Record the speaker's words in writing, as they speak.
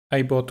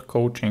I bought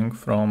coaching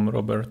from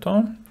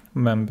Roberto,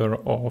 member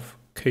of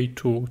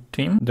K2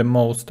 team, the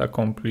most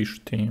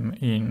accomplished team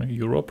in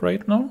Europe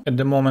right now. At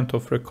the moment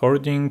of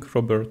recording,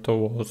 Roberto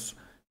was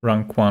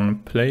rank 1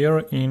 player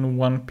in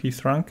One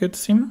Piece Ranked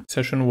Sim.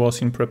 Session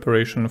was in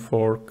preparation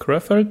for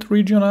Krefeld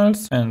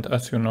regionals, and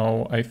as you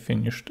know, I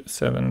finished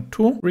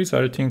 7-2,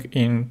 resulting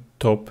in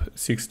top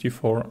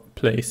 64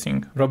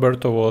 placing.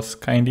 Roberto was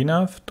kind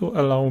enough to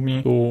allow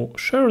me to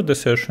share the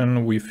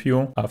session with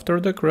you after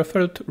the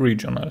Krefeld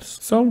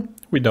regionals. So,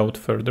 without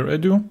further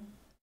ado,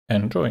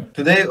 enjoy.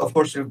 Today, of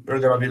course, we're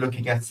gonna be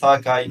looking at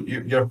Saka.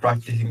 You're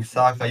practicing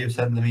Saka. You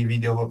sent me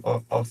video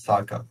of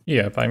Saka.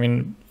 Yeah, I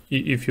mean,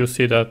 if you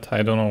see that,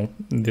 I don't know,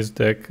 this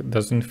deck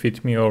doesn't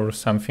fit me or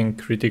something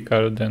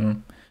critical,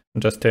 then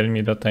just tell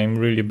me that I'm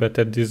really bad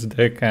at this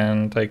deck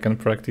and I can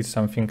practice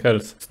something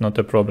else. It's not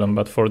a problem,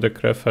 but for the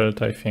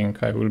Krefeld, I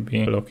think I will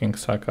be blocking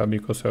Saka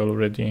because I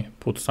already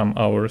put some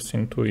hours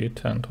into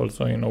it and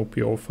also in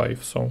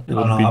OP-05, so it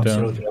would be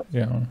absolutely.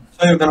 yeah.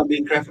 So you're gonna be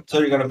in Krefeld. So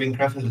you're gonna be in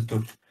Krefeld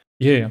too.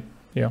 Yeah.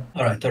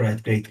 All right,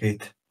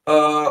 great.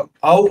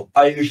 How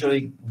I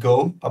usually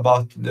go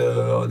about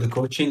the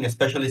coaching,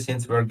 especially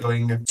since we're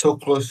going so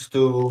close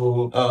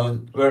to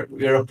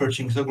we're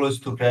approaching so close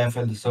to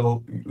Krefeld,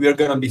 so we're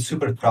gonna be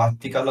super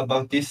practical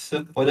about this.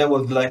 What I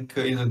would like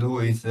you to do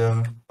is,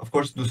 of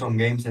course, do some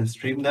games and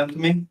stream them to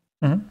me.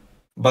 Mm-hmm.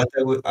 But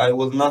I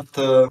will not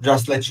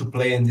just let you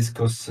play and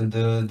discuss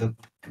the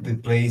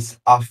plays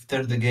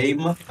after the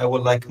game. I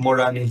would like more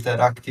an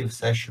interactive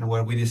session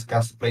where we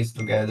discuss plays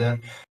together.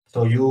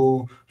 So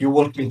you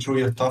walk me through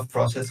your thought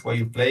process while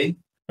you play.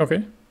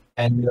 Okay.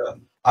 And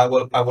I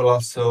will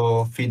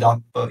also feed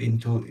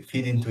into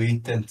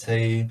it and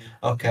say,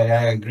 okay,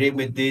 I agree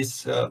with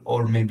this,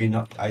 or maybe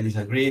not, I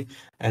disagree.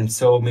 And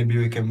so maybe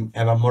we can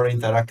have a more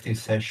interactive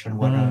session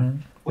where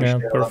we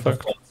share a lot of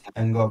thoughts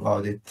and go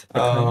about it.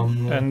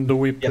 Okay. And do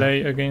we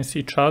play against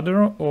each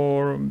other,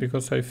 or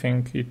because I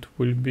think it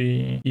will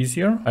be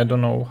easier? I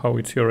don't know how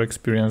it's your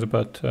experience,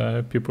 but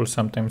people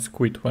sometimes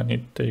quit when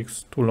it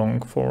takes too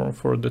long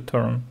for the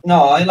turn.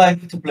 No, I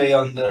like to play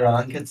on the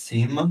ranked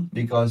sim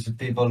because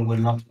people will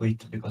not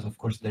quit because of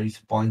course there is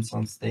points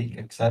on stake,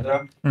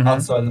 etc.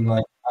 Also,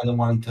 I don't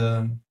want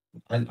to.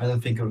 I don't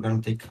think we're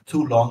gonna take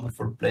too long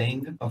for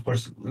playing. Of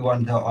course, we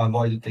want to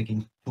avoid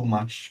taking too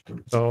much.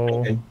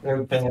 Okay,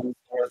 we're playing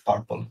red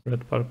purple.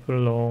 Red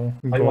purple. Oh,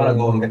 I wanna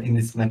go in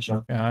this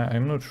matchup. Yeah,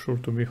 I'm not sure,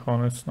 to be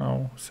honest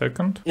now.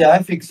 Second? Yeah, I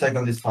think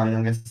second is fine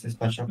against this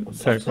matchup.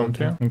 Second,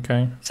 yeah.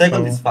 Okay.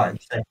 Second is fine.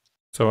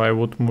 So I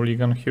would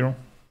mulligan here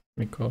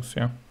because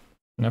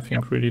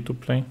nothing really to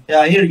play.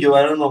 Yeah, I hear you.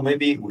 I don't know.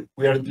 Maybe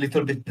we are a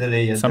little bit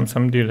delayed.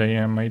 Some delay,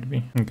 yeah, might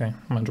be. Okay,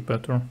 much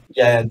better.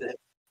 Yeah,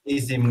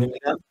 easy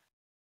mulligan.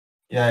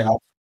 Yeah.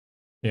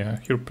 Yeah,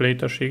 here play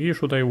Tashigi.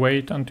 Should I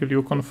wait until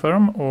you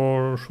confirm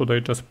or should I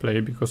just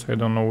play because I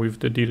don't know with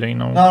the delay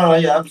now? No,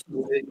 yeah,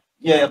 absolutely.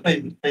 Yeah,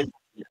 play.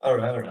 All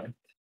right.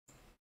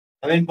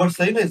 I mean,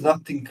 Borsalino is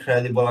not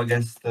incredible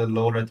against the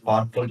low red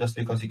purple just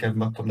because he can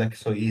bottom deck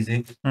so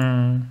easy.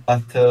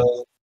 But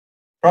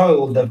probably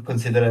would have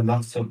considered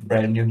not so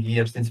brand new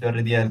here since we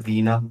already have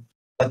Vina.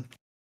 But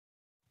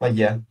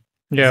yeah.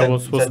 Yeah, I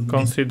was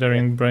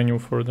considering brand new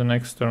for the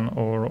next turn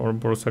or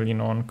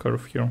Borsalino on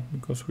curve here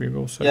because we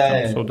go second.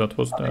 Yeah. So that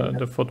was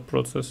the thought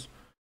process.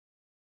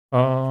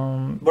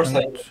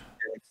 Borsalino.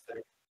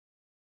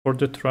 For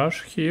the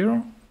trash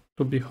here,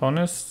 to be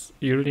honest,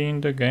 early in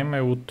the game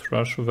I would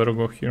trash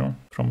Virgo here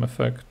from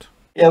effect.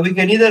 Yeah, we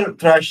can either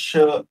trash.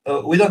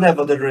 We don't have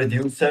other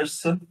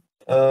reducers.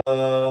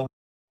 But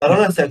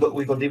honestly,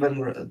 we could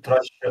even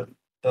trash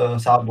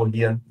Sabo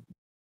here.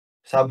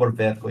 Sub or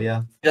Virgo,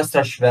 yeah. Just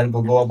trash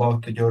Virgo, go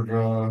about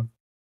your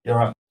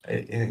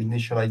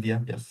initial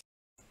idea, yes.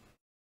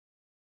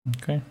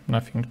 Okay,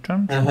 nothing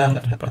changed.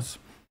 Pass.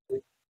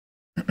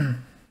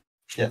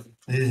 Yeah,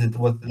 this is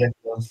what the deck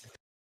does.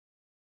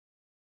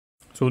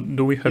 So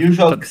do we have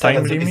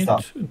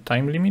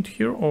time limit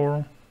here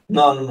or?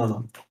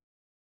 No.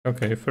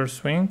 Okay, first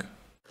swing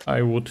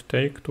I would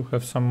take to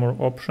have some more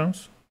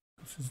options.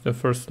 This is the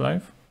first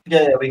life.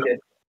 Yeah, we get.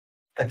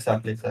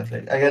 Exactly.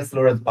 I guess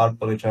low red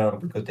purple, which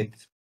we could take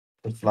this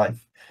first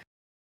life.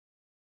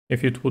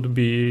 If it would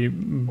be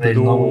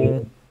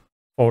blue,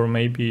 or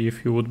maybe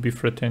if you would be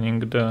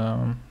threatening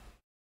the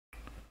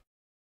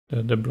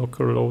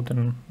blocker low,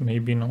 then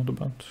maybe not,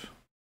 but...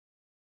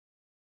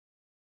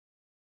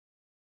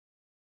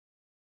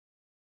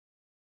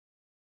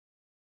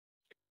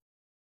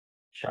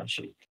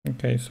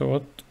 Okay, so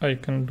what I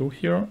can do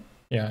here?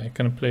 Yeah, I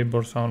can play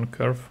Borsa on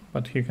curve,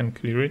 but he can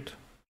clear it.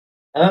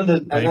 I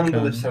don't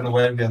understand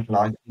where we are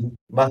lagging,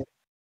 but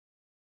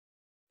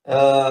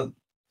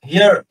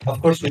here,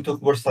 of course, we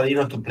took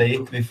Borsalino to play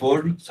it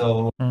before,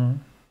 so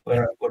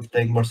we're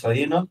playing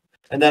Borsalino,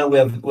 and then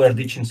we're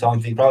ditching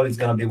something. Probably it's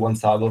gonna be one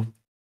Sabo.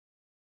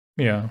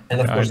 Yeah, and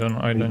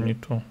I don't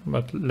need to,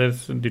 but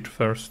let's ditch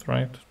first,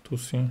 right? To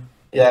see.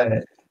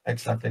 Yeah,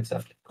 exactly.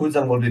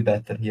 Kuzan will be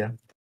better here.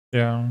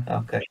 Yeah.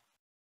 Okay.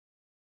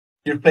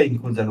 You're playing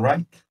Kuzan,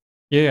 right?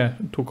 Yeah,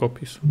 2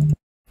 copies.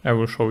 I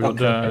will show you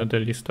Okay. the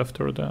list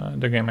after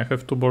the game. I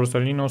have 2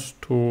 Borsalinos,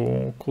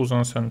 2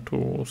 Kuzans, and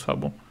 2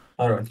 Sabo.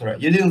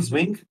 Alright. You didn't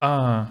swing?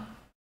 Ah,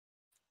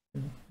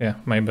 yeah,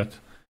 my bad.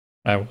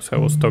 I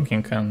was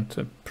talking and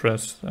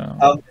pass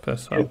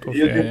out of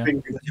You yeah. didn't swing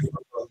because you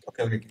forgot.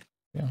 Okay.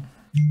 Yeah.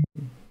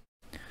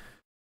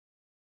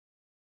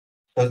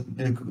 Because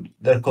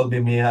there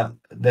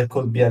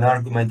could be an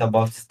argument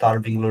about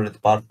starving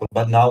Lurid Purple,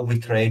 but now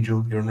with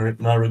Reiju, you're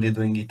not really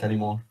doing it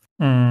anymore.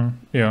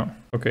 Yeah.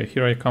 Okay,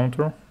 here I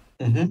counter.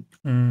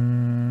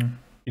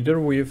 Either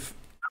with...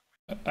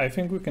 I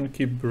think we can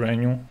keep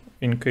Brenu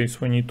in case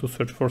we need to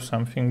search for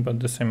something, but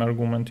the same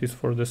argument is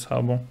for the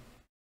Sabo.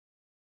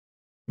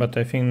 But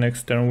I think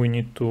next turn we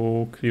need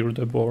to clear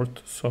the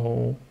board,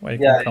 so I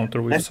can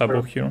counter with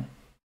Sabo here.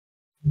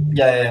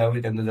 Yeah,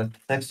 we can do that.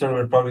 Next turn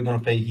we're probably gonna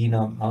play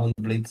Hina on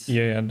Blitz.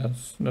 Yeah,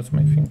 that's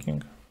my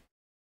thinking.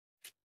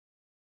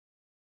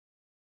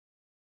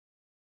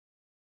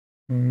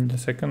 The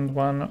second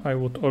one I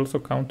would also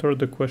counter.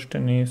 The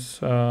question is,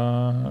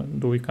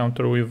 do we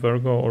counter with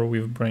Virgo or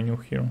with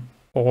Brenu here?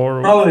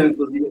 Or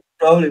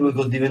probably we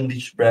could even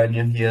ditch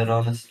Brenu here,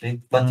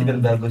 honestly. But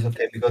even Virgo is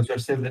okay because you're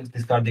still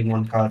discarding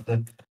one card.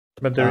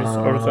 But there is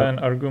also an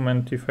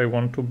argument if I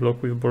want to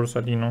block with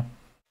Borsalino,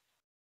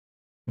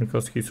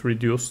 because he's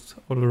reduced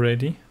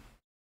already.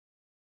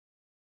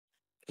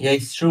 Yeah,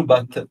 it's true,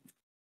 but it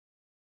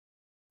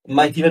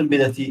might even be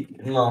that he...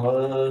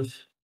 No,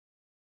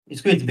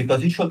 it's great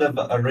because he should have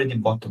already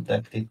bottom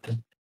decked it.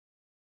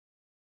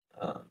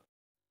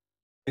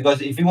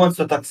 Because if he wants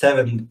to attack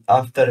 7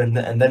 after and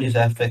then use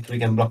effect, we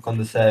can block on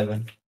the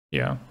 7.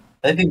 Yeah.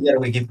 I think there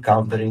we keep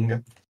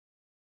countering.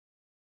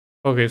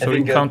 Okay, so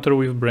we counter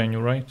with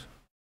Brenu, right?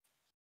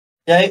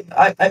 Yeah,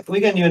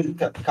 we can even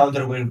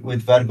counter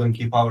with Virgo and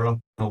keep our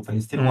open.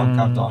 It's still one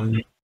card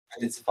only,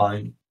 and it's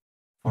fine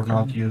for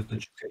not to use the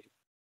GK.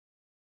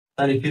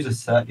 And if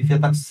he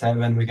attacks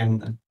 7, we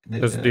can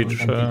just ditch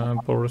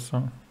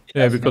Borsa.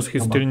 Yeah, because he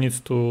still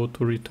needs to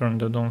return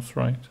the dons,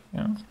 right?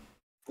 Yeah.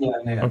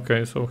 Yeah.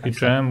 Okay, so he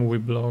jam, we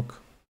block.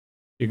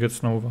 He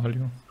gets no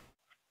value.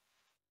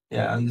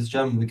 Yeah, and this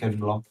jam we can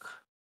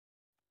block.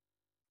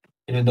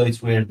 Even though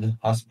it's weird.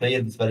 As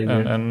played, it's very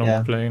weird. And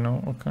not play,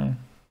 no? Okay.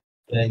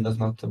 Yeah, it does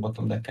not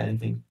bottom deck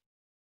anything.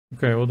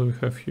 Okay, what do we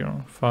have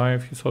here?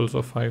 5, he's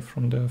also 5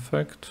 from the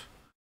effect.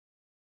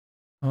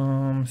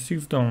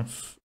 6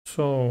 dons.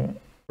 So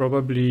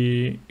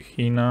probably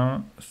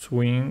Hina,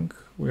 swing.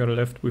 We are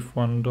left with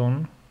 1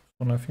 don,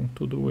 so nothing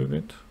to do with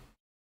it.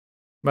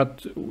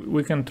 But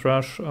we can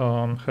trash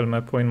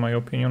Helmepo in my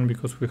opinion,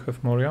 because we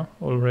have Moria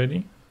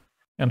already.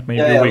 And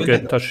maybe we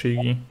get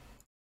Tashigi.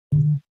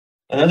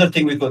 Another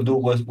thing we could do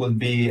would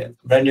be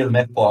Brand-new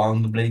Meppo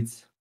on the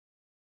blades.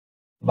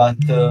 But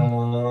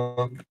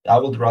I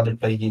would rather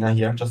play Hina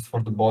here just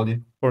for the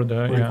body. For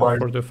the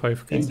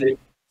 5k.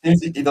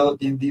 Since it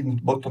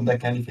didn't bottom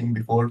deck anything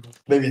before,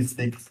 maybe it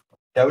sticks.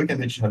 Yeah, we can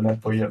ditch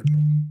Helmepo here.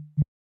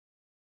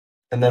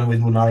 And then we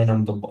do 9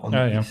 on the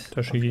yeah,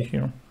 Tashigi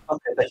here.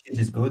 Okay, Tashigi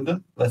is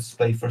good. Let's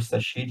play first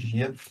Tashigi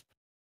here.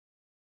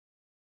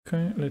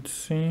 Okay, let's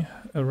see.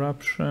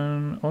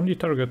 Eruption. Only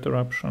target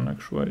eruption,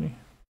 actually.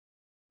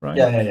 Right?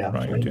 Yeah.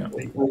 Right, yeah.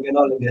 We can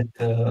only get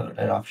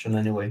eruption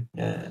anyway.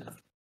 Yeah.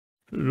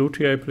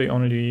 Luchi I play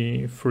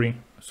only 3,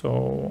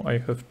 so I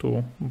have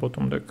to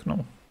bottom deck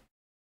now.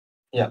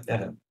 Yeah.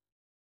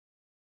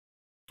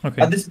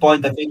 Okay. At this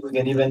point, I think we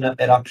can even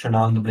eruption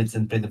on the blitz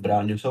and play the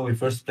Branyu. So we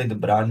first play the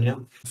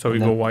Branyu. So we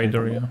go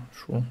wider, yeah,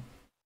 sure.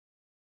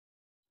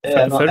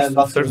 Yeah,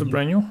 first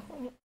Branyu?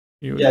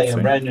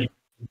 Branyu.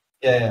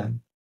 Yeah.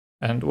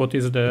 And what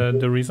is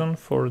the reason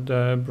for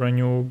the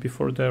Branyu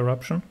before the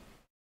eruption?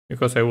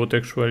 Because I would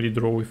actually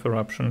draw with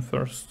eruption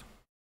first.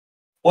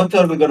 What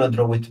are we gonna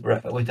draw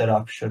with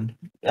eruption?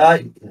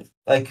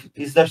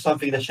 Is there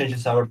something that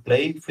changes our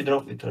play if we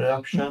draw with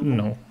eruption?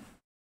 No.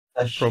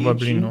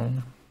 Probably no.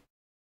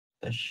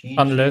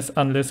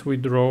 Unless we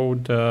draw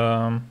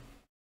the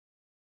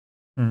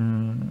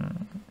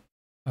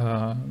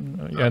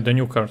the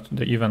new card,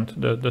 the event,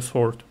 the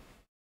sword.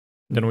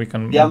 Then we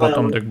can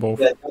bottom deck both.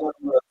 Yeah,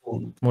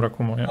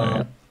 Murakumo,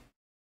 yeah.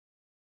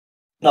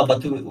 No,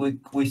 but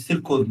we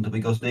still couldn't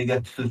because they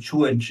get to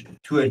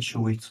 2-edge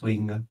with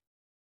swing.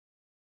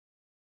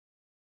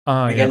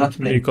 Yeah,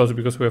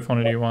 because we have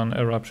only 1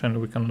 eruption,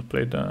 we cannot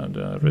play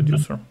the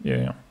reducer.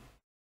 Yeah.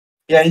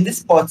 Yeah, in these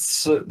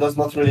spots does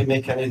not really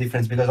make any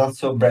difference because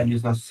also Brand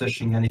is not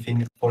searching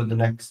anything for the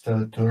next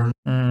turn.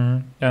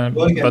 Yeah,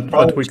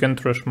 but we can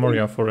trash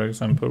Moria, for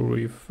example,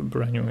 with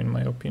Brand new, in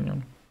my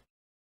opinion.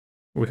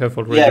 We have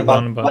already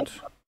one, but...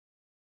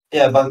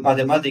 Yeah, but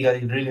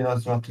mathematically it really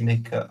does not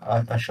make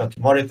a shot.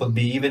 Moria could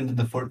be even in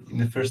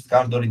the first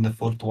card or in the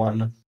fourth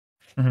one.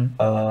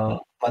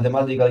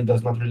 Mathematically it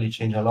does not really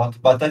change a lot,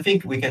 but I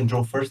think we can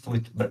draw first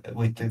with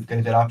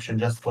Great Eruption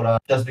just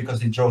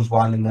because it draws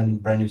 1 and then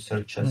Brand new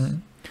searches.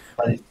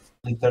 But it's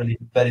literally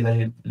very,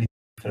 very little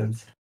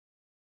difference.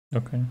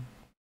 Okay,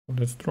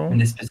 let's draw. In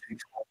this specific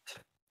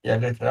spot. Yeah,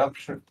 Great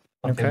Eruption.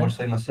 Okay.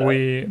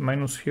 We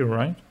minus here,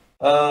 right?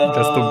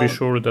 Just to be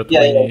sure that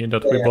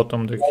we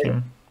bottom deck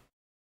him.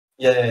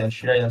 Yeah,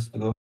 Shirai has to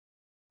go.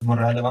 More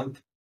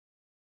relevant.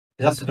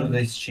 It has to do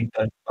Okay. this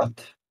cheaper,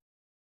 but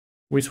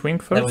We swing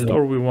first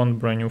or we want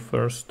brand new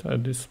first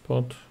at this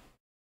spot,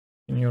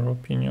 in your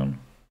opinion?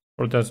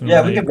 Or doesn't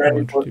yeah, we can make brand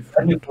much new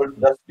difference? first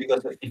just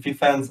because if he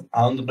fans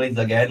Hound Blades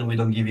again, we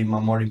don't give him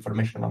more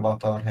information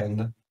about our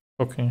hand.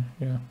 Okay,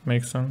 yeah,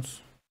 makes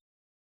sense.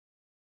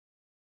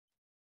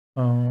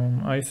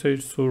 Ice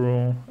Age,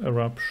 Suru,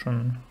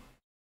 Eruption.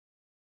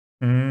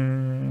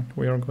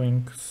 We are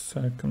going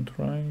second,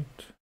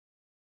 right?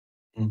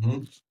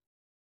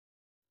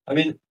 I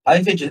mean,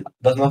 I think it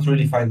does not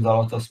really find a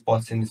lot of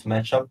spots in this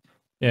matchup.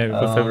 Yeah,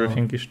 because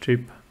everything is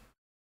cheap.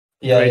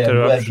 Yeah, Great we have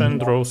Eruption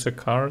draws a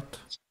card.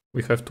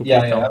 We have to Yeah,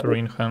 play counter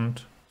in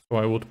hand, so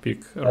I would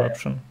pick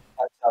Eruption.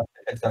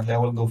 exactly. I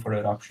will go for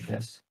Eruption,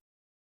 yes.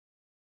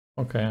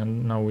 Okay,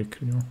 and now we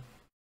clear.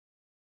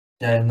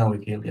 Yeah, now we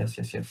kill, yes.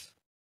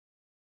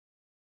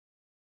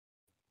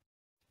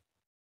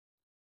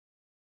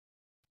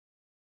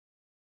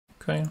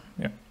 Okay,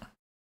 yeah.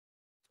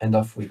 And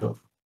off we go.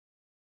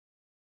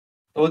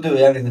 What do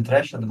we have in the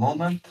trash at the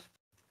moment?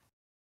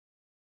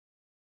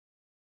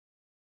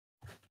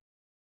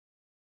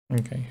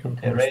 Okay, here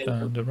Okay,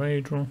 goes the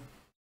Rage.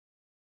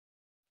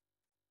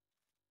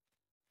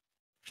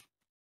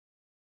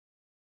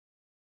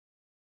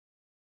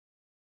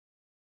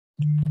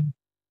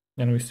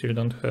 And we still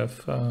don't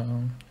have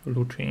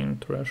Lucci in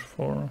trash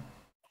for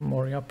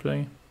Moria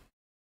play.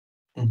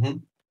 Okay,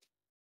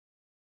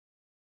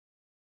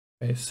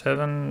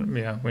 7,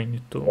 yeah, we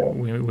need to,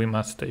 we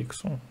must take,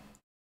 so.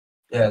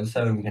 Yeah, the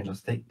 7 we can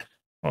just take.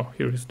 Oh,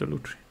 here is the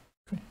Lucci.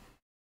 Okay.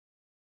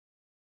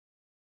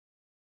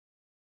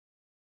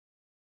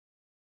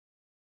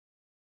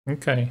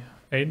 Okay,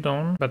 8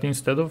 down, but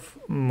instead of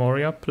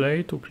Moria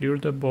play to clear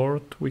the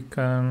board, we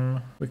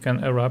can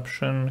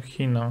Eruption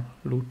Hina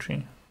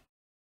Lucci.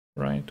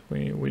 Right,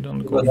 we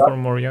don't go for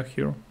Moria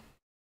here.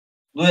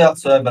 Do we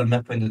also have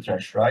Helmeppo in the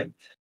trash, right?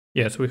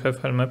 Yes, we have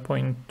Helmeppo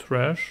in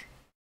trash.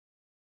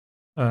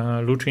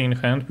 Lucci in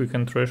hand, we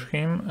can trash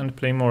him and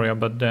play Moria,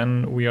 but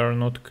then we are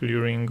not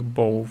clearing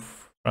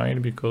both, right?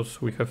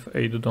 Because we have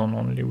 8 down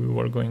only, we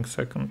were going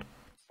second.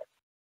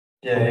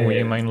 Yeah, so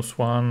we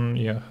 -1,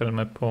 yeah,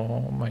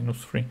 Helmeppo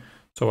 -3.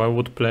 So I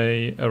would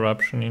play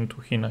Eruption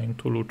into Hina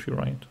into Lucci,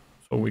 right?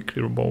 So we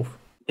clear both.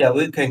 Yeah,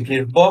 we can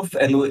clear both,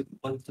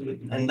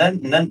 and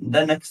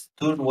then next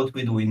turn what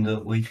we do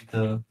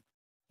with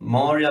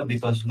Moria,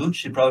 because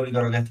Lucci probably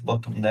gonna get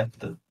bottom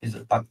decked.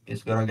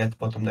 Is gonna get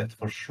bottom decked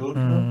for sure.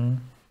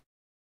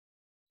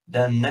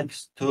 Then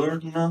next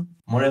turn,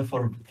 Moria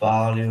for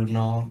value,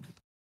 no.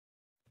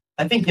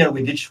 I think here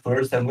we ditch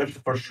first, and we're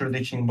for sure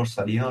ditching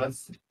Borsalino.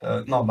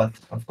 No, but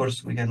of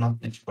course we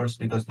cannot ditch first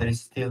because there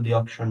is still the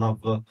option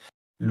of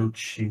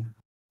Lucci.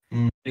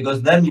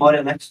 Because then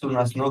Moria next turn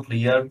has no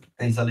clear,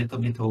 and it's a little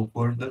bit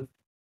awkward.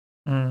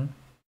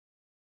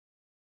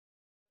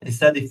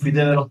 Instead, if we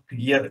develop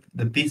here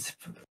the piece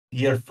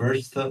here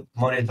first,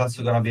 Moria is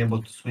also gonna be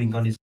able to swing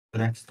on his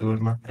next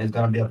turn. And it's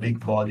gonna be a big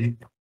body.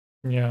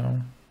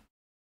 Yeah.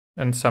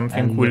 And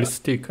something will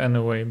stick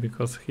anyway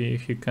because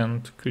he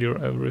can't clear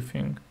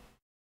everything.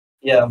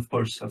 Yeah, of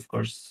course.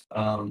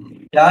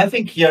 Yeah, I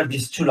think here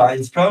these two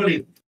lines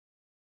probably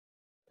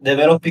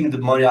developing the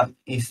Moria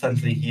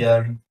instantly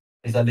here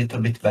is a little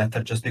bit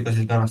better just because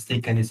it's gonna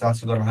stick and it's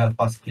also gonna help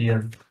us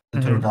clear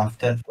the turn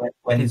after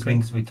when he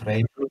swings with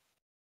Rage.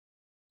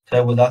 So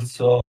I would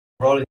also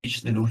probably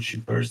teach the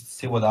Lucci first,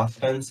 see what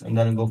happens, and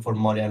then go for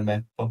Moria and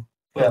Meppo.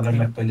 We have a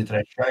Meppo in the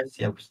trash, right?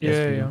 Yes, we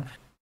do.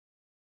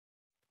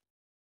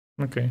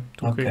 Okay,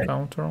 2k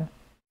counter.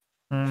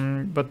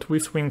 But we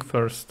swing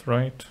first,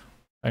 right?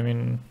 I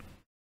mean,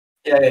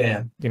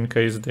 yeah. In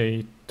case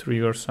they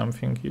trigger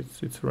something,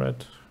 it's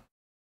red.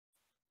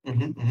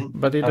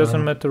 But it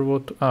doesn't matter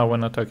what.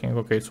 When attacking.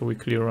 Okay, so we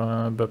clear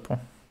Beppo.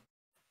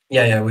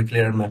 Yeah, we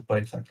clear Meppo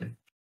exactly.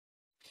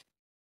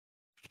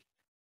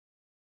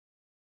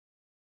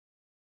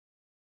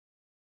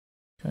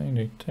 Okay,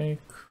 they take.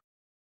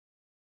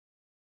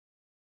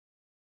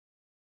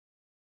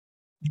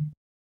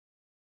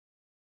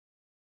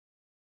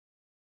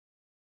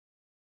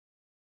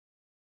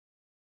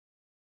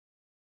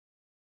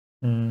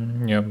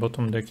 Yeah,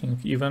 bottom decking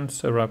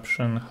events,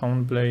 Eruption,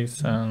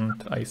 Houndblaze,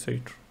 and Ice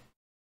Age.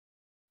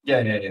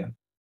 Yeah.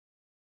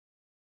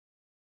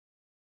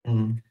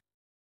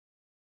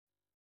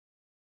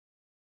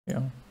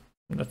 Yeah,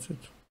 that's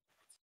it.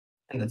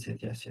 And that's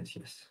it, yes.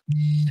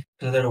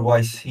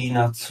 Otherwise,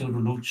 Hina,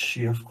 Tsuru,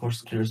 Lucci, of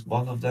course, clears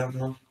both of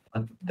them,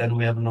 but then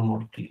we have no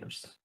more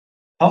clears.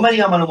 How many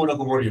Amanamura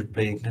Gomori are you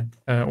playing?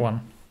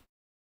 1.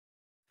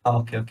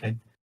 Okay.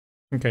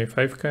 Okay,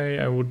 5k,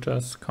 I would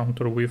just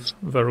counter with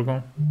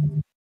Virgo.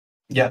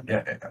 Yeah.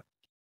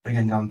 We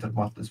can counter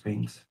both the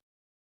swings.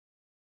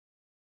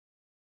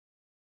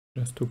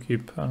 Just to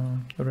keep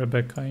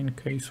Rebecca in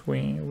case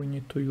we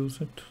need to use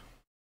it.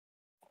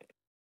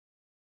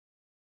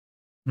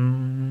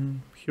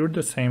 Here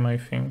the same, I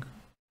think.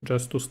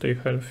 Just to stay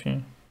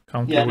healthy.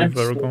 Counter with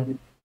Virgo.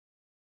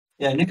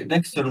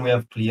 Next turn we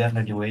have clear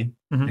anyway,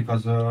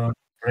 because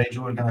Rage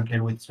we're gonna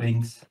clear with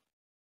swings.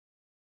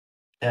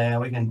 Yeah,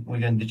 we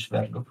can ditch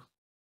Vergo.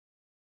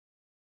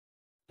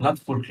 Not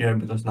full clear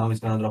because now he's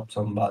gonna drop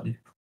somebody.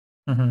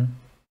 Mm-hmm.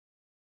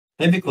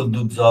 Maybe we could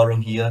do Zoro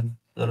here.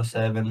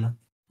 07,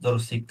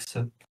 06.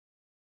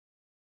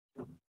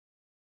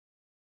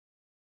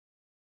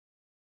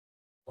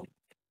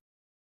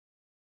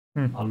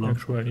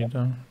 Actually,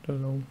 the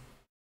low.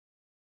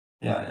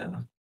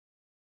 Yeah.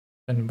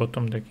 And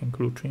bottom decking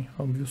Lucci,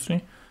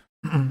 obviously.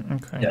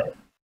 Okay. Yeah.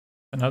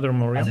 Another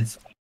Moria.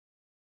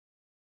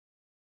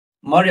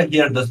 Moria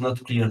here does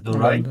not clear though,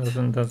 right?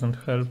 Doesn't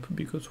help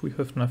because we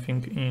have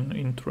nothing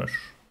in trash.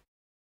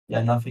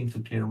 Yeah, nothing to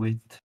clear with.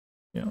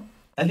 Yeah.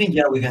 I think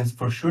we can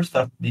for sure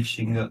start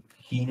ditching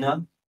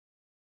Hina.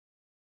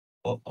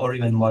 Or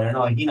even Moria.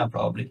 No, Hina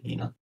probably.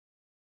 Hina.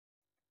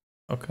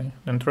 Okay,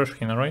 then trash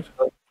Hina, right?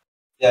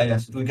 Yeah,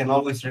 yes. We can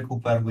always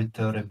recuperate with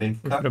Rebecca.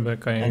 With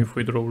Rebecca, and if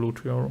we draw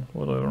Lucci or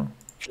whatever.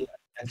 Yeah,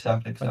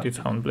 exactly. But it's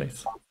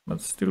Houndblaze. But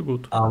still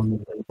good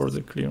for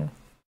the clear.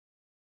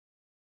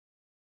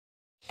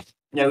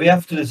 Yeah, we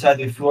have to decide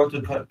if we want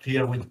to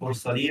clear with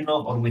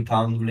Borsalino or with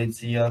Houndblaze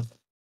here.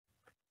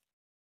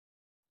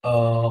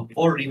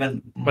 Or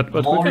even but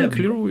we can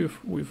clear with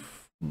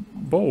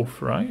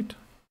both, right?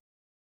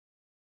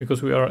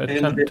 Because we are at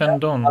 10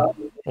 done.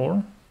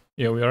 Or?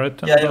 Yeah, we are at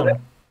 10 done. Yeah.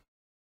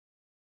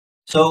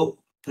 So,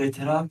 Great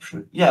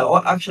Eruption. Yeah,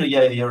 well, actually,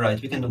 yeah, you're right.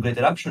 We can do Great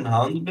Eruption,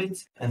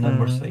 Houndblaze, and then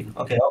Borsalino.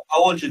 Okay,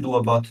 how would you do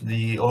about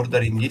the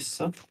ordering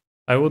this?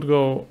 I would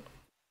go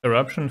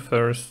Eruption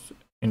first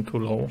into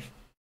low.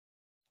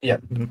 Yeah.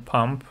 Then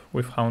pump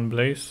with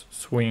Houndblaze,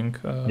 swing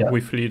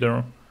with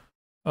leader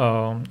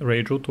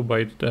Reiju to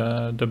bite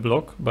the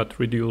block, but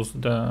reduce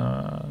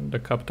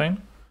the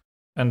captain,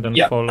 and then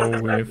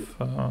follow with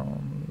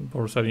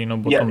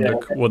Borsalino bottom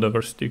deck,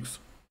 whatever sticks.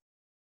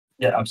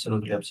 Yeah,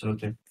 absolutely.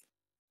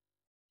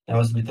 I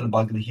was a little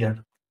bugged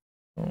here.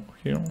 So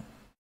here.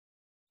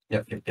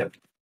 Yep.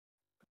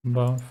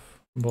 Buff,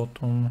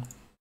 bottom,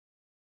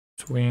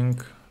 swing,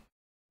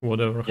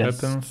 whatever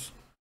happens.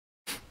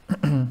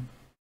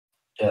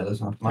 Yeah,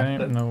 does not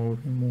matter. Okay, now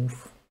we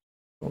move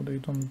so they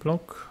don't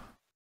block.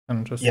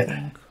 And just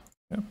swing.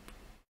 Yep.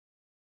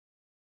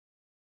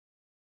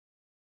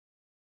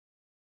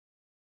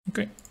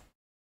 Okay.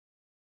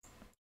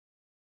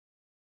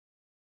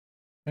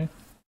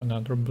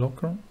 Another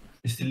blocker.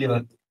 We still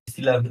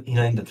have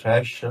Hina in the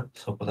trash,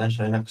 so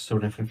potentially next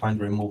turn if we find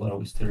removal,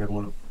 we're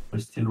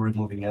still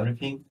removing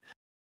everything.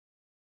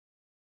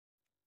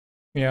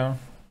 Yeah.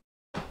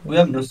 We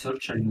have no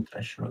searcher in the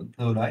trash,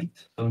 though, right?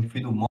 So if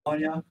we do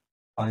Moria,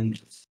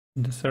 find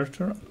the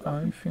searcher.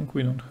 I think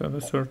we don't have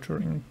a searcher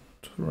in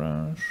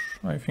trash.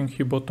 I think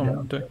he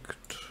bottom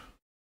decked.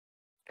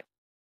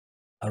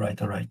 All right.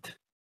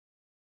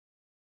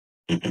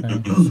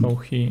 So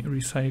he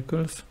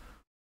recycles.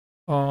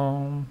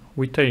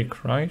 We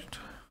take, right?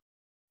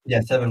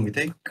 Yeah, 7 we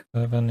take.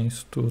 7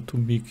 is too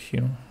big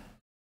here.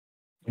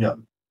 Yeah.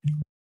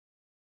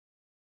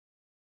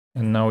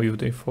 And now if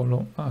they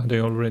follow, they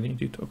already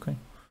did. Okay.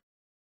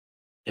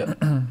 Yeah.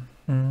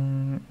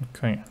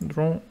 Okay,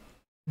 draw.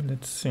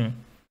 Let's see.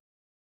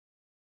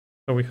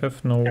 So we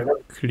have no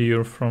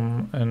clear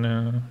from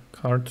any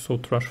card, so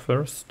trash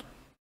first.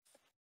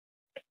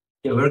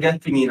 Yeah, we're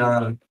getting in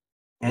a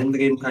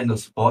endgame kind of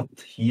spot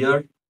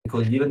here. We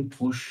could even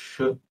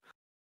push.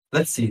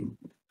 Let's see.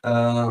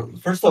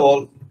 First of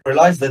all,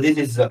 realize that this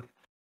is an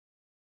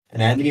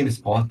endgame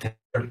spot.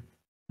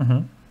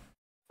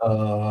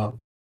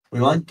 We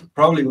want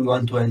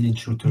to end in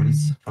 2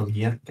 turns from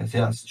here because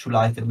it's too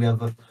light and we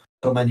have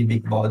so many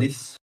big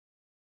bodies,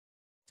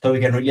 so we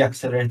can really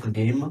accelerate the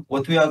game.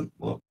 What we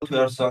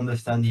also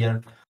understand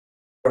here,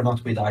 we're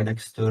not with die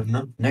next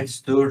turn.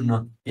 Next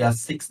turn, he has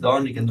 6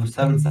 down. He can do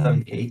 7,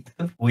 7, 8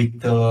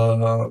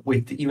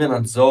 with even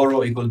a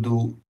Zoro. He could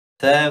do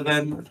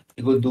 7.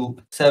 He could do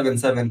 7,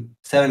 7,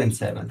 7, and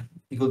 7.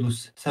 He could do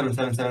 7,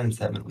 7, 7, and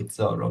 7 with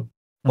Zoro.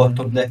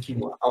 Bottom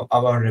decking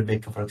our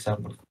Rebecca, for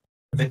example.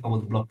 Rebecca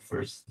would block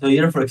first. So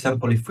here, for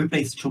example, if we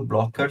place 2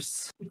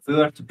 blockers, if we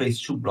were to place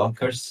 2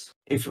 blockers,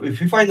 if we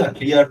find a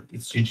clear,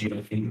 it's GG,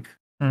 I think.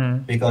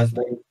 Because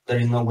there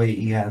is no way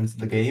he ends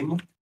the game.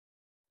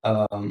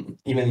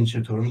 Even in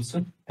 2 turns,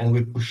 and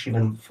we push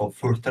even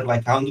further.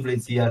 Like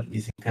Houndblade here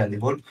is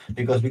incredible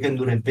because we can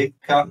do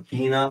Rebecca,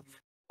 Hina,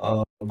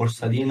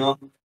 Borsalino,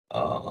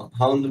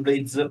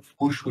 Houndblades,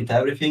 push with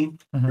everything,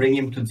 bring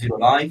him to 0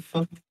 life,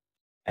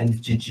 and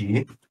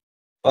GG.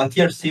 But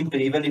here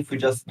simply, even if we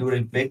just do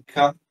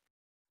Rebecca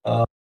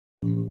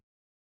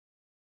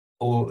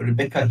or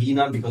Rebecca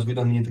Hina, because we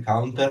don't need the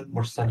counter,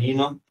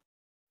 Borsalino,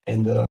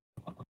 and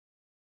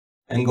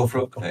go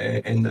for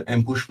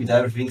and push with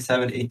everything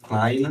 7, 8,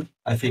 9.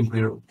 I think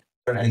we're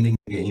ending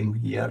the game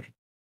here.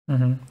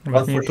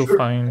 But we need to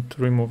find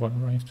removal,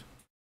 right?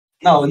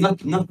 No,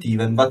 not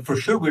even. But for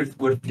sure,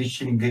 we're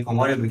ditching Gecko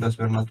Moria because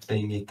we're not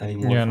playing it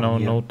anymore. Yeah,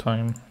 no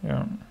time.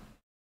 Yeah.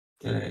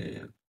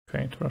 Yeah.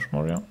 Okay, trash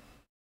Moria,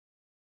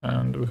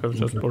 and we have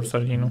just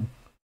Borsalino.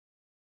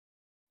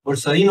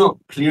 Borsalino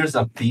clears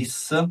a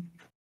piece,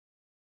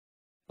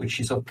 which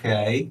is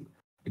okay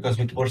because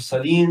with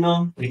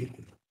Borsalino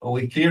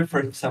we clear, for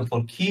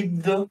example,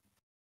 kid,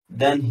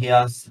 then he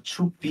has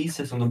 2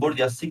 pieces on the board,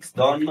 he has 6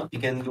 done, he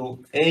can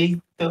do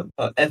 8,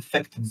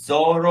 effect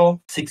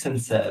Zoro, 6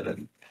 and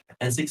 7.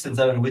 And 6 and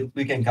 7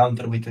 we can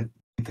counter with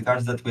the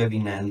cards that we have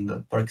in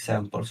hand, for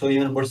example. So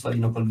even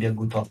Borsalino could be a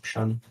good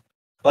option.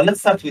 But let's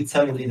start with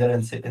 7 leader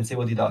and see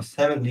what he does.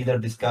 7 leader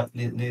discard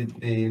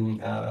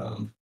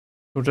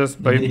So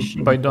just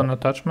by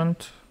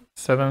non-attachment,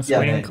 7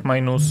 swing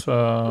minus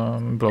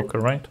blocker,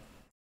 right?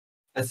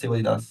 Let's see what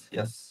he does.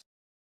 Yes.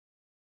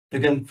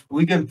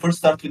 We can first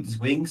start with his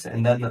wings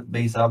and then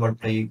base our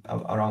play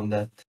around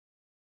that.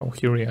 Oh,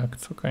 he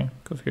reacts, okay,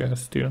 because he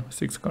has still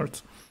 6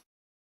 cards.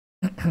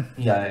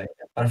 Yeah,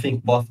 I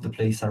think both the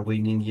plays are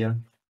winning here.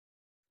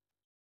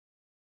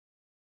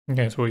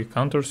 Okay, so he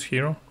counters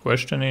here.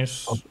 Question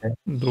is,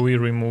 do we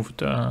remove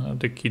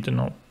the kid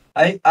now?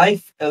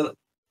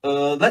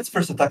 Let's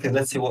first attack and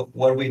let's see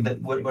where we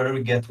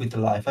get with the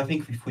life. I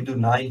think if we do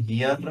 9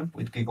 here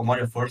with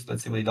Kikomario first,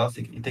 let's see what he does.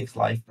 He takes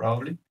life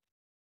probably.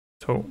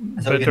 So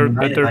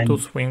better to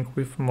swing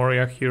with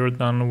Moria here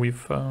than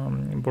with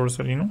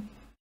Borsalino?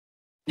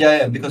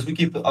 Yeah, because we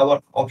keep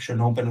our option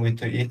open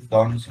with 8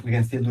 downs. We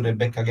can still do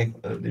Rebecca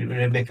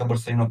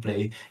Borsalino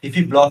play. If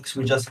he blocks,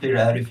 we just clear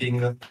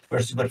everything.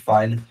 We're super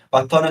fine.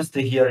 But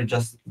honestly, here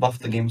just both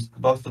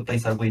the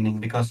plays are winning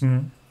because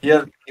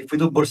here, if we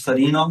do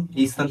Borsalino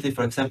instantly,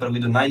 for example, we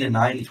do 9 and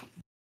 9,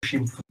 push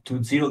him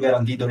to 0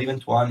 guaranteed or even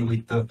to 1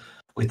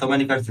 with how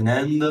many cards in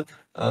hand,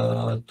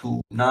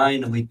 to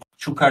 9 with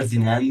 2 cards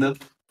in hand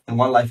and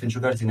 1 life and 2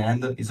 cards in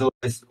hand is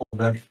always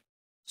over.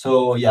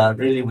 So yeah,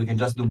 really we can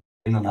just do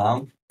Borsalino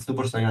now. Let's do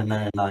Borsalino at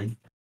 9 and 9.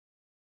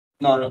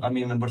 No, I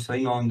mean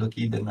Borsalino on the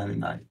kid at 9 and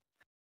 9.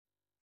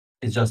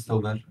 It's just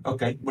over.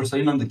 Okay,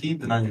 Borsalino on the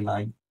kid, 9 and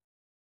 9.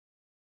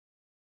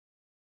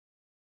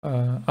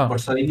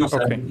 Borsalino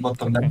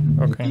bottom.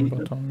 Okay,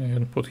 bottom. Yeah,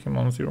 and put him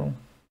on 0.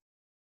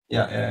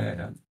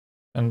 Yeah.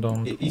 And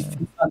don't. If you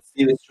can't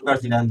see with 2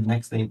 cards in hand,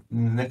 next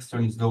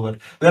turn is over.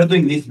 We are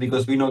doing this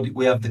because we know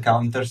we have the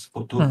counters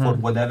for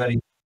whatever is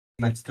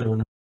next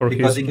turn. For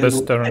because his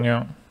best turn,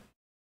 yeah.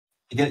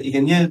 He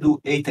can either do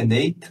 8 and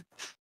 8,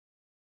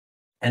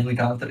 and we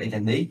counter 8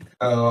 and 8,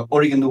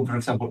 or you can do, for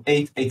example,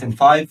 8, 8 and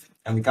 5,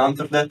 and we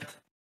counter that,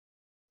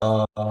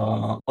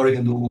 or you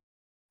can do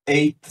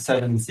 8,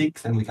 7 and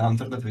 6, and we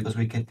counter that because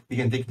we can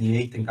take the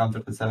 8 and counter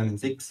the 7 and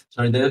 6.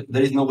 Sorry,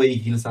 there is no way he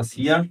heals us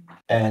here,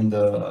 and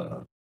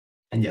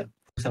yeah.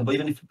 For example,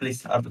 even if he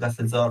plays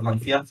Arbocast Zor on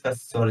Fiat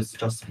Zor, it's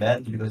just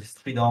bad because it's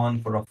 3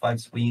 down for a 5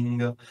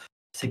 swing,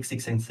 6,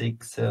 6 and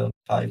 6,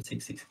 5,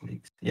 6, 6 and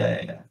 6.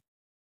 Yeah.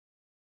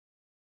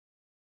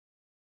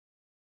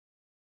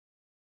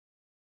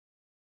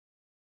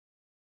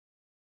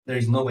 There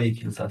is no way he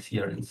kills us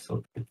here, and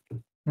so.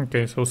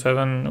 Okay, so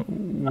 7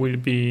 will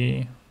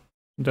be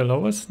the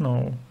lowest?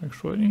 No,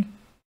 actually.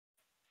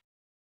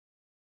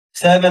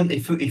 7.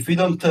 If we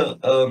don't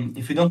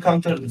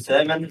counter the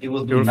 7, it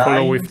will do 9. You'll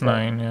follow with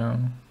 9, yeah.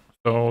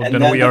 So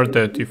then we are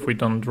dead if we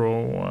don't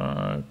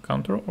draw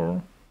counter,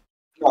 or.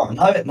 No,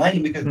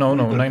 9 we can. No,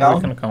 9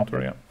 we can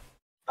counter, yeah.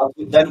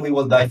 Then we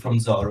will die from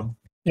Zoro.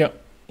 Yeah.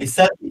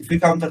 Instead, if we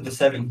counter the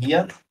 7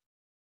 here.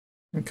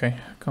 Okay,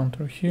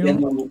 counter here.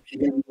 You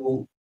can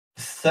do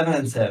 7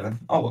 and 7.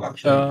 Oh,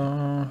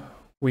 actually.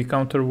 We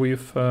counter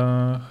with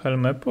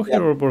Helmeppo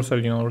here or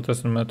Borsalino, or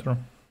doesn't matter?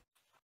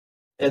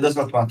 It does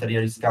not matter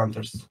here, it's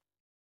counters.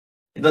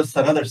 It does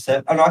another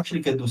 7. Oh, no, actually,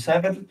 you can do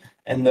 7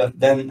 and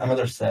then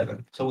another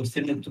 7. So we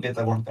still need to get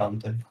a 1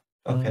 counter.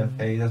 Okay.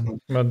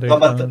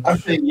 But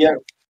actually,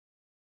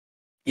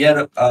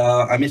 here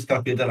I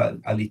miscalculated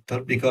a little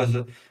because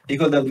he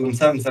could have done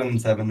 7, 7,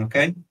 7,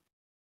 okay?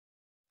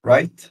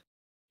 Right?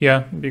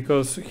 Yeah,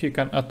 because he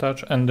can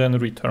attach and then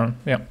return.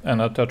 Yeah,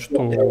 and attach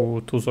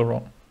to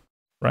Zoro.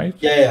 Right?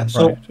 Yeah.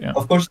 So, right, yeah.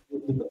 Of course,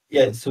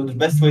 so the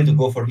best way to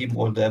go for him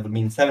would have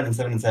been 7 and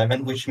 7 and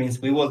 7, which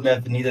means we would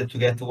have needed to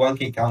get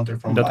 1k counter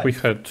from that life. We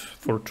had,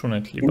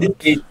 fortunately. In this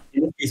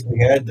case we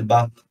had,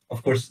 but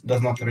of course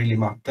does not really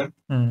matter.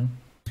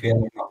 We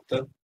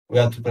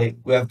have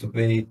to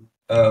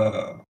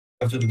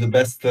do the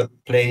best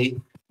play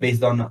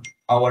based on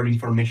our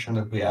information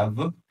that we have.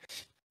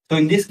 So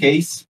in this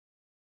case,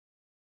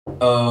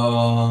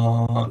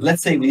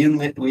 let's say we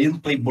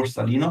didn't play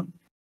Borsalino,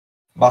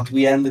 but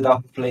we ended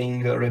up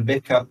playing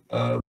Rebecca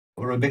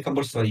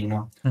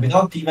Borsalino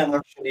without even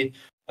actually.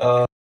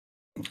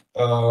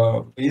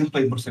 We didn't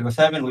play Borsalino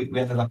 7. We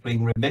ended up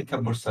playing Rebecca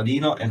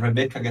Borsalino, and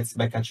Rebecca gets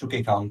back a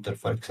 2k counter,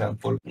 for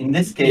example. In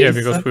this case, yeah,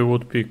 because we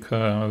would pick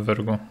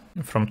Virgo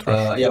from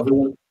trash. Yeah, we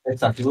would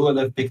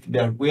have picked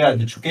there. We had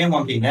the 2k,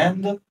 1k in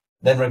hand.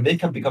 Then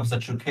Rebecca becomes a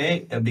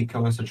 2k, and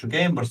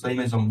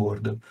Borsalino is on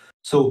board.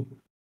 So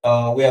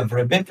we have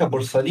Rebecca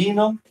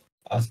Borsalino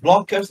as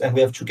blockers, and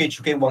we have 2k,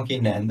 1k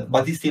in hand,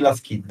 but he still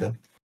has kid.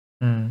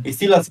 He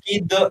still has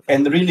kid,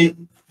 and really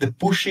the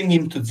pushing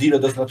him to 0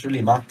 does not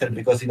really matter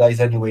because he dies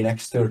anyway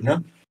next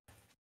turn.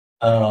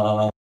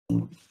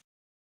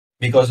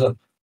 Because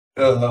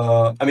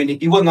I mean,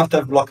 he would not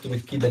have blocked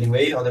with kid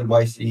anyway,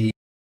 otherwise he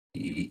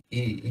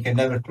can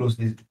never close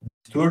this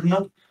turn.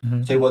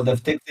 So he would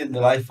have taken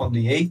the life on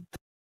the 8th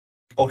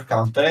or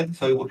countered.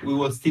 So we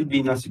will still be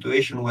in a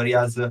situation where he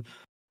has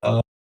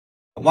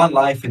 1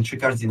 life and 3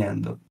 cards in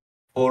hand.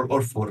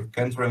 Or 4,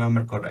 can't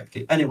remember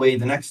correctly. Anyway,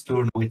 the next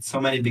turn with so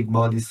many big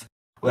bodies,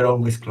 we're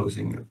always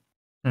closing.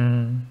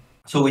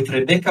 So with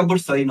Rebecca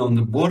Borsalino on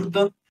the board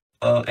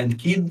and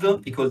Kid,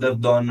 he could have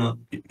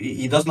done.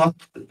 He does not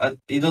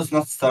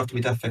start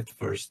with effect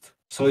first.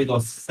 So he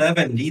does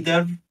 7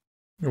 leader.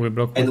 We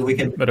block and with we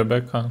can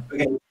Rebecca.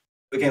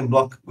 We can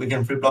block. We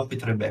can free block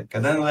with Rebecca.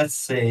 Then let's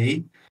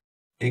say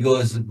he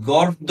goes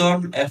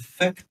Gordon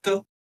effect,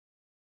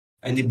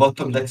 and he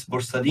bottom decks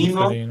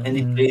Borsalino,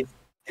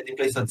 and he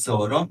plays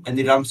Azzoro, and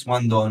he ramps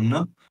 1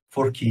 Don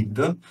for Kid.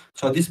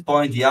 So at this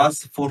point he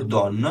has 4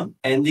 Don,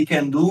 and he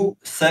can do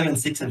 7,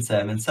 6, and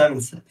 7.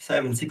 7,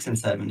 6, and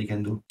 7. He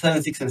can do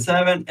 7, 6, and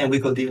 7, and we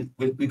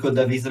could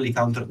have easily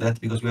countered that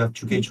because we have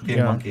 2K, 2K,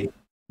 and 1K.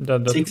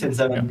 6 and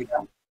 7 we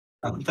can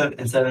counter,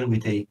 and 7 we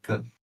take.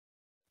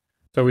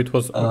 So it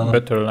was a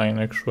better line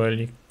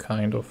actually,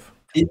 kind of.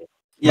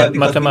 Yeah,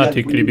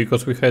 mathematically,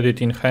 because we had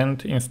it in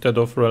hand instead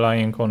of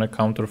relying on a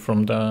counter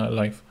from the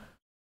life.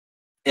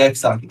 Yeah,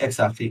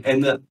 exactly.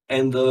 And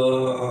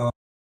the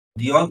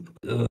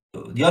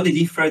only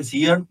difference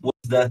here was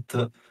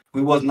that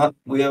we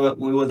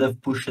would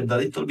have pushed a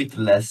little bit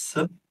less,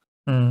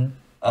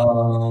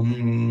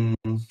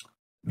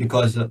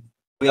 because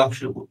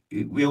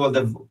we would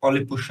have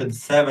only pushed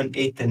 7,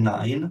 8, and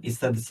 9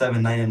 instead of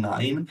 7, 9, and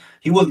 9.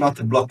 He will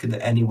not block it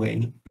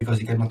anyway because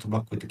he cannot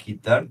block with the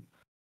Kid there.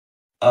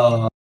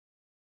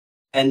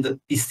 And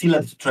he still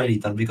had to try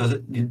lethal because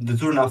the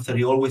turn after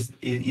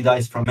he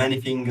dies from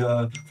anything,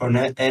 from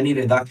any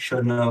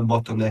reduction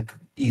bottom deck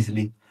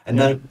easily, and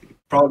then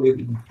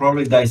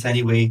probably dies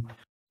anyway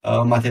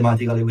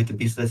mathematically with the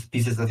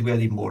pieces that we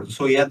had in board.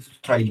 So he had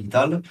to try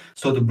lethal.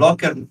 So the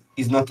blocker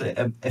is not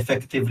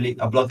effectively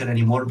a blocker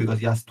anymore because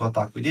he has to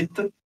attack with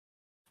it.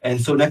 And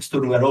so next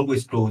turn we are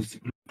always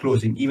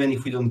closing, even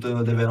if we don't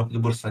develop the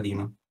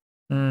Borsalino.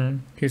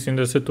 He's in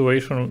the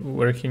situation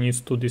where he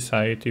needs to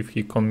decide if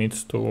he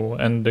commits to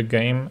end the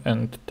game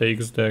and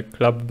takes the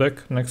club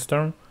back next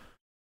turn,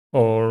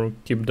 or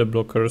keep the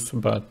blockers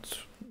but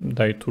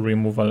die to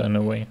removal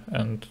anyway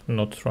and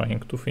not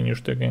trying to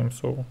finish the game.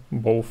 So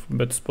both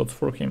bad spots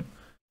for him.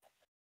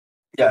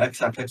 Yeah,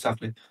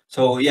 exactly.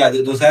 So yeah,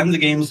 those end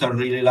games are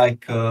really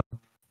like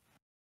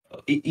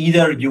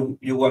either you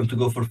want to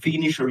go for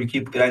finish or you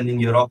keep grinding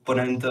your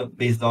opponent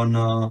based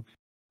on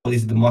what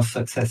is the most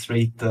success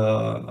rate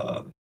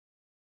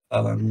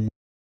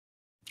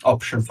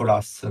option for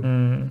us.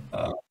 And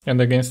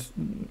against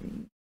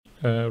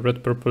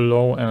red, purple,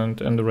 low, and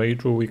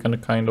Reiju, we can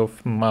kind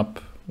of map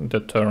the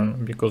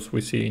turn because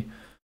we see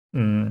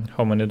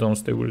how many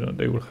dons they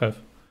will have.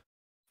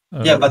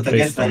 Yeah, but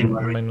against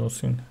anyone,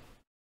 minusing.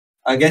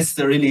 I guess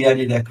really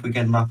any deck we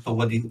can map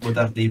what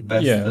are the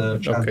best.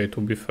 Okay,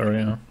 to be fair,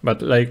 yeah.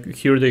 But like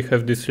here they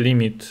have this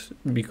limit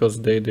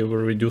because they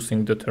were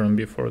reducing the turn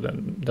before.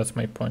 That's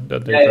my point.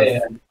 That they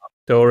have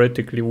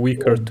theoretically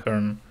weaker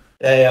turn.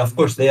 Yeah, of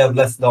course they have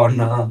less Don,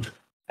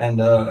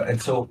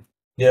 and so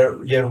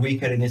they're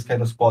weaker in this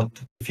kind of spot.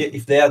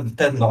 If they had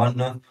 10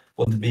 Don,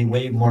 would be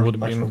way more. Would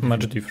be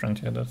much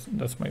different. Yeah,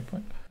 that's my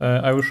point.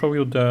 I will show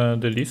you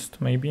the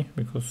list maybe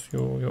because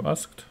you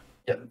asked.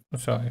 Yeah.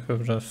 So I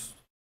have just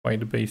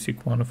quite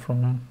basic one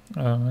from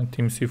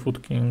Team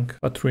Seafood King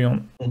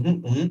Patreon.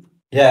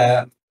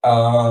 Yeah.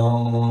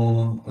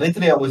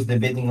 Lately I was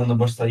debating on the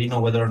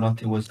Borsalino whether or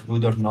not it was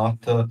good or not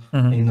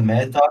in the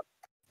meta.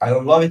 I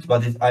don't love it,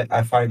 but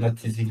I find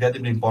that it's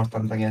incredibly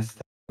important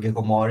against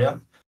Gecko Moria.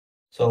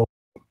 So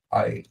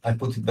I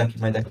put it back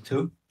in my deck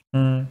too.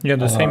 Yeah,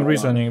 the same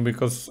reasoning,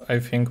 because I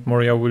think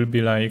Moria will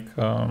be like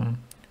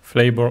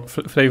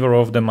flavor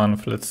of the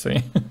month, let's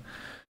say.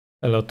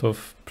 A lot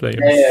of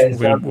players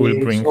will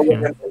bring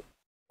him.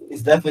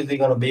 It's definitely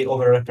going to be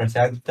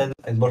overrepresented,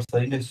 and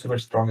Borsalino is super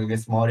strong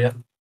against Moria.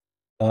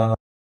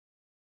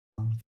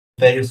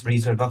 Various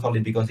reasons, not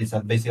only because it's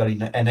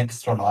basically an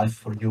extra life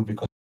for you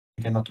because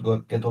you cannot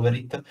get over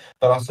it,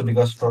 but also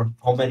because for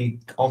how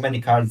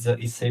many cards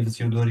it saves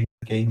you during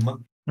the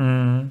game.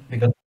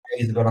 Because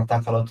he's going to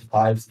attack a lot of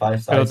fives. A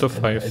lot of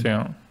fives,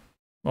 yeah.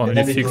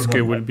 Only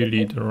 6k will be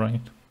leader,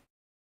 right?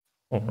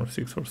 Or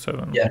 6 or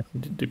 7,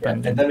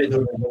 depending. And every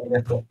turn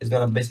is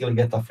going to basically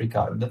get a free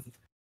card.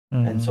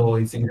 And so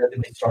it's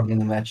incredibly strong in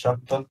the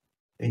matchup.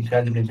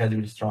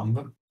 Incredibly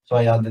strong. So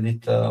I added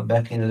it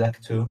back in the deck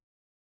too.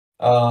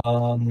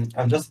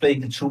 I'm just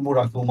playing 2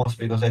 Murakumos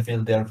because I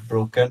feel they're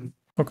broken.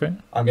 Okay.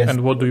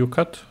 And what do you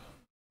cut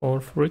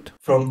for it?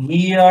 From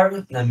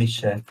here, let me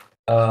check.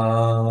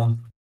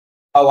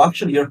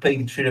 Actually, you're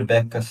playing 3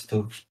 Rebeccas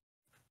too.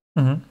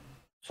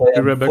 So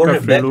 3 Rebecca,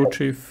 3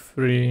 Lucci,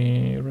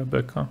 3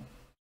 Rebecca.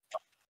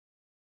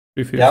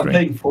 Yeah, I'm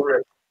playing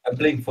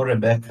 4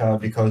 Rebecca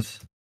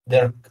because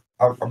they're.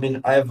 I mean,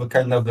 I have a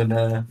kind of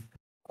an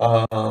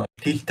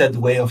tilted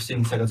way of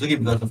seeing Sakazuki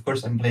because, of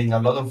course, I'm playing a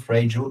lot of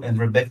Reiju, and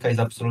Rebecca is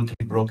absolutely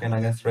broken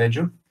against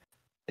Reiju.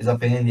 It's a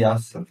pain in the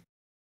ass.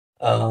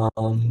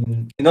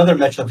 In other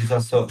matchups, it's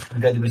also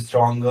incredibly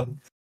strong.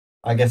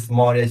 I guess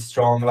Moria is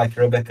strong, like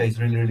Rebecca is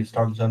really, really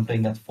strong, so I'm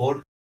playing at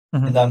 4.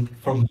 And then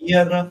from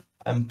here,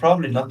 I'm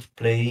probably not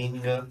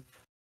playing.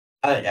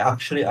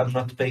 I'm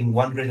not playing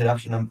one great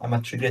eruption, I'm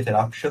at 3 great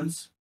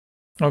eruptions.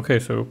 Okay,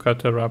 so you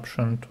cut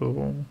eruption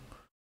to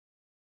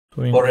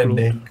For include.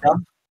 Rebecca.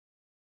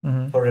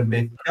 For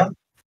Rebecca.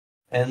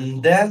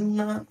 And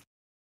then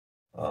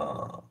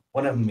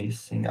what I'm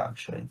missing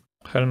actually.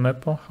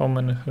 Helmeppo, how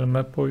many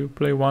Helmeppo you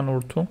play? 1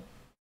 or 2?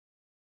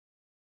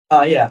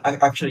 Yeah,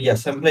 actually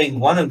yes, I'm playing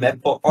one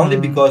Helmeppo only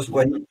because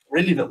when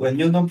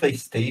you don't play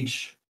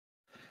stage,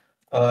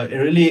 it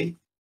really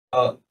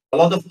a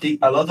lot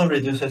of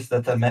reduces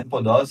that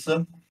Helmeppo does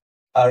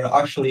are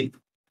actually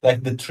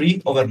like the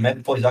 3 over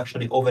Meppo is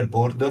actually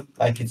overboard,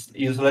 like it's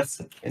useless,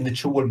 and the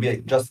 2 will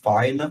be just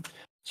fine.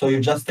 So you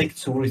just take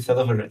 2 instead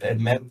of a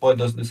Meppo, it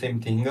does the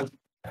same thing.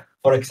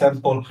 For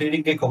example,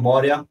 clearing Gecko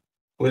Moria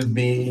will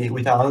be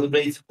with a hand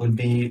blade will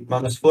be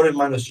 -4 and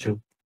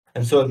 -2.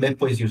 And so a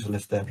Meppo is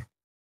useless there.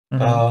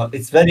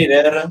 It's very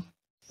rare,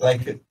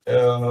 like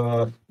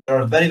there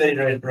are very,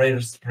 very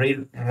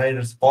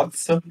rare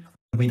spots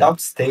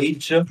without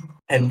stage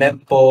and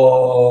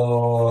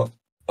Meppo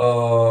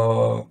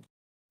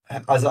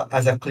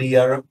as a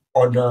clear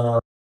on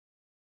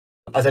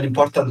as an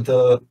important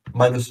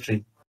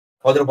 -3.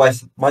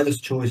 Otherwise,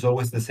 -2 is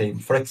always the same.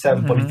 For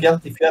example, if you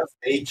have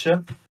stage,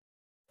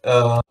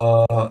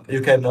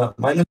 you can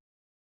minus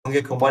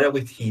Gecko Moria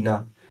with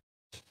Hina.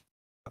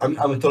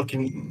 I'm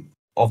talking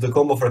of the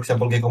combo, for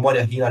example, Gecko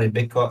Moria, Hina,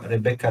 Rebecca,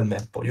 and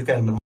Meppo. You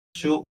can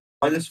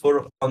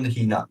 -4 on the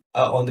Hina,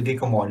 on the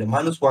Gecko Moria,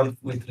 -1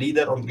 with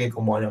leader on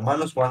Gecko Moria,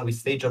 -1 with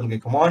stage on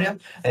Gecko Moria,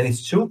 and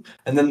it's 2,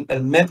 and then a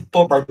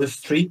Meppo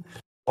 -3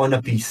 on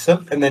a piece,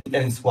 and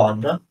it's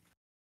 1.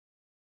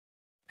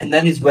 And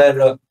then is where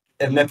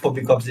a Meppo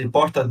becomes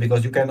important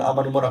because you can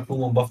Amanumora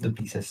Kumo above the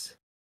pieces.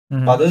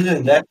 But other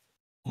than that,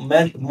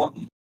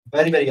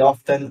 very, very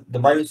often the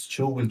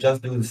 -2 will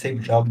just do the same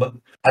job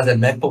as a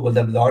Meppo would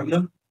have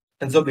done.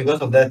 And so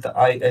because of that,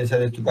 I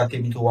decided to cut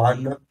him to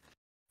 1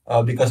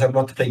 because I'm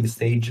not playing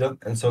stage,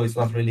 and so it's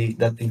not really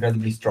that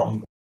incredibly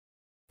strong.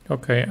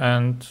 Okay,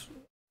 and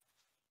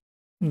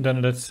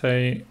then let's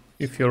say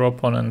if your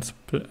opponent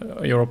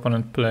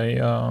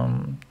play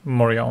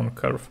Moria on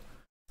curve,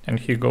 and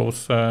he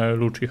goes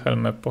Lucci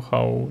Helmeppo,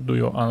 how do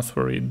you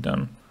answer it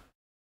then?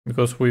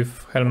 Because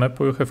with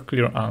Helmeppo you have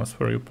clear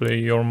answer. You play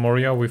your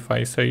Moria with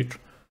Ice Age,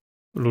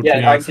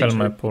 Lucci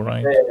Helmeppo,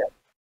 right?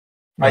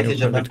 Ice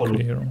Age Helmeppo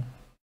clear.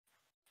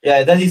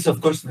 Yeah, that is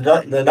of course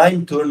the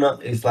 9th turn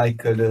is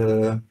like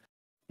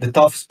the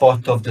tough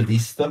spot of the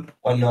list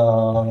when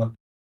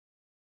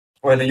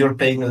you're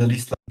playing the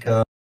list like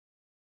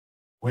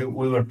we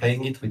were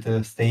playing it with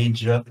the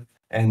stage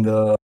and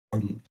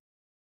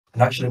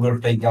actually we were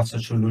playing also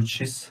two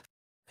Lucis.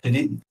 So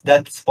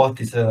that spot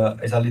is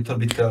a little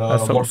bit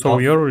more so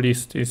your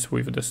list is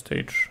with the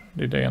stage.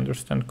 Did I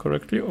understand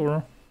correctly,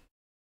 or?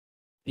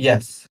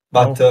 Yes,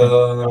 but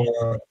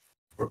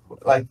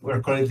like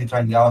we're currently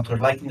trying out. We're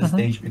liking the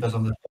stage because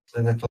of the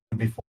that I told you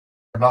before.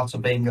 We're also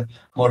playing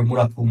more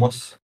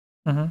Murakumos.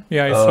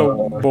 Yeah, I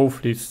saw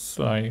both lists,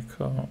 like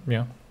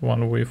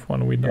one with,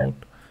 one without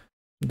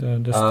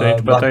the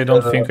stage, but I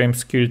don't think I'm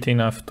skilled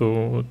enough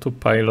to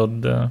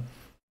pilot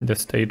the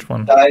stage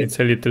one. It's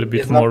a little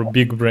bit more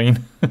big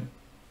brain.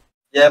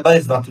 Yeah, but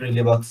it's not really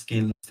about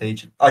skill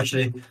stage.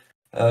 Actually,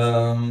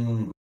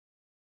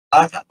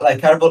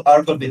 like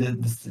Arbol,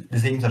 the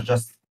things are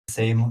just the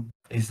same.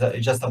 It's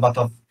just a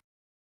matter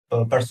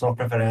of personal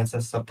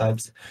preferences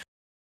sometimes.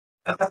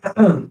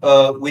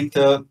 With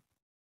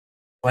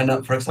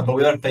when, for example,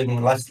 we are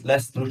playing less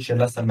Luci and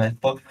less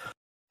Meppo,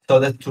 so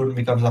that turn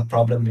becomes a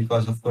problem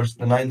because, of course,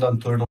 the 9-down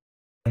turn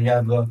when you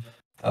have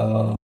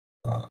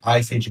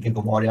Ice Age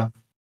Gecko Moria,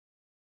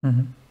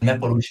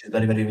 Meppo Luci is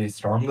very, very, very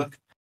strong.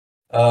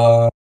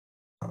 The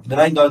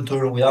 9-down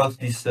turn without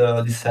this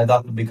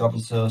setup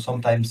becomes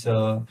sometimes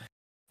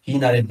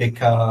Hina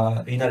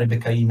Rebecca,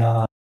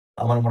 Hina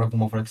Amano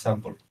Murakumo, for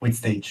example, with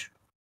stage.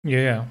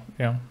 Yeah,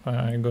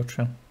 I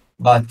gotcha.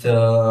 But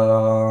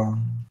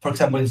for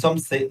example, in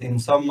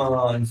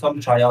some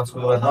tryouts,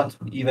 we were not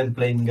even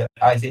playing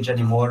Ice Age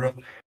anymore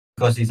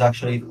because it's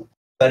actually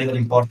very, very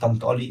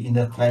important only in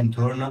that 9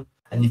 turn.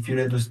 And if you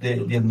reduce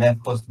the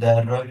map post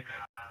there,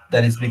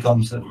 then it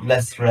becomes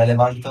less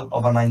relevant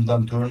of a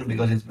 9-down turn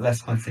because it's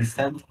less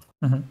consistent.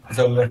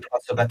 So we were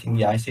also cutting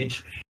the Ice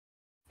Age.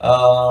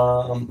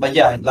 But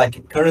yeah,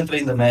 like currently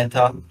in the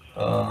meta,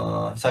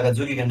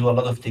 Sakazuki can do a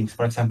lot of things.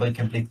 For example, he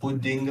can play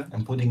Pudding,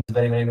 and Pudding is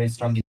very, very, very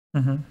strong.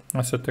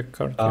 As a tech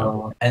card,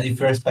 and if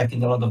you're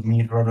expecting a lot of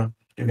mirror,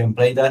 you can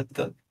play that.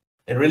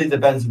 It really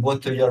depends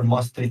what you're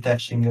mostly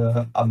taking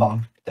about.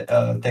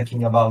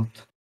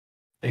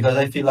 Because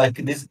I feel like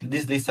this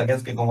list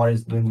against Gekomar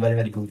is doing very,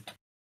 very good.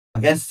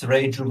 Against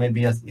Reiju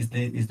maybe is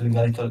doing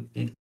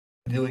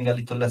a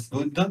little less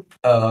good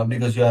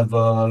because you have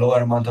a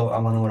lower amount of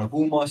Amanora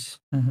Humos.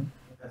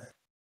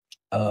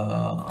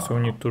 So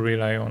we need to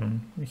rely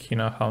on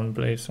Hina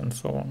Houndblaze and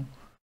so on.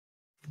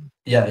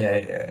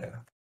 Yeah.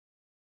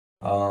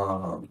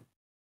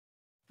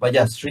 But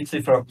yeah,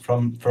 strictly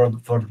from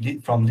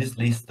this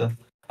list,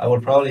 I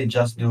will probably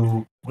just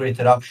do Great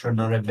Eruption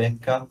on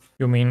Rebecca.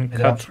 You mean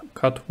Great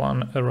cut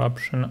one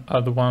eruption,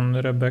 add one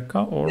Rebecca,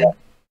 or?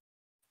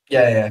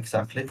 Yeah,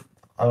 exactly.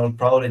 I will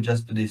probably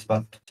just do this,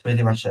 but it's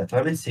pretty much that.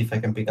 Let me see if I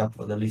can pick up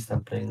the list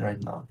I'm playing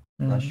right now.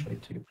 I'll show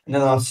it to you. And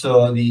then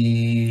also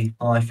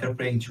if you're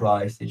playing through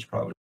Ice Age,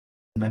 probably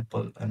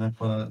Maple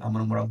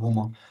Amano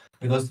Muragumo.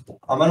 Because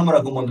Amano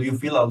Muragumo, do you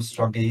feel how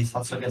strong it is?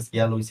 Also against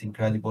yellow is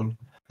incredible.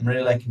 I'm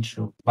really liking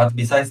True. But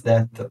besides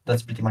that,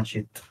 that's pretty much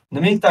it. In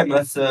the meantime,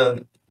 let's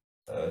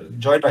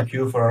join my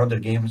queue for another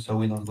game so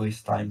we don't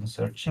waste time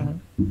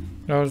searching.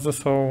 I also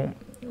saw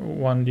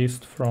one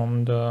list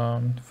from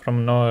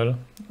Noel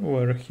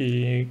where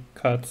he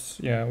cuts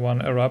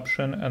one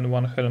eruption and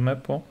one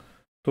Helmepo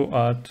to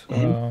add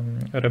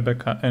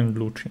Rebecca and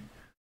Lucci.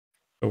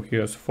 So he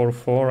has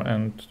 4/4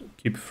 and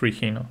keep 3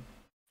 Hina.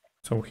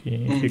 So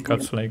he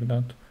cuts like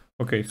that.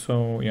 Okay,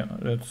 so yeah,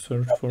 let's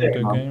search for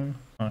the game.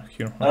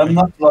 Here. Okay. I'm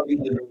not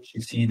loving the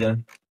Lucci either.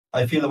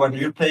 I feel when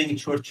you're playing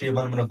Churchi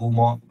and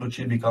Muragumo,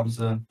 Lucci becomes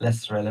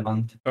less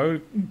relevant. I'll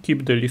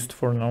keep the list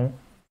for now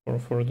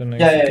for the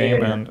next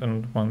game.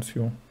 And once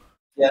you...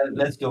 Yeah,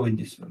 let's go with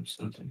this one.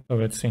 Absolutely. So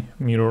let's see.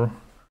 Mirror.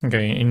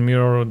 Okay, in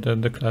Mirror,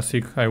 the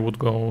classic, I would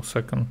go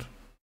second.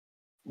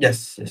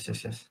 Yes.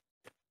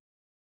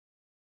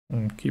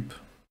 And keep.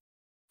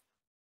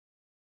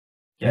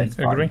 Yeah, it's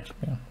agree? fine.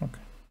 Yeah,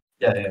 okay.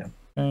 Yeah.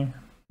 Okay,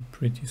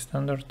 pretty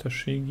standard.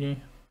 Tashigi.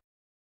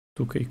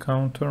 2k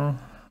counter.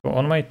 So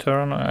on my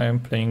turn, I am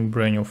playing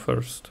Brenyu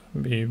first,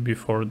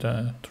 before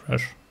the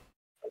trash.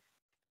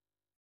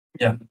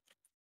 Yeah.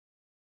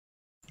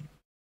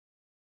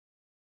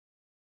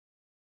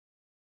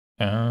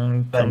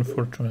 And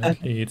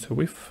unfortunately, it's a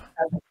whiff.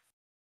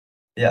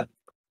 Yeah.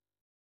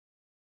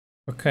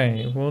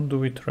 Okay, what do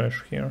we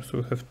trash here? So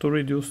we have 2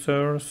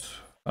 reducers,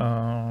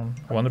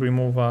 1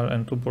 removal,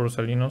 and 2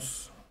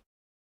 Borsalinos.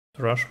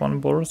 Trash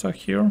 1 Borsa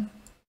here?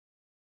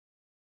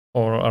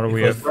 Or are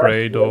we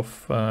afraid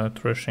of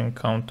trashing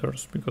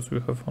counters because we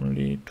have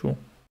only 2?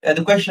 And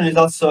the question is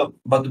also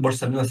about the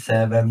Borsalino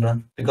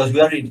 7, because we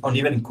are on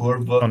even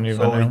curve, so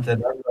it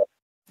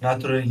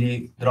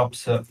naturally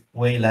drops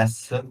way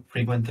less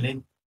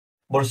frequently.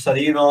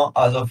 Borsalino,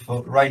 as of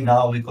right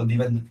now, we could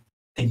even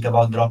think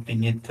about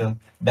dropping it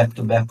back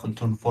to back on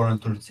turn 4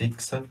 and turn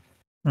 6,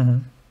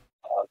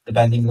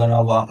 depending on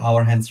how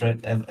our hands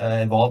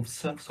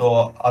evolves.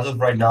 So as of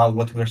right now,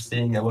 what we're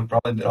seeing, I would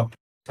probably drop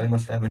Borsalino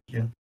 7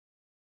 here.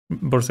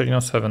 Borsalino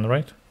 7,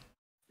 right?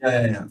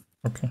 Yeah.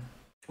 Okay.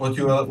 What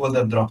you would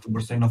have dropped,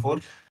 Borsalino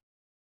 4?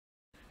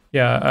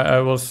 Yeah,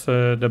 I was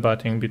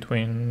debating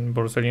between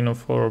Borsalino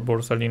 4 or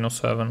Borsalino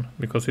 7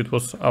 because it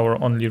was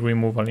our only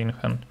removal in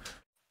hand.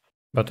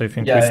 But I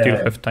think we still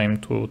have time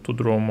to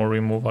draw more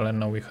removal, and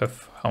now we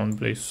have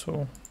Houndblaze,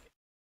 so...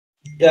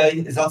 Yeah,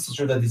 it's also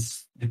true that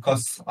it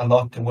costs a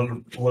lot.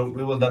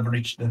 We will never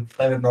reach the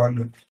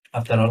 7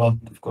 after a lot,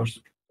 of course.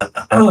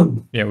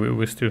 Yeah,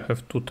 we still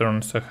have 2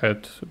 turns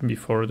ahead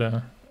before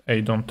the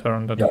Aidon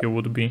turn that he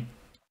would be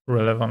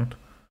relevant.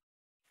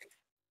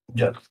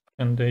 Yeah.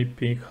 And they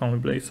pick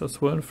Houndblaze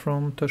as well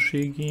from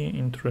Tashigi.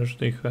 In trash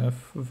they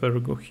have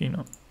Virgo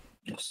Hina.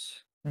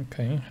 Yes.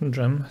 Okay,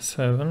 Gem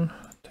 7,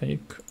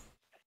 take.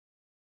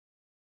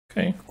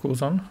 Okay,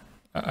 Kuzan.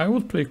 I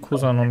would play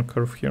Kuzan on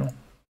curve here.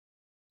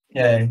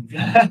 Yeah.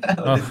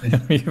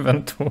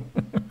 Even 2.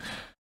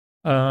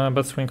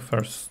 But swing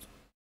first.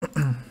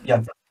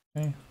 Yeah.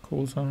 Okay,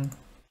 Kuzan.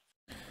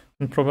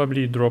 And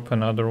probably drop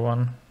another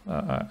one.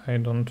 I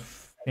don't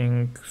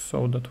think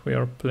so that we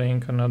are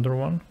playing another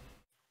one.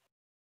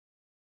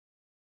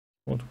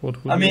 What would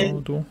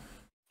you do?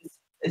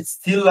 It's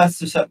still less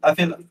to... I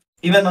feel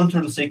even on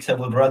turn 6, I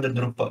would rather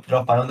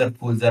drop another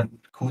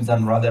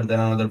Kuzan rather than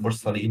another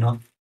Borsalino.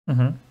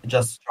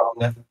 Just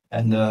stronger,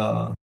 and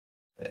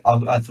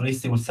at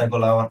least it will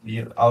cycle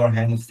our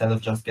hand instead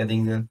of just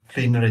getting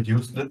clean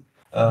reduced,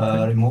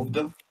 removed.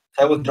 So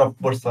I would drop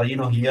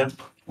Borsalino here.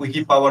 We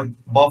keep our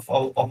buff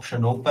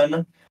option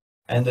open,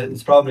 and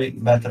it's probably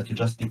better to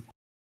just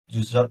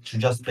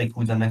play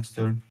Kuzan next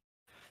turn.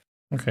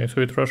 Okay, so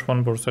we trash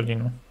 1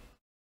 Borsalino.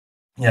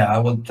 Yeah, I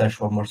will trash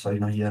 1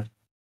 Borsalino here.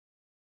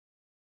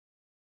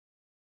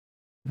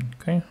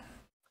 Okay.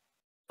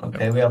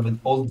 Okay, we have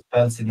all the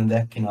spells in the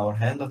deck in our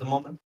hand at the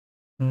moment.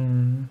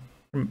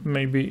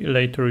 Maybe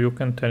later you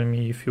can tell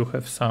me if you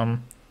have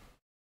some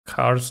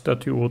cards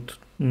that you would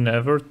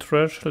never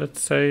trash,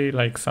 let's say,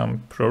 like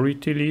some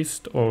priority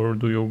list, or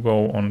do you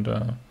go on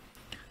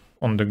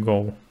the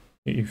go,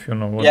 if you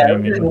know what I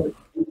mean.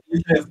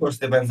 Usually, of course,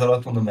 depends a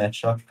lot on the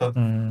matchup.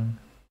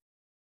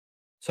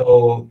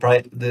 So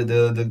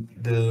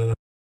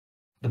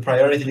the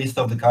priority list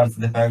of the cards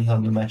depends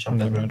on the matchup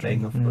that we're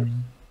playing, of course.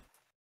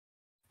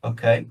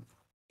 Okay.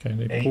 Okay,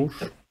 they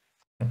push.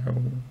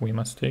 We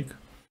must take.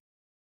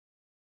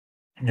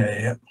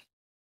 Yeah.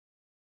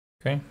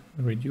 Okay,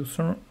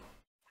 reducer.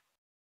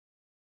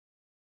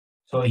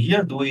 So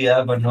here, do we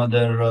have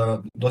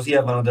another? Does he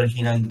have another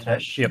Hina in the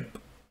trash? Yep,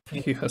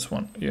 he has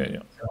one.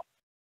 Yeah.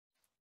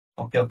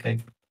 Okay.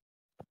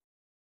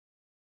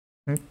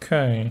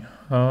 Okay,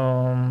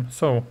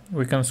 so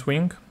we can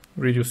swing,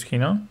 reduce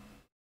Hina,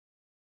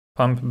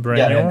 pump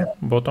Brennu,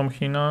 bottom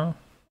Hina,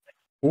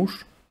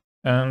 push,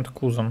 and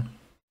Kuzan.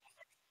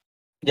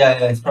 Yeah,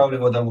 it's probably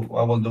what I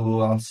will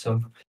do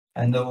also.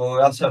 And we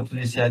also have to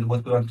decide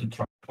what we want to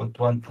try, what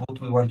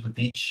we want to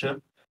teach.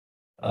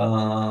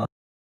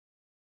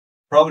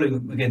 Probably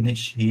we can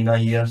teach Hina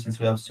here since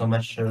we have so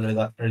much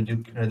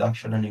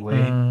reduction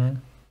anyway.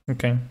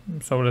 Okay,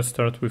 so let's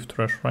start with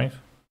trash, right?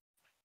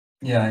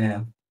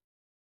 Yeah.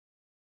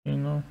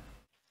 Hina.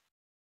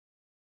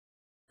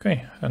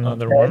 Okay,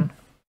 another one.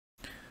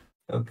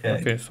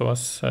 Okay, so as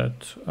said,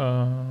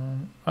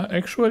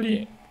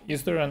 actually,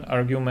 is there an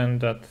argument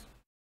that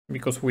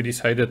because we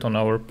decided on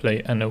our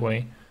play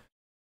anyway,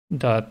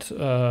 that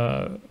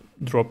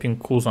dropping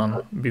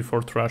Kuzan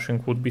before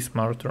trashing would be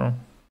smarter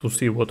to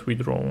see what we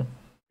draw?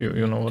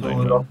 You know what I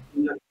mean?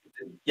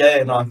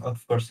 Yeah, no,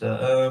 of course.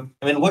 I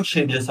mean, what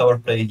changes our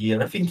play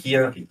here? I think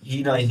here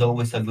Hina is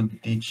always a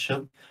good teach,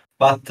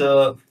 but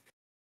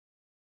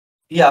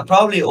yeah,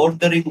 probably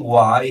ordering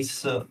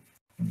wise,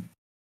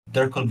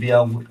 there could be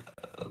a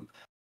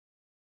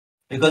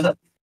because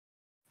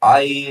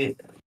I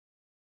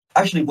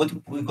actually what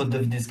we could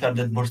have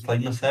discarded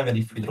Borsellino 7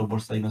 if we draw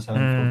Borsellino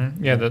 7.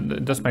 Yeah,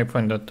 that's my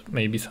point. That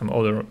maybe some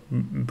other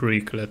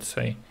brick, let's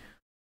say.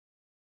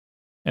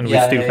 And we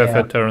still have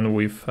a turn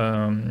with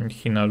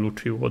Hina,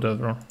 Lucci,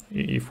 whatever,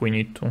 if we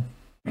need to.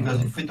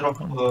 Because if we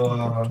drop...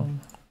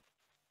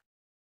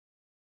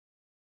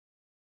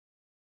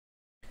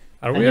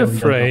 Are we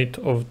afraid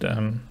of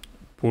them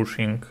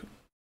pushing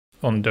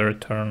on their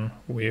turn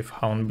with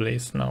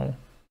Houndblaze now?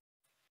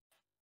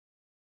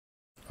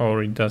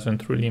 Or it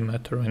doesn't really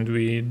matter and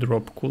we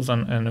drop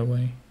Kuzan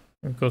anyway?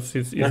 Because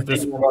it's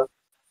this...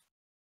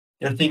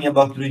 You're thinking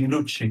about doing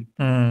Lucci?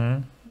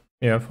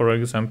 Yeah, for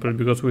example,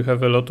 because we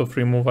have a lot of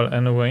removal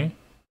anyway.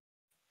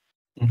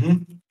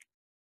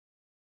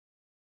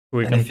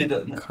 We and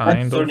can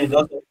kind of...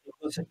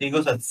 He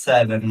goes at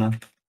 7.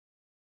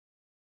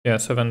 Yeah,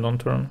 7 on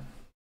turn.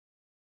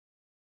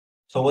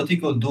 So what he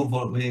could do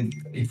for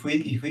if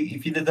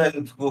he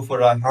decided to go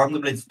for a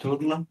Houndblades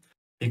turn,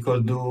 he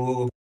could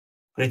do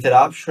Greater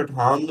Option,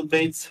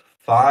 Houndblades,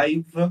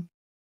 5,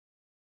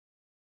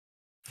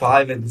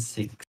 5 and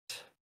 6.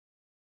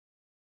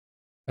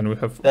 And we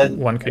have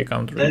 1k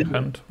counter in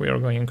hand. We are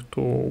going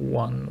to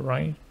 1,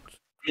 right?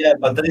 Yeah,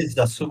 but that is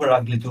a super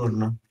ugly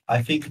turn.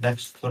 I think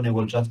next turn he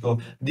will just go.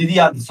 Did he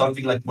add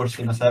something like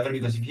Borsellino 7?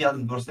 Because if he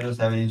added Borsellino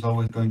 7, he's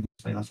always going to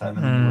Borsellino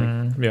 7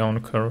 anyway. Yeah, on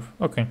curve.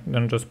 Okay,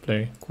 then just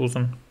play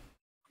Kuzan.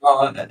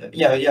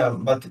 Yeah,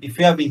 but if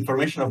we have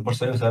information of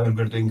Borsellino 7,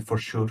 we're doing it for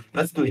sure.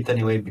 Let's do it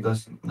anyway,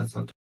 because that's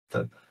not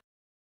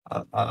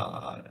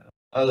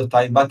all the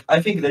time. But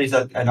I think there is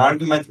an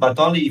argument, but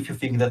only if you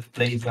think that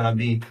play is gonna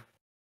be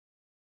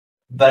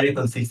very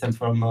consistent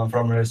from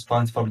a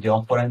response from the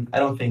opponent. I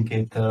don't think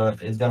it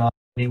is gonna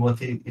be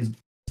what it is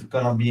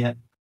gonna be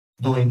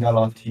doing a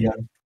lot here.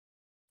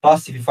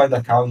 Plus, if you find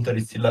a counter,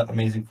 it's still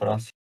amazing for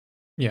us.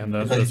 Yeah,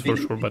 that's for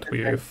sure. But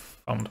we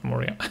found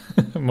Moria,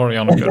 Moria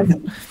on curve.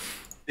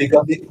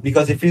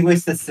 Because if he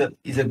wastes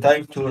his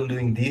entire turn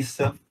doing this,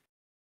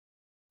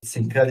 it's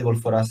incredible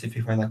for us if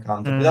we find a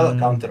counter. Without a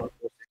counter, of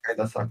course, it kind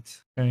of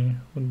sucks. Okay,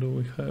 what do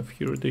we have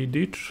here? They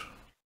ditch.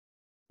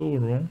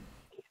 Suru.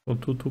 So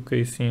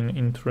 2Ks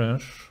in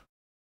trash.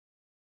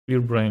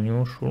 Clear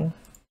Brennu, sure.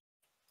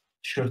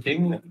 Sure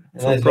thing.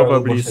 So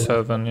probably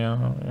 7,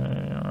 yeah.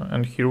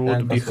 And here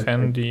would be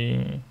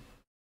handy.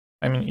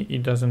 I mean,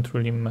 it doesn't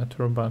really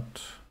matter,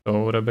 but...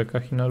 So Rebecca,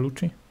 Hina,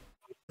 Lucci?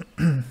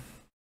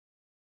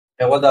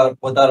 Yeah, what are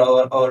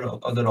our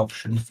other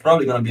options?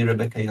 Probably gonna be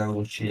Rebecca and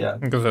Lucci, yeah.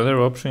 Because the other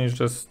option is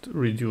just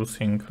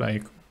reducing,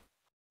 like,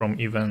 from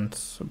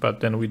events, but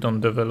then we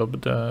don't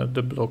develop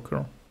the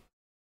blocker.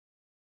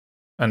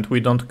 And we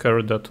don't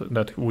care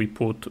that we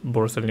put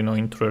Borsellino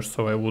in trash,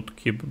 so I would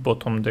keep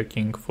bottom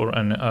decking for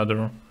any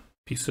other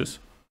pieces.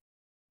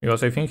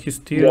 Because I think he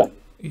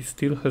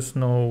still has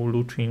no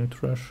Lucci in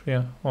trash,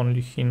 yeah,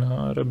 only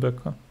Hina,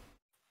 Rebecca.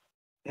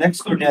 Next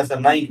turn he has a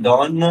 9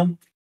 Dawn.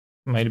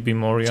 Might be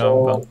Moria,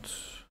 but...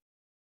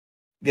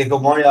 Gecko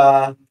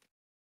Moria...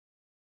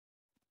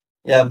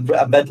 Yeah,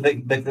 a bad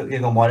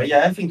Gecko Moria.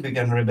 Yeah, I think we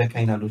can Rebecca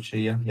in a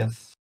Lucci, yeah,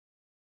 yes.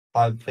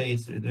 5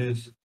 face,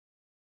 reduce.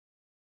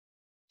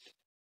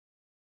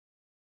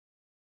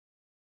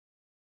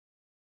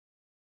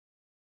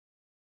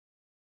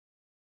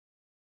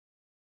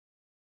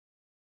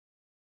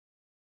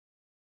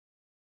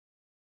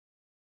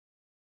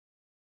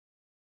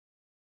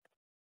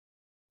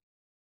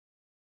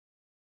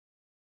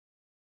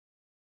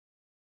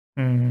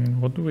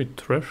 What do we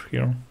trash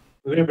here?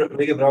 We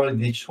can probably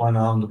ditch one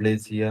on the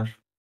blades here.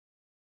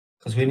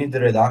 Because we need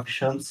the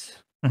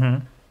reductions.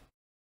 And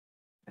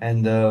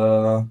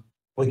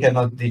we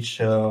cannot ditch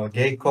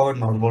Gecko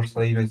nor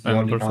Borsellino is the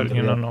only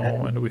counter.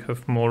 No, and we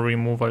have more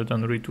removal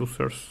than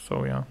reducers,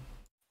 so yeah.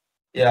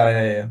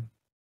 Yeah.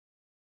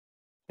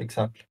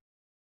 Exactly.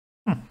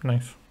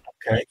 Nice.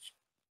 Okay.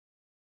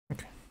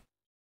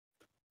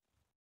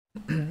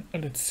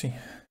 Let's see.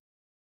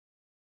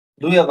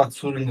 Do we have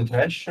Atsuru in the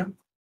trash?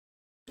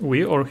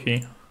 We or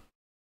he?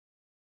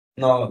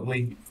 No,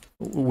 we.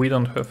 We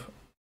don't have.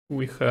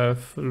 We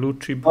have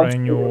Lucci, Not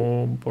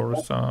Brenyu,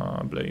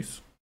 Borsa,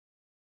 Blaze.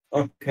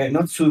 Okay,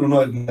 not Tsuru,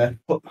 no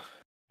Meppo.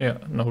 Yeah,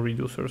 no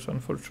reducers,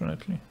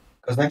 unfortunately.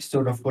 Because next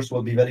turn, of course,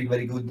 will be very,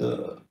 very good.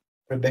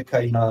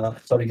 Rebecca in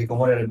sorry,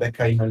 Kikomori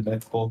Rebecca in il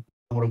Meppo.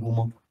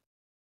 Muragumo.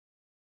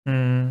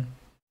 Yeah,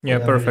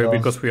 Whatever perfect, else.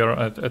 because we are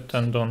at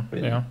tendon.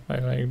 Really. Yeah, I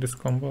like this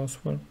combo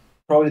as well.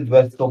 Probably the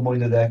best combo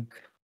in the deck.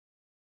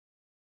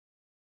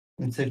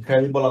 It's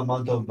incredible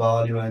amount of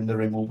value and the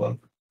removal.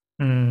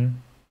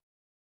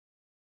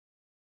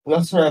 We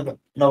also have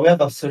we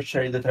have a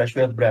searcher in the trash.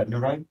 We have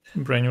Brenyu, right?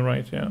 Brenyu,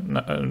 right? Yeah,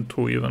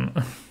 2 even.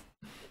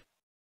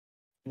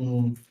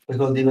 We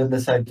could even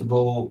decide to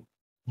go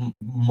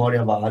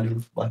Moria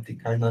value, but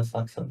it kind of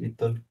sucks a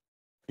little.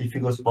 If he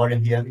goes Moria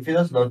here, if he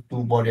does not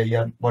do Moria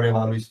here, Moria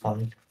value is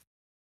fine.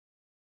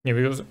 Yeah,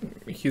 because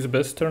his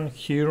best turn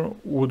here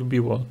would be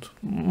what?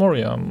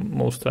 Moria,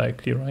 most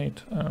likely,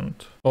 right?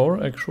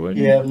 Or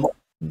actually, Yeah,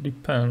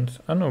 depends.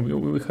 I know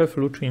we have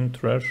Lucci in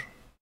trash,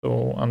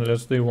 so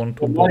unless they want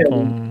to Moria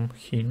bottom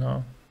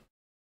Hina.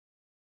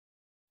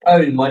 I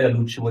mean, Moria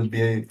Lucci will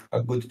be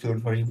a good turn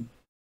for him.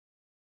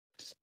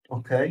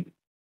 Okay.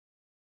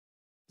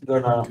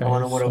 Okay,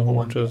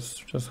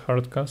 so just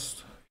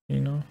hardcast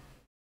Hina.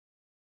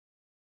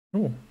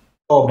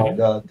 Oh my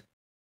god.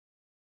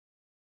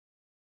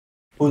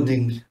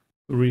 Pudding.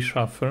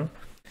 Reshuffle.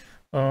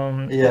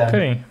 Yeah.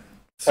 Okay,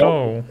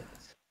 so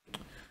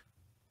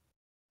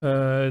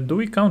do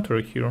we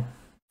counter here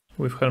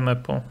with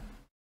Helmeppo?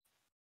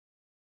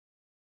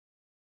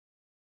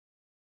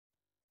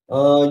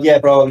 Yeah,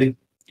 probably.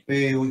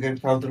 We can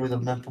counter with a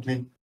map of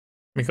him.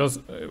 Because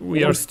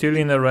we are still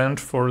in a range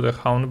for the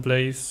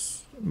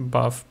Houndblaze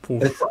buff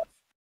push.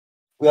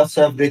 We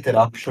also have greater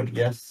option,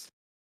 yes.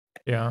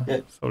 Yeah,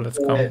 so let's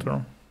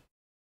counter.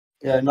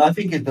 Yeah, no, I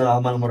think it's the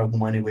Aman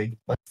Muraguma anyway,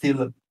 but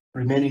still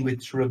remaining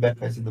with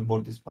Rebecca is in the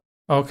board is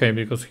fine. Okay,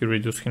 because he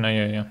reduced Hina,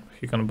 yeah.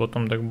 He can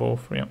bottom deck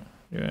both, yeah.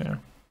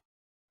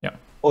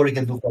 Or he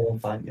can do 5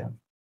 and 5, yeah.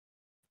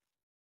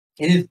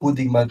 It is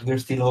pudding, but we're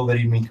still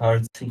overeating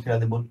cards.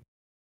 Incredible.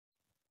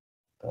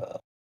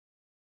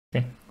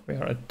 Okay, we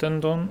are at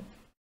tendon.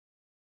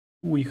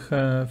 We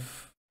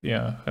have,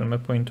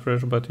 Helmeppo in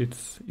trash, but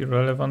it's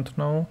irrelevant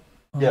now.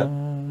 Yeah.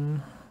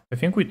 I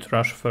think we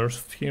trash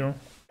first here.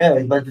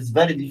 Yeah, but it's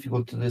very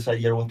difficult to decide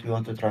here what we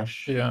want to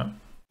trash. Yeah.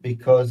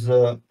 Because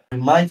we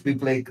might be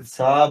playing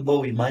Sabo,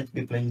 we might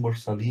be playing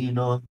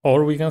Borsalino.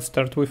 Or we can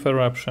start with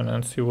Eruption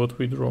and see what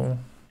we draw.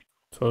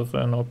 So that's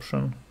an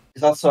option.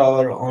 It's also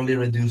our only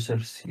reducer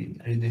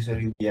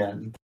in the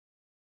end.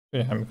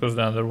 Yeah, because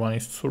the other one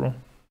is Tsuru.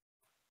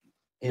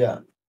 Yeah.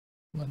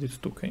 But it's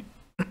 2k.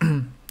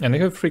 And they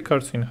have 3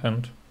 cards in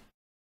hand.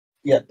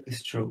 Yeah,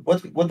 it's true.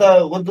 What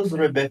does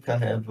Rebecca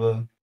have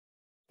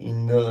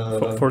in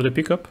the... For the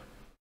pickup?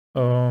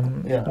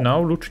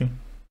 Now Lucci.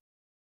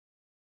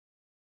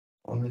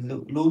 Only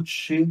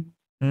Lucci.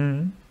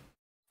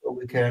 So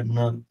we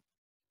can...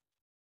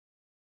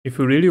 If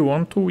we really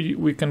want to,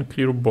 we can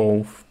clear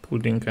both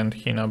Pudding and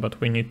Hina, but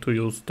we need to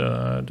use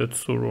the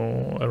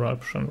Tsuru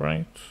Eruption,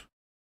 right?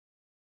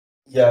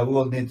 Yeah, we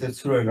will need the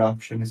Tsuru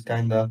Eruption, is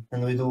kinda...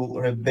 And we do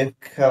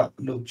Rebecca,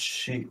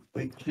 Lucci,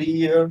 we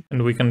clear.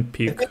 And we can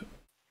pick...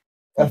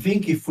 I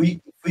think if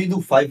we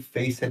do 5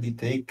 face and it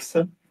takes,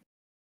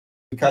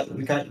 we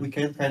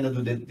can kind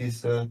of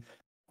do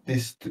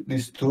this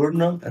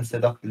turn and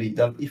set up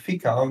lethal. If he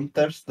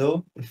counters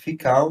though,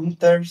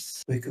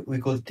 we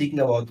could think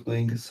about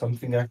doing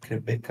something like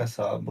Rebecca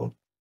Sabo.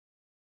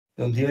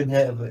 Don't even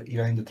have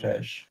Ira in the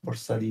trash.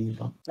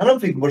 Borsalino. I don't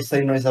think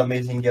Borsalino is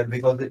amazing here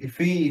because if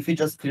he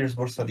just clears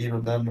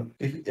Borsalino, then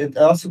it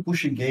also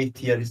pushing gate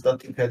here is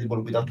not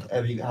incredible without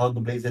having how the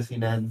blazes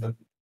in hand.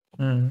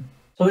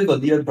 So we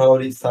could even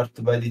probably start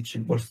by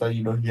ditching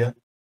Borsalino here.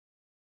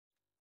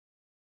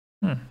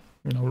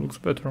 Now looks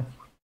better.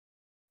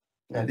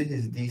 Yeah, this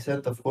is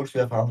decent. Of course, we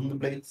have Hound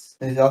Blades.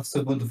 It's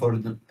also good for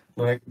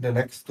the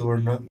next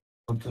turn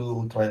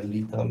to try a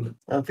lethal.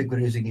 I don't think we're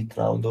using it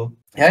now though.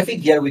 Yeah, I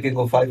think here we can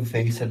go 5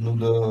 face and do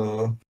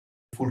the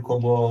full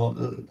combo.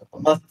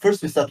 But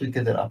first we start with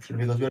the option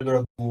because we're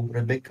gonna do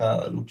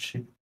Rebecca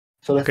Lucci.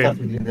 So let's start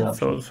with the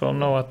option. So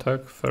no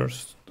attack,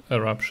 first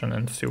Eruption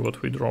and see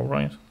what we draw,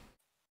 right?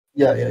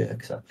 Yeah,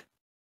 exactly.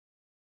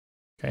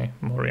 Okay,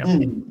 Moria.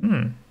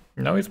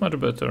 Now it's much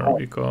better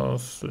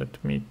because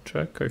let me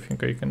check. I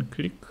think I can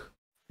click.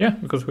 Yeah,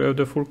 because we have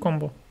the full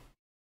combo.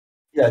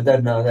 Yeah,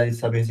 that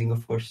is amazing,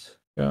 of course.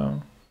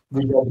 Yeah.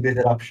 Good job with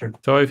the option.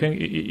 So I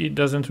think it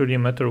doesn't really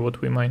matter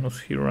what we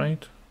minus here,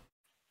 right?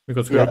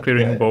 Because we are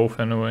clearing both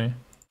anyway.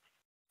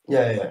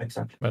 Yeah,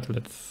 exactly. But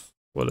let's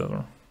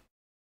whatever.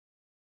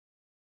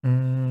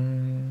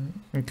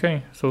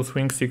 Okay, so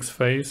swing 6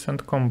 face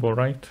and combo,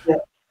 right?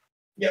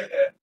 Yeah.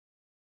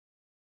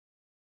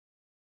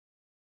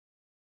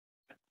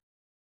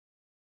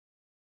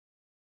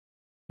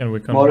 And we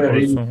can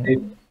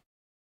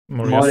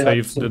Moria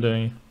saves the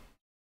day.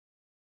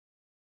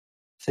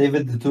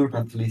 Saved the turn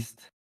at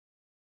least.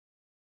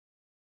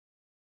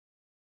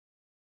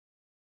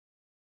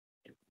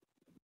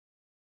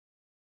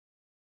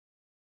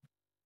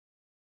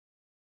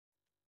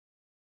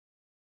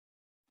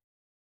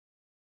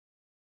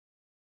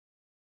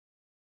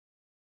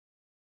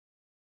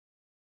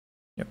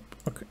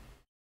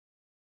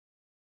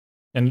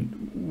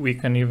 And we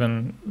can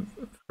even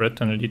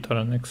threaten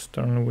lethal next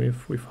turn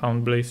with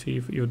Hound Blaze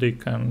if they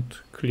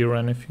can't clear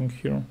anything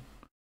here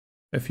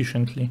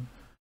efficiently.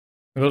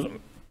 Because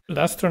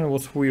last turn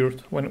was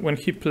weird. When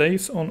he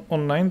plays on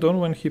 9 Dawn,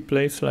 when he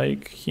plays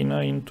like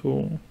Hina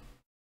into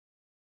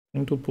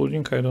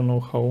pudding, I don't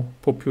know how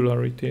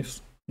popular it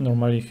is.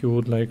 Normally he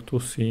would like to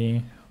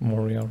see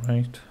Moria,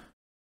 right?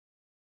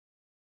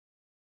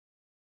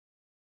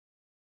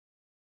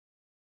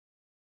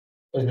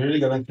 Is it really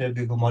gonna play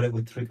Big Moria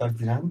with 3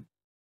 cards in hand?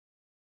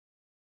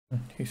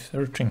 He's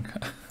searching.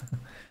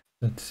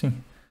 Let's see.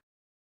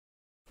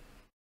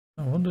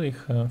 What do I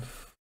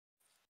have?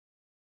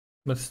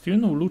 But still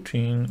no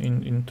Lucci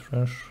in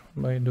trash,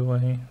 by the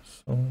way.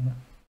 So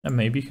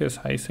maybe he has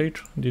Ice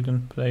Age.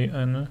 Didn't play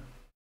any,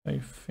 I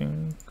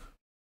think.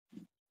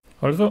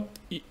 Although,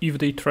 if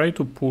they try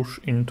to push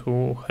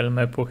into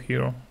Helmepo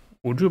here,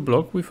 would you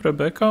block with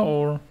Rebecca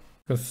or?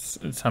 Because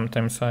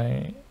sometimes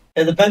I.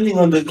 Depending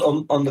on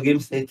the game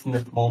state in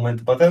that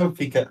moment, but I don't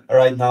think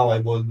right now I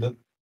would.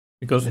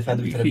 Because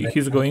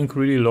he's going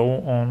really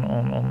low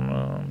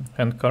on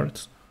hand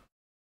cards.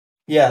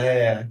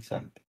 Yeah,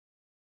 exactly.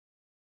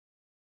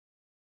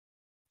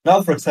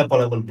 Now, for example,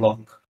 I will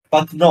block,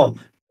 but no,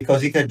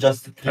 because he can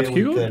just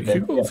clear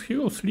with he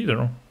goes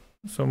leader,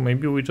 so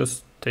maybe we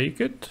just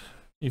take it.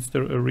 Is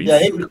there a risk?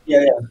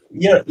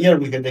 Yeah. Here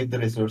we can take the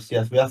resource.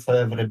 Yes, we also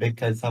have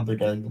Rebecca and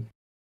Sabrina.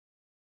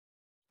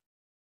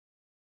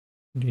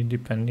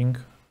 Depending.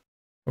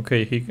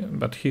 Okay,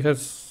 but he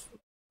has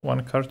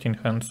one card in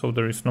hand, so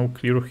there is no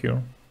clear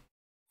here.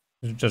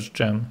 It's just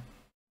jam,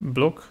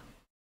 block,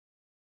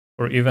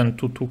 or even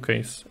 2/2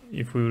 case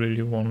if we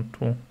really want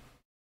to.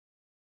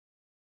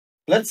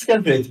 Let's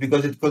calculate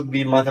because it could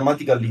be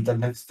mathematical lethal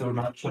next turn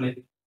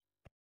actually.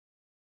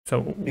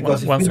 So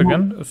because once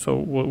again, so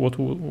what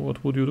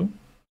would you do?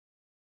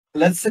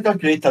 Let's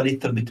calculate a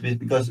little bit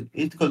because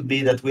it could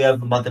be that we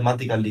have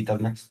mathematical lethal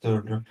next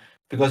turn.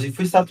 Because if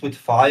we start with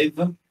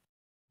 5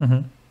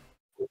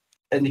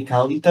 and he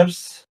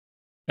counters,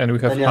 and we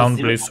have Hound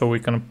Blaze, so we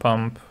can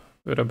pump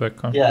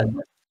Rebecca. Yeah,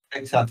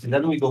 exactly.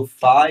 Then we go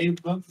 5.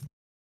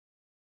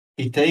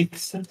 He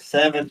takes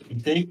 7. He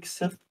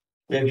takes.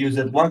 We have used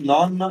 1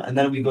 non, and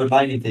then we go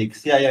 9. He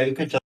takes. Yeah. You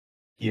can just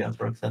here,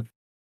 for example.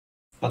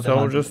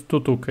 So just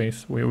 2/2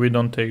 case. We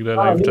don't take the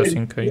life just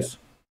in case.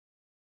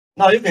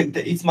 No, you can.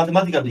 It's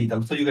mathematical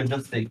lethal, so you can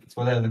just take it.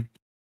 Whatever.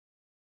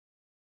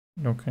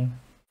 Okay.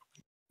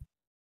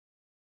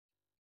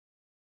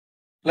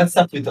 Let's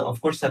start with,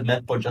 of course, a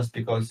Meppo just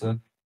because.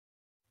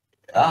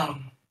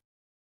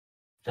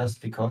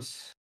 Just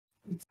because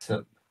it's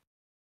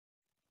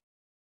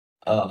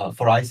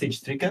for Ice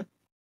Age trigger.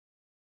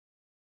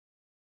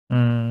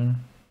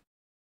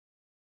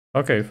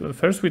 Okay,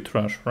 first we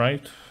trash,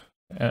 right?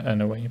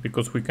 Anyway,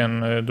 because we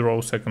can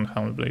draw second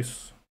Hound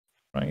Blaze,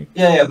 right?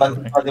 Yeah, but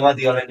right.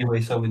 Mathematical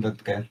anyway, so we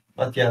don't care.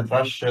 But yeah,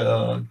 trash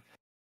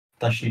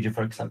Tashiji,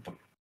 for example.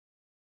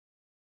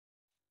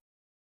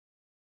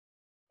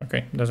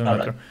 Okay, doesn't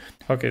matter.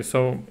 Right. Okay,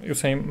 so you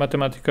say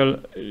mathematical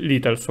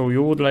lethal. So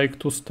you would like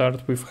to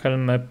start with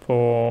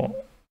Helmepo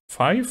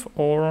 5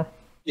 or?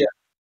 Yeah,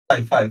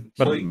 5.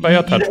 But so by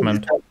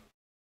attachment.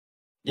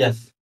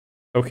 Yes.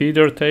 So he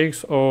either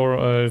takes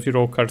or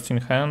 0 cards in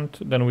hand,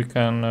 then we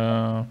can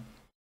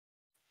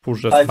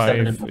push just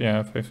 5.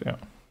 Yeah, 5. Yeah.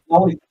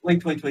 Oh,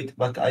 wait.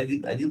 But I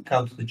did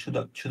count the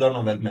Chudon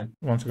of Helmet.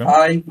 Once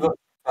again.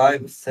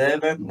 5,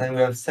 7. Then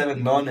we have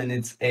 7 non, and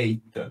it's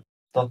 8.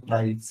 Not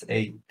 9. It's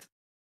 8.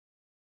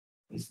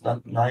 It's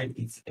not 9,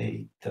 it's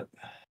 8.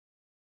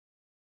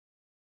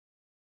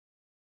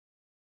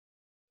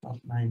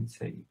 Not 9,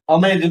 it's 8. Oh,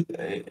 maybe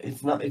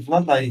it's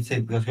not 9, it's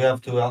 8 because we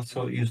have to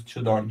also use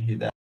Chudon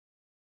here.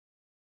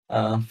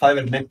 5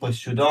 and Meppo is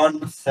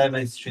Chudon,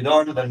 7 is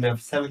Chudon, then we have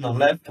 7 on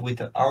left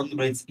with Hound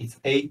Blaze, it's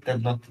 8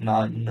 and not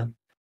 9.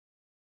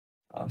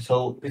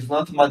 So it's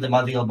not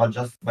mathematical, but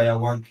just by a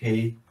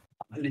 1k.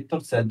 A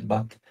little sad,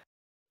 but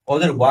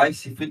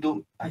otherwise, if we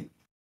do.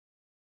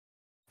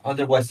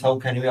 Otherwise, how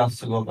can we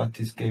also go about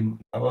this game?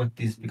 About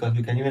this, because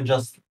we can even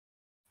just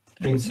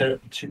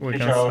insert. We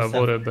can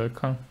Sabo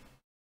Rebecca.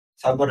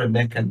 Sabo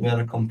Rebecca, and we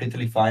are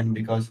completely fine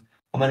because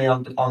how many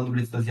Hound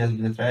Blaze does he have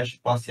in the trash?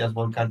 Plus, he has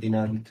 1 card in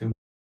hand too.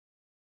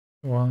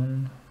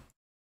 1.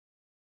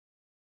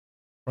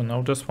 For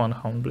now, just 1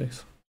 Hound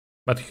Blaze.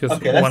 But he has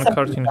 1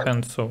 card in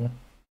hand, so.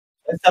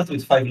 Let's start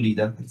with 5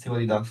 leader and see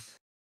what he does.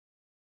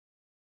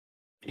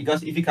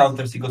 Because if he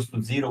counters, he goes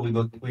to 0.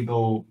 We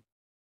go.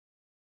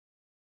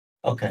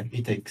 Okay,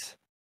 he takes.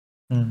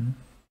 So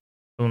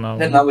now.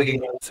 Then now we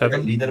can go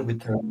 7 leader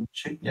with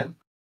yeah.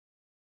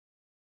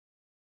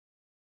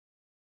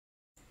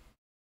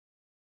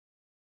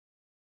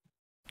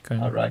 Okay.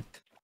 All right.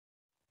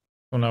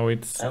 So now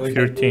it's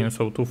 13.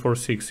 So 2, 4,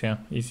 6. Yeah,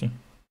 easy.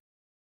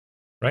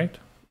 Right.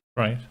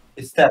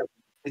 It's 10.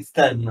 It's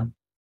 10.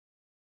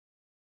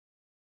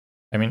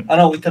 I mean,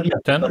 no, with 10.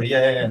 10, sorry.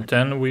 Yeah.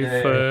 10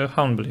 with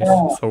Hound Blaze,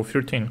 so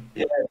 13.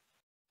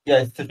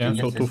 Yeah, it's 13.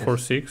 Yeah, so 2, 4,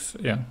 6.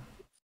 Yeah.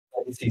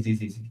 It's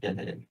easy. Yeah.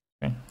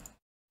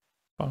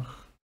 Okay.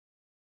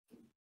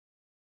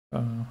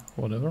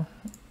 Whatever.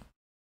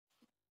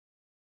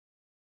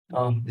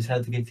 Oh, this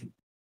had to get.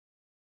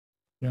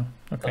 Yeah.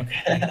 Okay.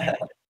 Okay.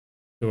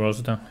 It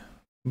was the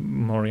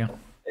Moria.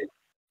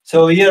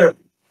 So here,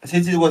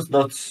 since it was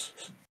not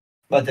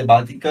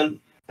mathematical,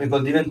 we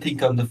could even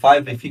think on the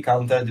 5 if he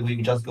countered,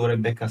 we just go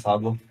Rebecca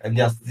Sabo and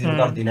just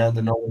disregard in hand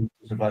and no one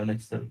to survive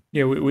next turn.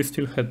 Yeah, we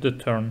still had the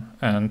turn,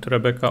 and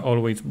Rebecca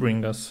always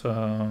bring us.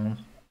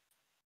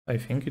 I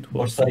think it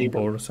was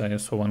Borsa,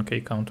 so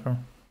 1k counter.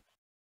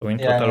 So in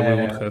total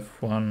we would have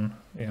 1,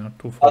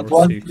 2, 4, but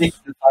once 6. he takes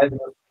the 5,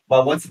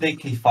 but once he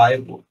takes the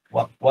 5,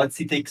 once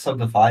he takes on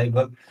the 5,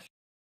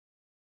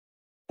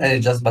 and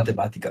it's just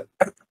mathematical.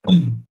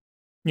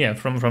 Yeah,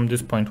 from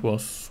this point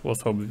was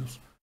obvious.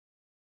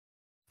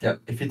 Yeah,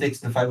 if he takes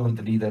the 5 on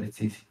the leader,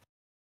 it's easy.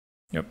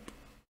 Yep.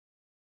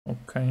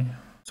 Okay.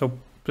 So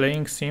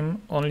playing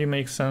sim only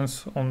makes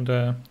sense on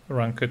the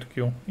ranked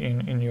queue,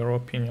 in your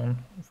opinion,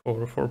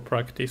 for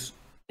practice.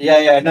 Yeah,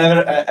 I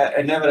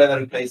never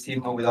ever play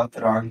sim without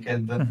ranked,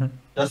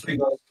 just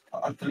because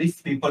at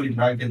least people in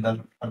ranked are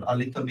a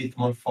little bit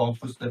more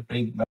focused, they're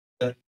playing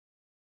better.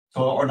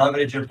 So on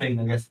average, you're playing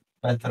against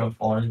better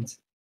opponents.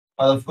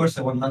 But of course,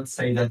 I will not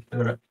say that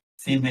the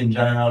sim in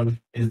general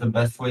is the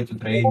best way to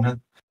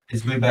train.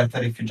 It's way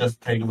better if you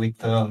just train with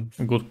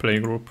good play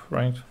group,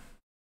 right?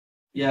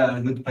 Yeah,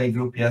 a good play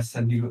group, yes,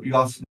 and you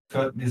also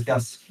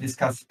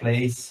discuss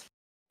plays.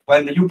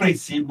 When you play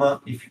sim,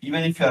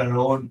 even if you're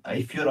alone,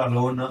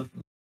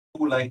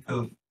 do like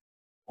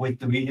with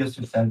the videos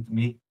you sent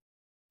me,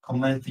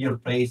 comment your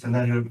plays and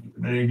then you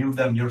review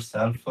them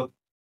yourself.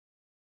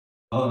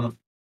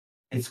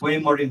 It's way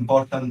more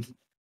important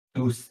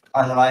to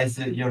analyze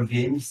your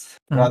games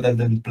rather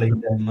than play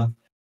them.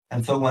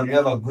 And so when you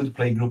have a good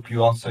play group,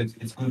 you also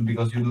it's good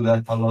because you do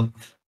that a lot.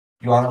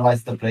 You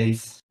analyze the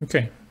plays.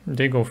 Okay,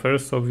 they go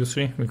first,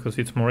 obviously, because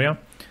it's Moria.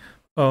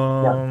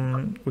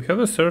 Yeah. We have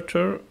a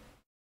searcher.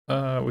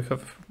 We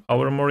have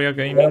our Moria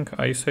Gaming,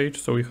 Ice Age,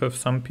 so we have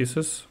some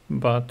pieces.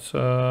 But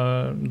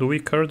do we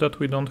care that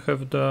we don't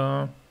have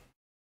the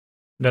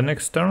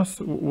next turns?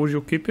 Would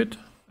you keep it?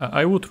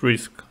 I would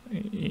risk,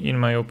 in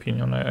my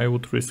opinion, I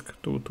would risk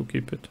to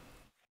keep it.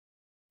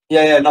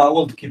 Yeah, no, I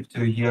won't keep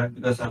 2 here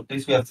because at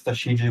least we have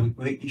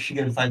Tashiji. She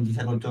can find the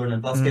second turn and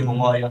plus game on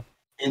Moria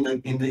in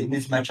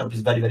this matchup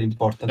is very, very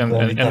important.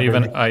 And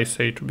even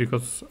Ice Age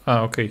because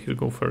okay, he'll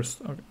go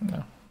first. Okay,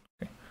 no.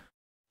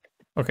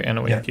 Okay,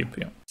 anyway, keep,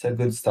 yeah. It's a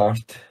good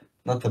start.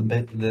 Not the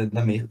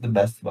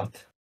best,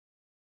 but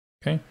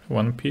okay,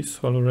 one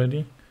piece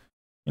already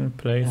in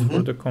place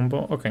for the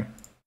combo. Okay,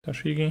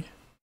 Tashigi.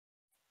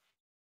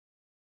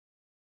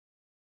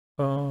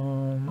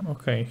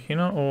 Okay,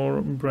 Hina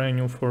or brand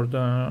new for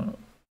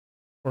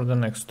the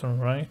next turn,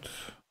 right?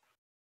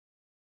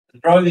 The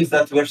problem is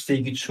that we're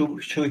seeing two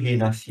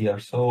Hinas here,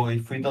 so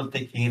if we don't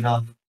take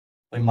Hina,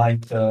 we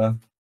might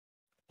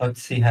not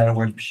see her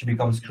when she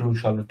becomes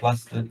crucial.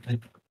 Plus, the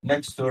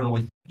next turn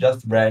with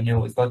just brand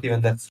new, it's not even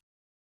that.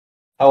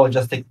 I will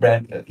just take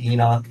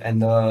Hina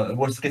and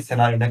worst case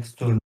scenario next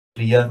turn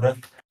clear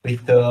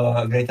with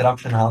greater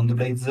option Hound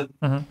Blades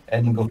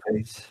and go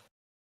face.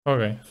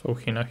 Okay, so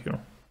Hina here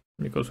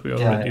because we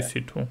already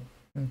see 2.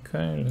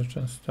 Okay, let's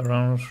just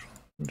arrange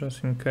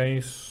just in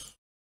case.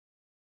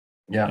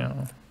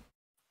 Yeah.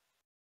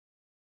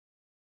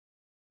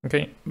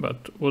 Okay,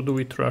 but what do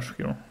we trash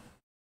here?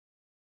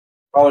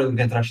 Probably we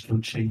can trash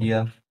Lucci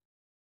here.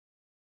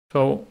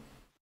 So,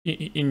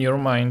 in your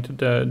mind,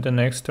 the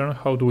next turn,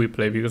 how do we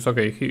play? Because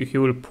okay, he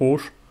will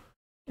push,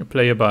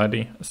 play a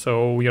body,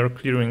 so we are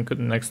clearing the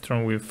next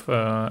turn with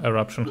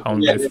Eruption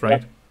Houndblades,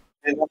 right?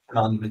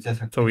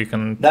 So we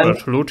can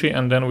trash Lucci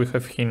and then we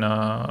have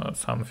Hina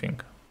something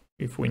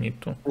if we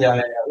need to.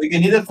 Yeah. We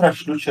can either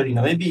trash Lucci or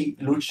Hina. Maybe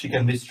Lucci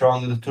can be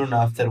strong the turn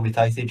after with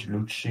Ice Age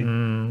Lucci.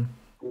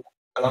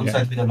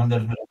 Alongside with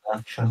another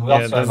action. We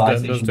also have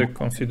Ice Age. That's the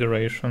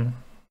consideration.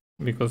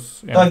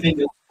 Because So I think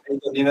you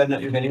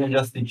can even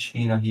just ditch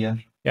Hina here.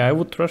 Yeah, I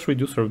would trash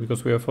Reducer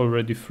because we have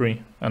already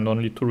 3 and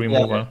only 2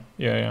 removal.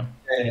 Yeah.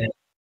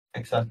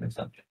 Exactly.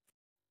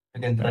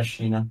 We can trash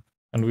Hina.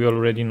 And we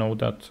already know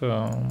that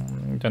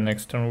the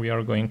next turn we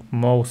are going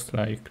most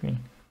likely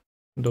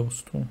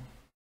those 2.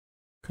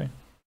 Okay.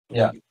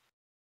 Yeah.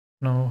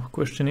 Now,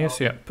 question is,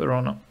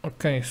 Perona.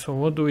 Okay, so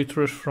what do we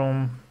trash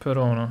from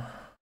Perona?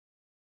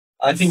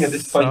 I think at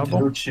this point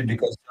Lucci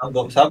because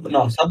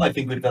Sab I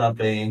think we're gonna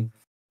play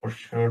for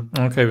sure.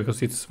 Okay,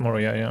 because it's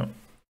Moria, yeah.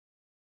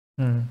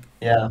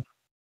 Yeah.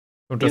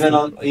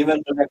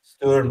 Even the next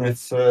turn,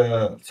 it's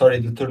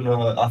the turn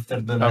after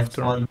the next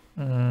one.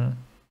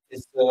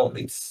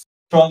 It's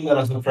stronger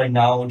as of right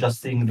now,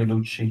 just seeing the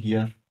Lucci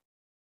here.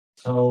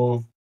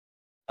 So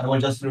I will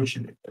just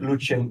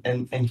Lucci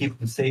and keep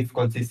the safe,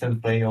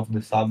 consistent play of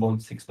the Sab on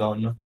 6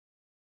 down.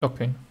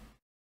 Okay.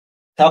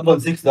 Sab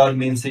on 6 down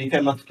means you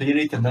cannot clear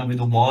it, and then we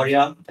do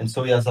Moria, and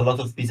so he has a lot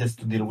of pieces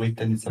to deal with,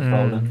 and it's a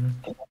problem.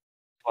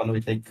 One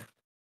we take.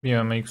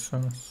 Yeah, makes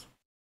sense.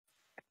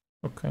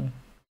 Okay.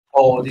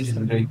 Oh, this is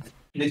great.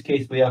 In this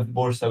case, we have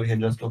Borsa. We can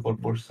just go for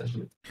Borsa.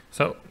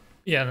 So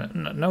Yeah,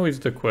 now is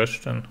the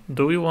question.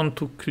 Do we want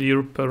to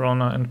clear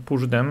Perona and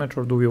push damage,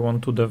 or do we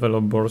want to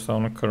develop Borsa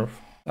on curve?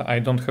 I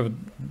don't have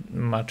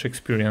much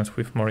experience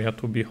with Moria,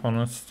 to be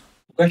honest.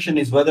 The question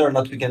is whether or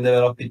not we can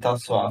develop it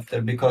also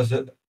after, because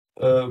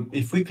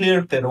if we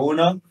clear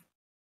Perona,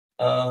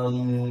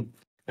 and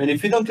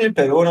if we don't clear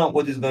Perona,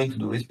 what it's going to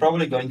do? It's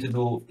probably going to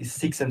do is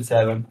 6 and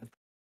 7.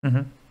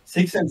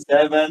 6 and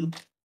 7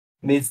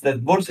 means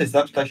that Borsa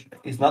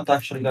is not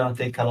actually going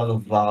to take a lot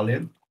of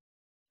value,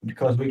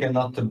 because we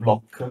cannot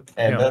block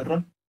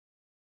ever.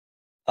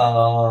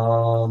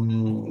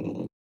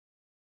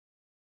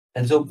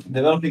 And so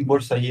developing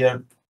Borsa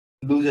here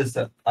loses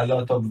a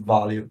lot of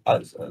value,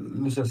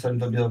 loses a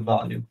little bit of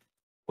value.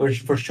 We're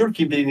for sure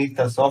keeping it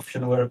as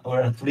option, we're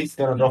at least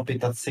gonna drop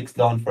it at 6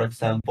 down, for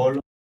example,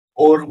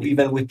 or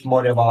even with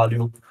Moria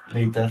value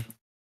later.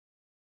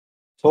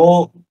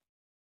 So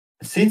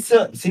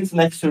since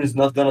next turn is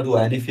not gonna do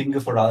anything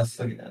for us,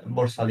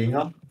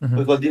 Borsalino,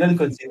 we could even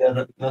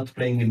consider not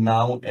playing it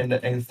now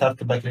and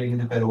start by clearing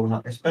the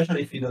Perona,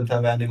 especially if you don't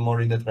have any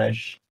more in the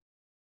trash.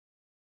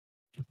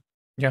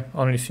 Yeah,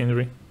 only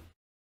Sindri.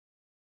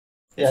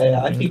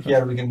 Yeah, I think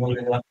here we can go with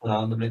Eruption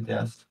around a bit,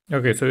 yes.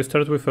 Okay, so we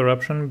start with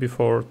Eruption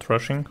before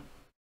Thrashing.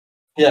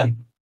 Yeah.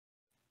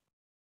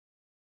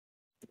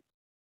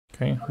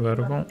 Okay,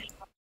 Vergo.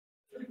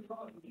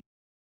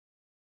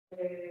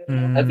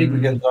 I think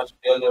we can touch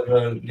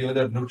the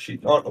other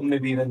Lucci, or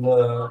maybe even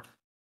the.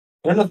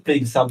 We're not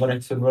playing Sabo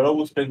next turn, we're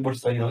almost playing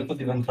Borsellino. We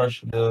could even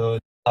touch the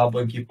Sabo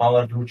and keep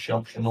our Lucci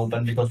option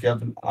open because we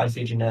have Ice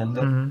Age in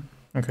hand.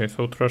 Okay,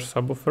 so trash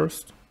Sabo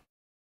first.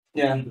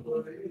 Yeah.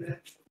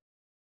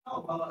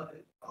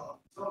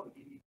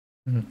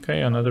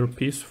 Okay, another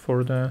piece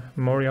for the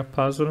Moria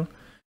puzzle.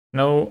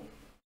 Now,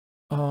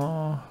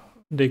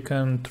 they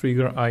can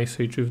trigger Ice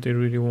Age if they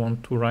really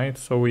want to, right?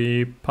 So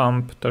we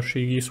pump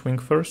Tashigi swing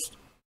first,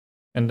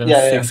 and then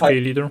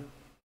 6k leader.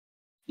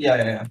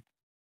 Yeah.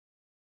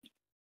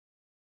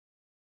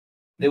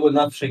 They will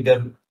not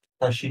trigger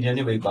Tashigi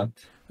anyway, but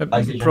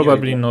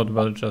probably anyway. Not,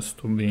 but just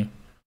to be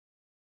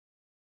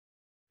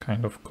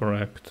kind of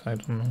correct. I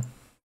don't know.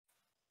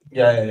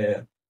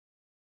 Yeah.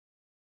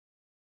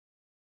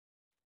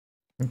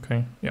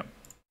 Okay, yeah.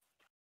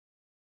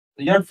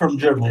 You're from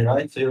Germany,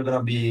 right? So you're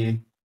gonna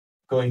be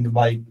going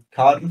by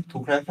car to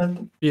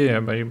Krefeld? Yeah,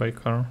 by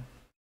car.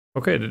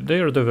 Okay, they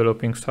are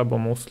developing Sabo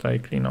most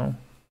likely now.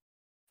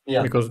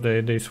 Yeah. Because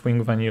they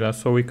swing vanilla.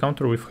 So we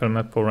counter with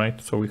Helmeppo, right?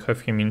 So we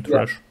have him in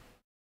trash.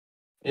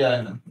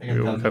 Yeah.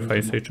 We will have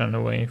Ice Age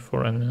anyway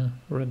for any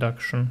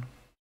reduction.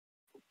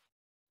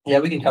 Yeah,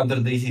 we can counter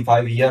the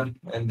EC5 here,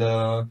 and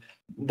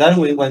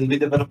then when we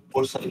develop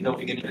Borsalino,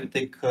 we can even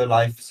take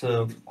lives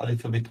a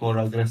little bit more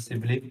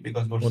aggressively,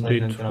 because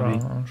Borsalino is gonna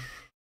be...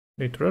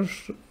 They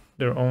trash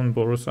their own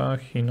Borsa,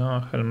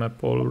 Hina,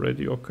 Helmeppo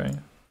already, okay.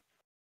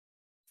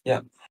 Yeah.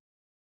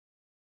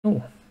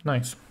 Oh,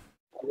 nice.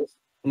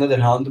 Another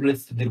 100,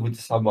 let's deal with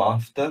the Sabo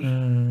after.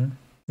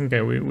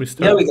 Okay, we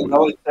start... Yeah, we can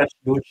now trash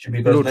Lucci,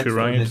 because Lucci, next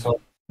right? turn is...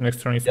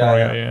 Next turn is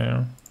Moria,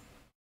 yeah.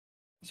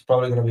 It's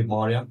probably gonna be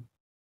Moria.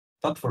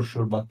 Not for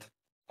sure, but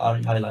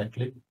high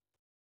likely.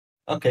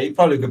 Okay,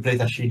 probably we can play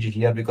Tashigi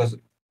here, because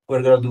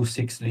we're gonna do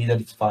 6 leader,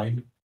 it's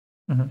fine.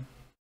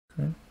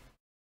 Okay.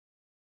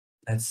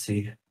 Let's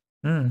see.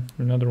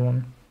 Another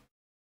one.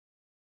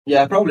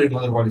 Yeah, probably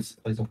another one is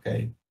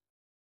okay.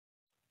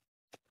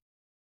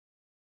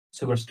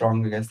 Super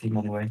strong against him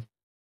anyway.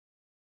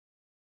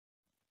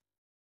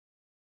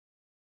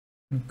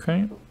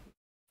 Okay.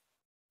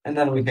 And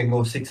then we can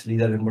go 6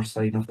 leader in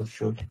Borsalino for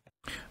sure.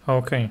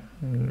 Okay,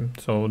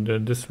 so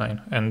this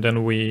line, and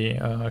then we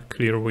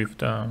clear with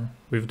the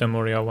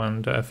Moria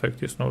when the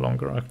effect is no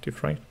longer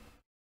active, right?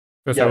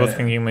 Because I was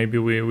thinking maybe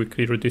we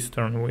clear this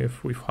turn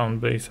with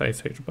Hound Base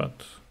Ice Age,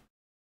 but...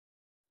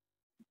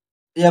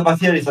 Yeah, but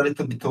here is a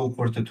little bit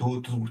awkward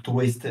to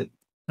waste it.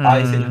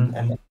 Ice Age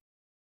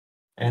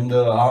and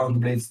Hound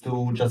Blades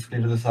to just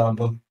clear the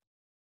sub.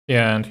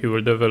 Yeah, and he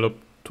will develop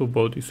 2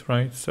 bodies,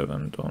 right?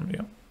 7 down,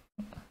 yeah.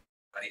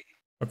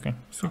 Okay,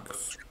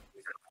 6.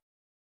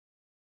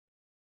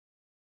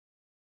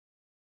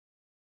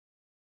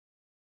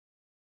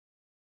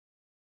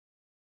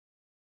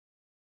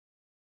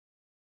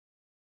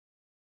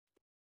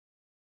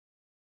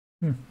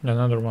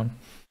 Another one.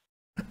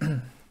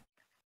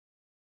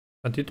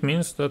 But it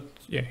means that,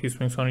 yeah, he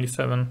swings only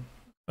 7.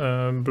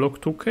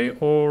 Block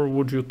 2k, or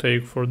would you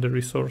take for the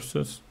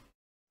resources?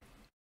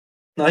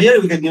 No,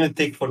 here we can even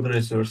take for the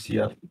resource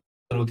here.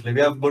 Absolutely.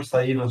 We have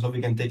Borsalino, so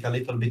we can take a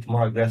little bit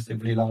more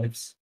aggressively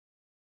lives.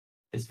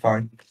 It's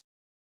fine.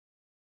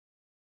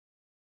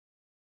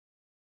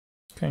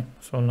 Okay,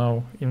 so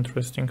now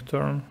interesting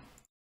turn.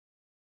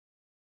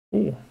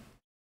 Ooh.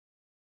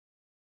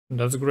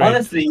 That's great.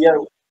 Honestly,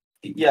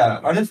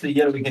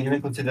 here we can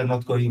even consider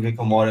not going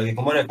Gecko Moria.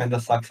 Gecko Moria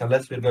kinda sucks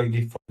unless we're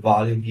going for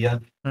value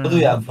here. What do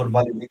we have for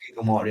value with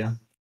Gecko Moria?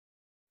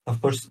 Of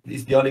course,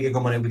 it's the only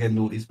Gecko Moria we can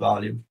do is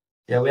value.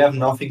 Yeah, we have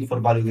nothing for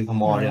value Gecko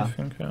Moria.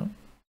 Nothing, yeah.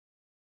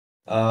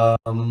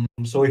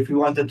 So if we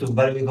wanted to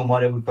value Gecko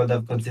Moria, we could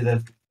have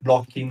considered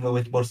blocking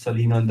with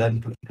Borsalino and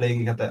then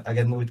playing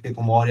again with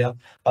Kekomoria,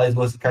 but it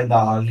was kind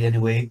of ugly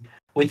anyway.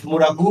 With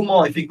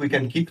Murakumo, I think we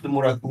can keep the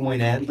Murakumo in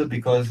hand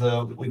because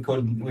we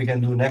can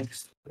do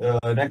next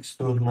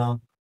turn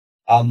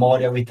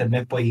Moria with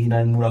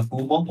Meppoina and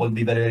Murakumo will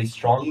be very, very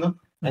strong.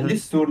 And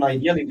this turn,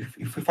 ideally,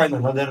 if we find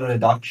another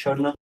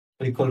reduction,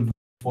 we could go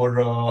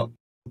for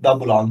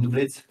double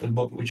Blitz,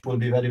 which will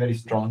be very, very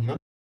strong.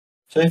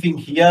 So I think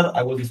here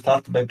I will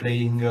start by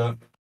playing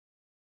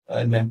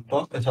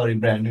Meppo, sorry,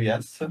 brand new,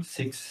 yes,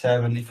 6,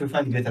 7. If we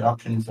find greater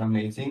option, it's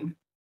amazing.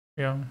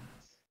 Yeah.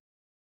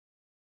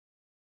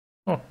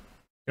 Oh.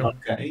 Yeah.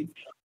 Okay.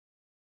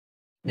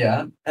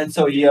 Yeah, and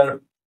so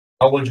here,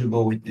 how would you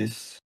go with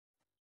this?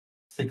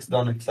 6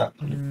 done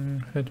exactly.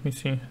 Let me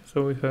see.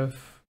 So we have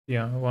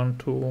 1,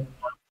 2,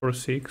 4,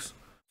 6.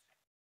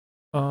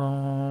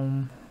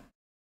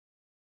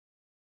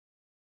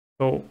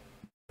 So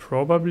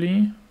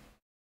probably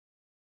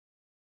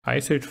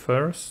Ice Age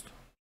first,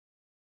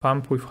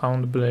 pump with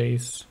Hound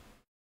Blaze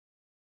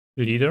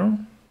leader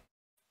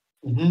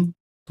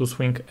to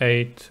swing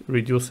 8,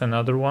 reduce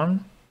another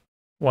one.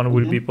 One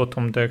will be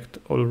bottom decked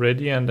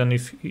already, and then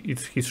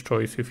it's his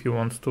choice if he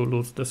wants to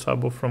lose the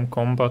Sabo from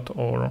combat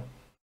or...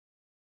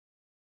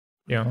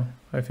 Yeah,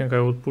 I think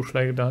I would push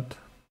like that.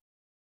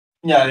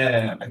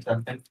 Yeah,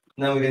 exactly.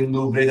 Now we can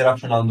do greater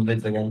option on the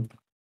blitz again.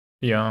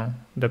 Yeah,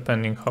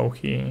 depending how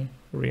he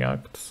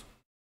reacts.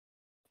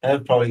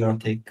 I'm probably gonna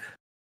take.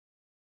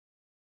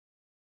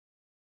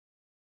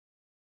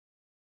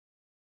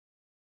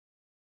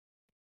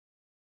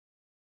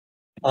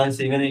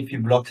 Honestly, even if he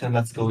blocks and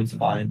let's go, it's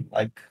fine.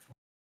 Like,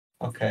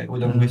 okay, we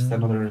don't waste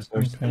another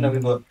resource. Okay. And then we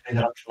go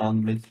greater option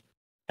on blitz.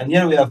 And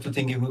here we have to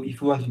think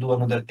if we want to do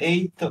another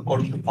 8 or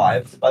 2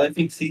 5s. But I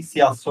think 6 he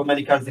has so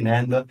many cards in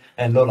hand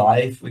and low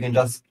life, we can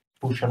just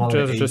push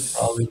another 8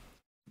 probably.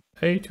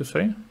 8, you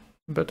say?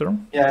 Better?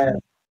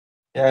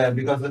 Yeah,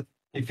 because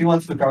if he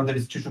wants to counter,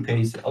 it's 2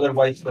 case.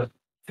 Otherwise, if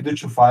you do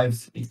 2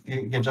 5s,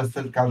 he can just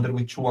counter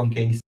with 2 1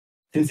 case.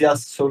 Since he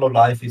has solo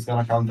life, he's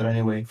gonna counter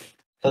anyway.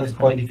 So at this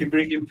point, if you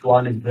bring him to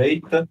 1, it's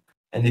great.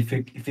 And if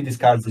he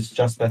discards, it's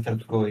just better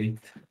to go 8.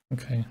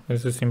 Okay,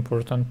 this is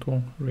important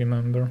to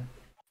remember.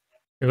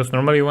 Because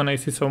normally when I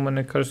see so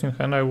many cards in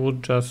hand, I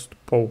would just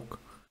poke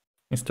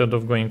instead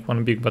of going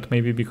 1 big, but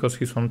maybe because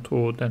he's on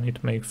 2, then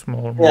it makes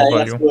more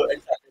value.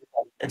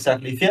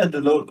 Exactly. If he had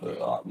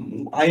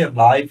the higher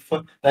life,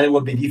 then it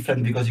would be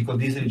different because he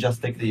could easily just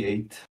take the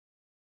 8.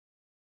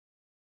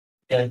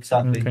 Yeah,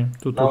 exactly. Okay,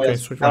 2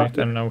 case, right,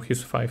 and now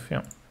he's 5,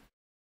 yeah.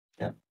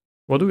 Yeah.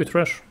 What do we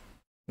trash?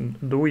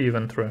 Do we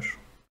even trash?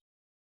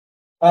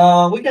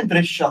 We can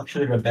trash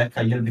actually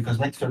Rebecca here because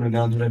next turn we're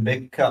gonna do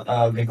Rebecca,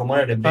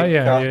 Gekomora Rebecca.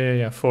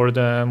 Yeah, for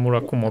the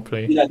Murakumo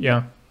play.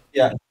 Yeah.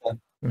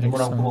 Makes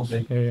Murakumo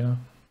sense. play. Yeah.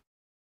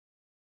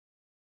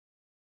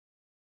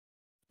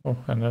 Oh,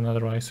 and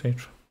another Ice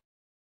Age.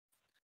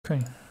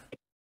 Okay.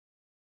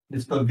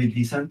 This could be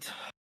decent.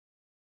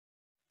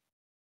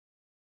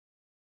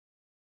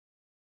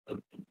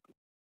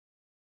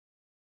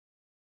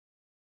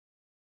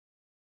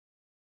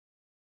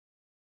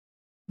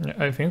 Yeah,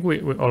 I think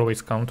we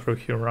always counter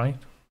here, right?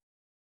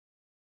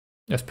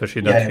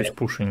 Especially that he's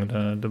pushing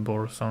the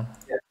Borsa.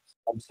 Yes,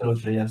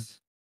 absolutely, yes.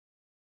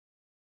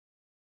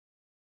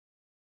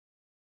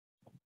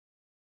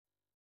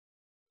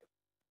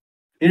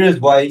 Here is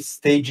why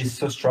stage is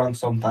so strong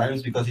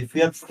sometimes, because if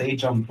we had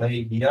stage on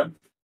play here,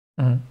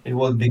 it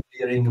would be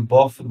clearing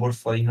both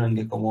Borsalino and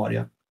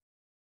Gekomoria.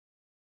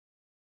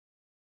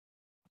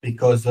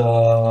 Because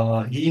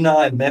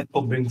Hina and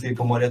Meppo brings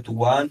Gekomoria to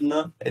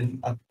 1,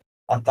 and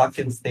attack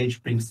and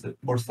stage brings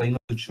Borsalino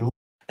to 2,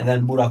 and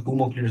then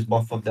Murakumo clears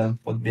both of them.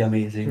 Would be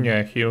amazing.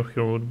 Yeah, here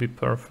would be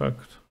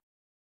perfect.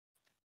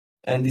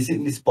 And this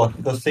in this spot,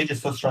 because stage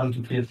is so strong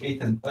to clear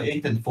 8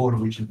 and 4,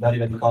 which is very,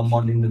 very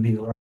common in the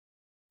mirror.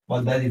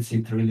 But that is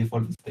it really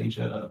for the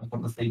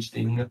stage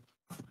thing.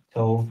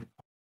 So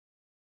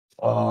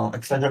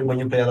especially when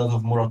you play a lot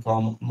of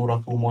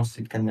Murakumos,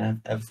 it can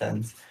have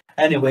sense.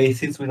 Anyway,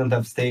 since we don't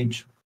have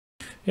stage.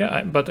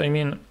 Yeah, but I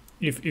mean,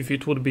 if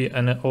it would be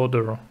any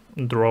other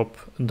drop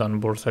than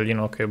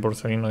Borsalino, okay,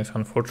 Borsalino is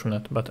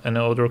unfortunate, but any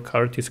other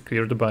card is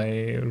cleared by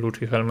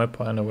Luci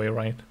Helmepo anyway,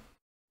 right?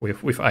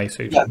 With Ice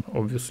Age,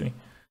 obviously.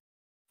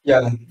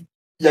 Yeah,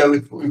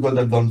 we could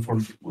have gone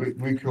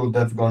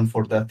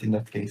for that in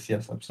that case.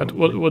 Yes, absolutely.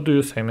 But what do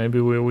you say? Maybe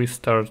we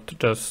start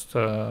just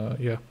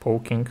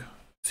poking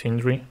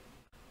Sindri.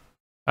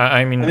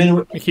 I mean,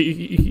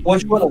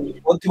 what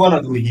you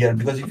wanna do here?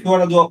 Because if you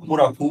wanna do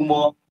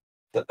Murakumo,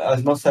 it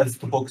has no sense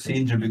to poke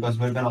Sindri because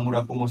we're gonna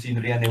Murakumo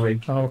Sindri anyway.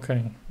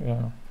 Okay,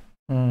 yeah.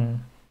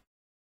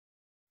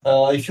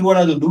 If you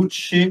wanna do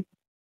Lucci,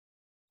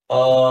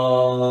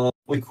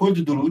 we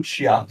could do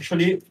Lucci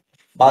actually,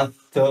 but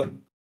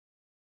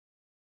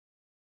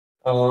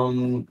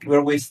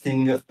we're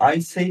wasting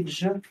Ice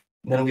Age.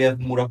 Then we have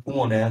Murakumo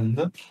on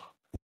end.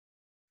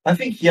 I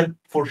think here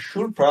for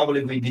sure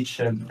probably we ditch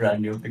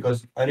brand new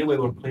because anyway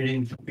we're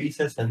clearing 2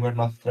 pieces and we're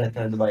not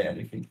threatened by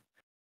anything.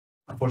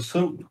 For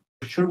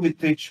sure we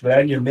ditch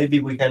brand new. Maybe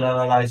we can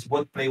analyze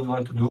what play we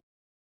want to do.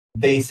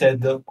 based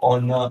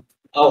on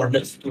our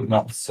next two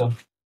maps. So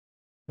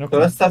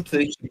let's start to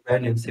each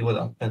brand and see what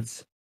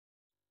happens.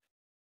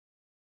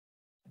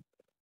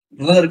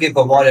 Another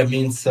Gekomaria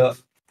means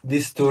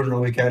this turn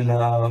we can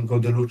go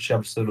the Lucci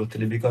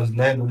absolutely, because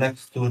then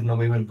next turn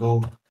we will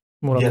go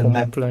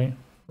Murakumo play,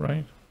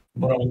 right?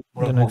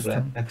 The next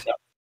turn. Exactly.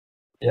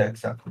 Yeah,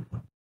 exactly.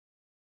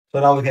 So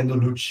now we can do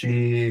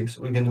Lucci,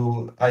 so we can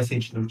do Ice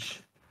Age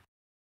Lucci.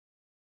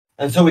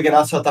 And so we can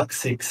also attack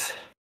 6.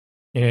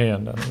 Yeah,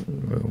 then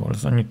we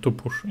also need to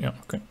push. Yeah,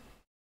 okay.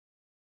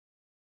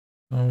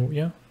 Oh,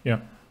 yeah.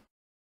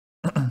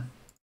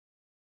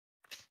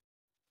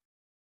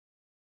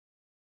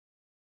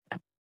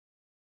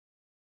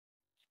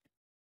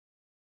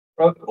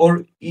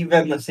 Or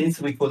even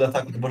since we could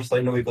attack with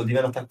Borsalino, we could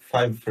even attack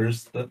 5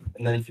 first, and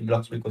then if he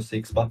blocks, we go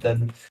 6. But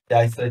then the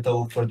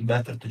isolate for the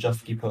better to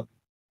just keep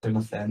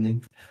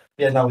standing.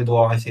 Yeah, now we do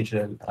our Ice Age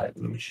and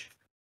Lucci.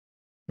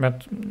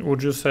 But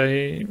would you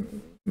say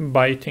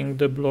biting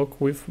the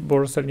block with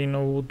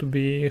Borsalino would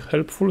be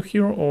helpful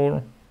here,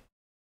 or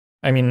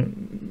I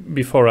mean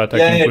before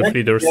attacking with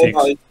leader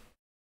 6?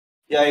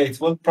 It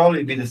will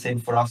probably be the same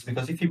for us,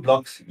 because if he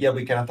blocks,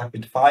 we can attack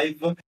with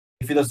 5.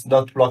 If he does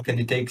not block and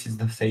he takes, it's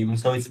the same.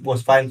 So it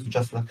was fine to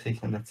just attack 6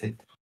 and that's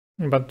it.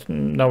 But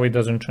now it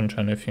doesn't change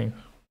anything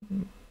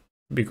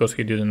because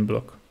he didn't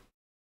block.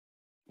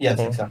 Yes,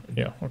 exactly.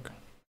 Yeah, okay.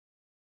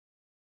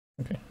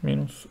 Okay,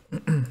 minus.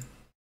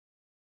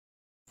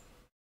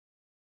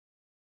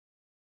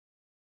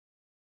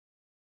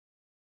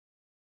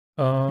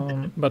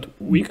 But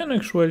we can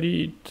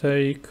actually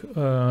take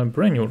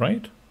Brenu,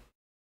 right?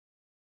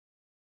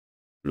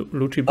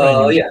 Lucci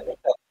Brenu.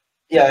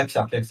 Yeah,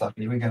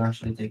 exactly. We can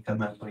actually take a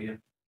map here.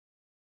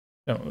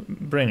 No,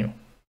 Brenu.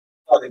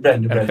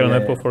 Brenu. And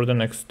Helmepo for the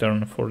next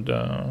turn for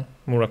the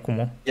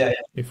Murakumo. Yeah.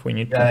 If we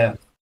need to. Yeah.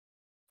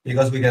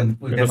 Because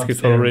because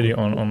he's already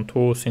on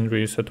 2,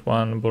 Sindri is at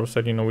 1,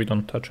 Borsalino we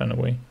don't touch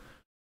anyway.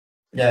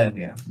 Yeah.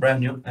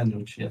 Brenu and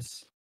Lucci,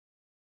 yes.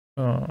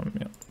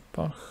 Yeah,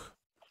 Pach.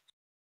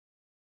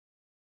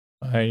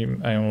 I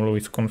am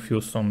always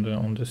confused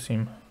on the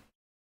sim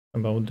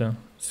about the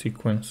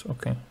sequence.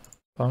 Okay,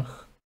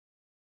 Pach,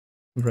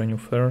 Brenu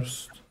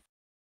first.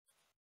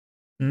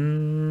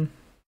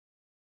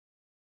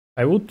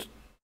 I would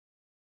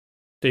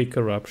take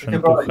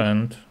Eruption to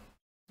hand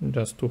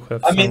just to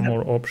have some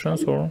more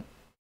options, or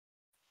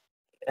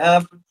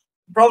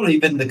probably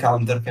even the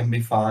counter can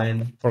be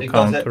fine. Or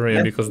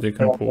counter, because they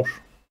can push.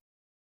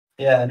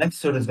 Yeah,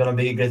 next turn is gonna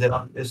be great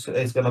enough.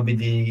 It's gonna be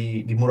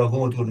the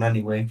Murakumo turn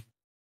anyway.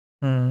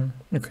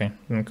 Okay,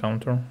 then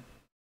counter.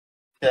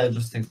 Yeah,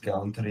 just take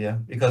counter, yeah.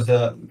 Because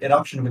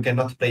Eruption we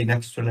cannot play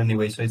next turn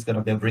anyway, so it's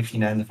gonna be a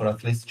breaking end for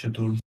at least 2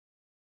 turns.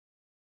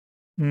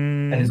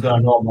 And it's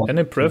gonna normal.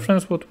 Any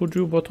preference what would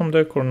you bottom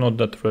deck, or not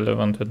that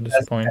relevant at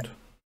this point?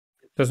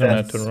 Doesn't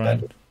matter,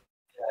 right?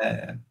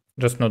 Yeah.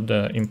 Just not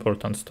the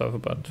important stuff,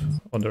 but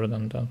other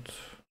than that.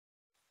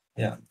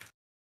 Yeah.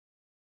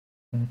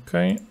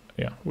 Okay.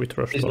 Yeah, we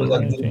trust It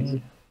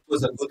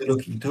was a good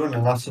looking turn,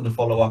 and also the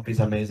follow up is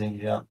amazing.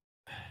 Yeah.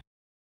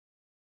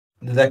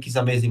 The deck is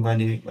amazing when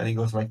he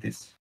goes like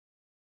this.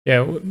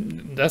 Yeah,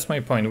 that's my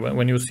point.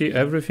 When you see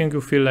everything,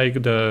 you feel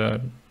like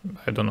the,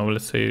 I don't know,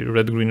 let's say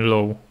red-green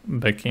low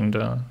back in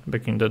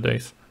the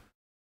days.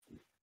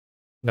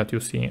 That you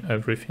see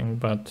everything,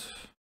 but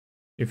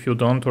if you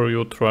don't, or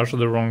you trash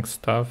the wrong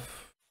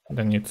stuff,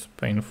 then it's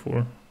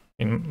painful,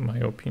 in my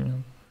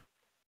opinion.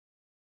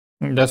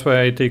 That's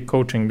why I take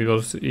coaching,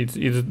 because it's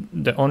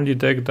the only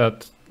deck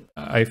that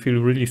I feel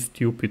really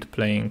stupid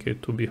playing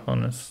it, to be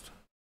honest.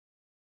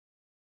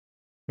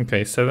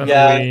 Okay, 7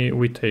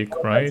 we take,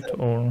 right?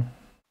 Or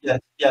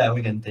yeah,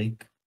 we can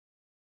take.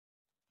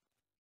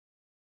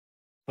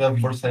 We have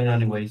Borsalino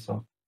anyway,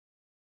 so.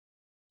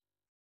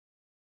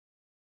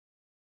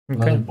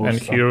 Okay, and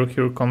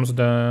here comes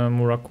the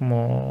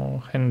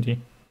Murakumo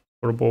handy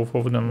for both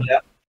of them.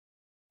 Yeah,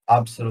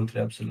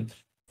 absolutely.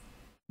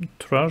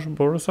 Trash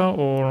Borsa,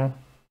 or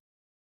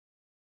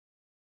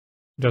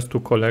just to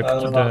collect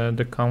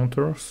the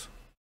counters?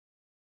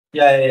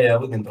 Yeah,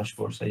 we can trash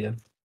Borsa, yeah.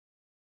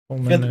 How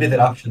many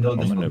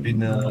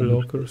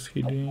blockers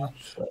he did?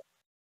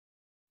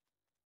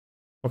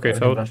 Okay,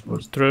 so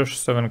trash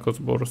 7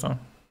 cost Borsa.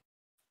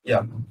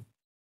 Yeah.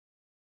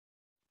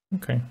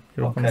 Okay,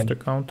 here comes the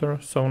counter.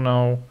 So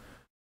now,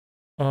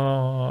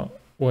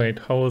 wait,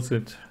 how was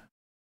it?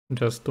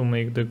 Just to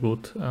make the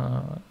good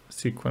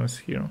sequence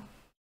here.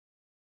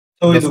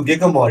 So we do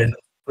Gekomori.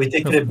 We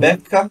take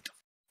Rebecca.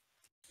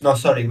 No,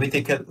 sorry, we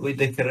take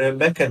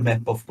Rebecca and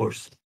Meppo, of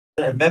course.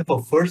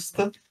 Meppo first,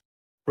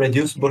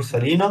 reduce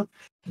Borsalino.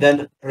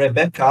 Then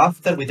Rebecca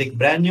after, we take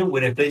Brenu,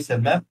 we replace the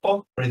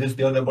Meppo, reduce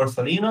the other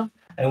Borsalino,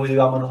 and we do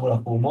Amano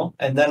Murakumo,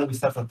 and then we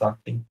start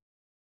attacking.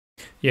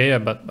 Yeah,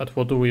 but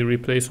what do we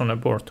replace on a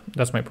board?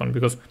 That's my point,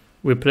 because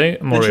we play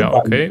Moria,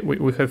 okay?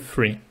 We have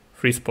free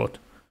spot.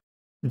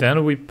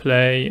 Then we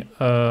play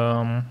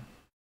and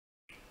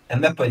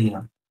Meppo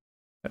Elina.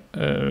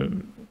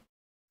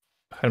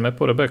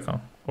 Helmepo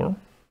Rebecca, or?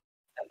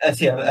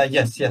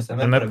 Yes.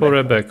 Helmepo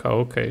Rebecca,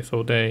 okay,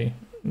 so they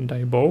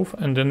die both,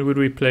 and then we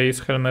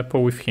replace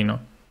Helmeppo with Hina.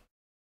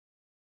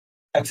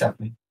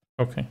 Exactly.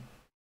 Okay.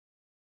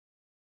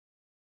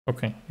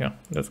 Okay, yeah,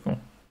 let's go.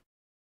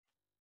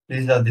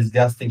 This is a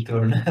disgusting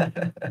turn.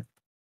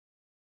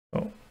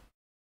 So,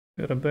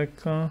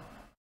 Rebecca.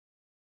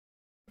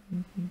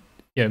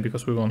 Yeah,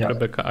 because we want Yeah.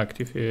 Rebecca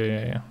active.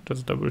 Yeah.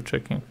 Just double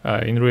checking.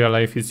 In real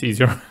life, it's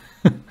easier.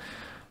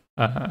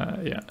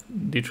 Yeah,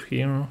 ditch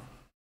here.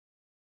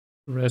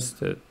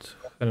 Rested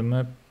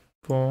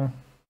Helmeppo.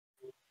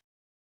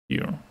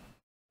 Here.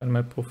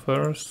 Helmeppo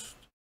first.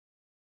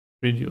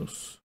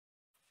 Reduce.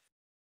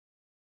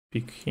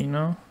 Pick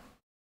Hina.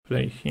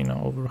 Play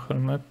Hina over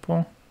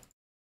Helmeppo.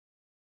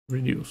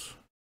 Reduce.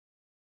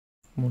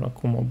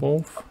 Murakumo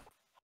both.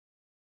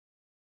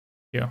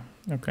 Yeah,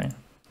 okay.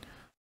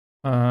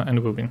 And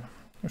we win.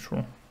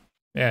 Sure.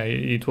 Yeah,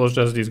 it was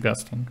just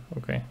disgusting.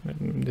 Okay,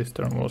 this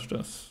turn was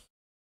just...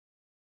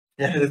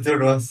 Yeah, the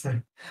turn was...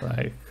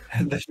 like...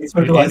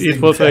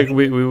 it was like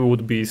we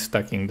would be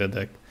stacking the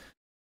deck.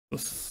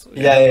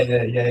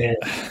 Yeah.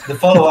 The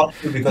follow-up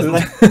because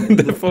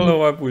the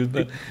follow-up with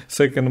the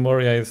second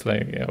Moria is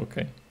like, yeah,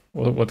 okay.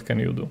 What can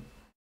you do?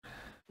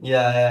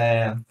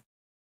 Yeah.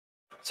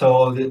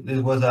 So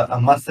this was a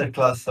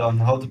masterclass on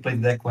how to play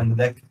the deck when the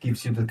deck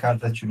gives you the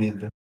card that you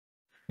need.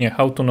 Yeah,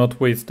 how to not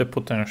waste the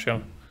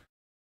potential.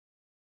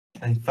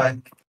 In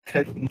fact,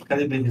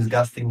 incredibly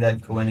disgusting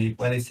deck when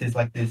it says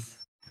like this.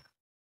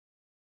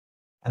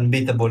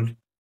 Unbeatable.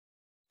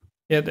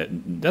 Yeah,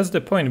 that's the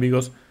point,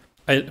 because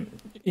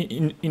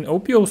in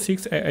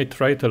OP-06 I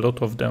tried a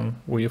lot of them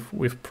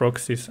with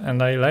proxies,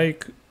 and I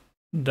like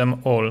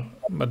them all.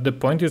 But the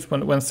point is,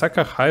 when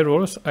Saka high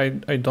rolls, I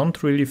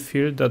don't really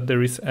feel that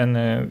there is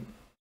any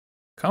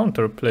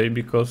counterplay,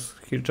 because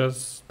he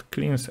just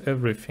cleans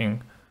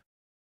everything.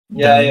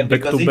 Yeah,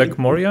 back to back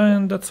Moria,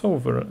 and that's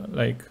over.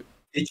 Like,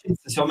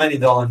 so many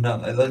done.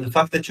 The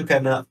fact that you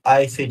can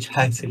Ice Age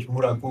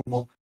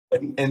Murakumo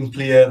and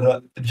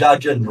clear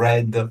Judge and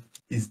Red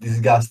is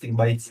disgusting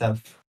by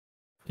itself.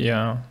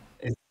 Yeah.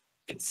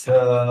 It's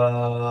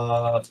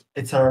another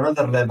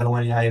level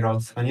when you high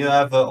rolls. When you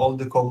have all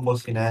the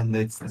combos in hand,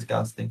 it's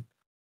disgusting.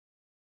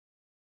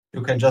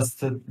 You can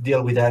just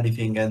deal with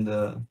anything, and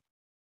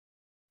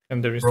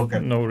there is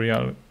no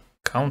real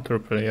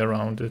counterplay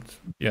around it.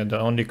 Yeah, the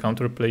only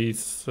counterplay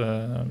is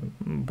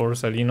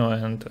Borsalino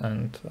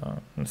and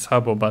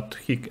Sabo, but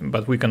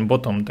we can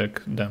bottom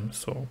deck them.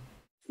 So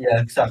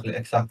yeah, exactly.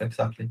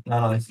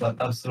 No, it's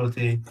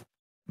absolutely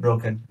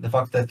broken. The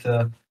fact that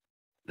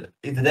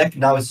the deck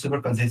now is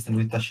super consistent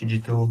with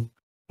Tashigi 2.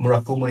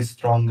 Murakumo is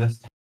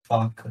strongest.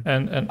 Fuck.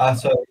 And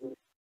so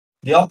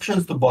the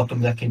options to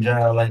bottom deck in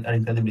general are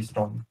incredibly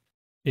strong.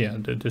 Yeah,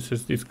 this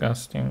is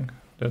disgusting.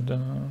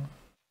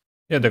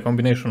 The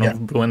combination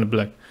of blue and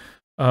black.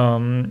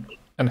 And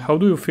how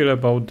do you feel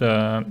about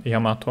the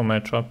Yamato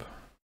matchup?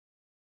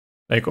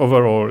 Like,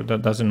 overall,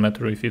 that doesn't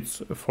matter if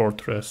it's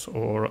Fortress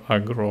or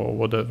Aggro or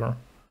whatever.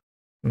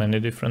 Many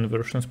different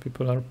versions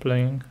people are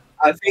playing.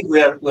 I think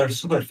we're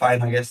super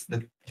fine, I guess,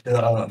 the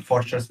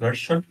Fortress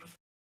version.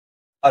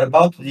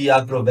 About the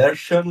Aggro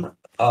version,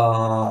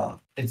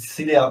 it's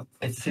silly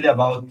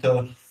about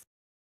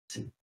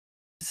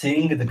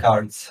seeing the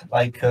cards.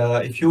 Like,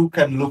 if you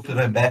can look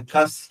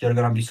Rebecca's, you're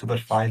gonna be super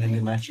fine in the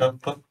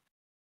matchup.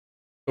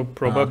 So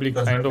probably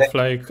kind of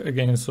like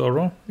against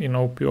Zoro in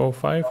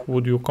OP-05.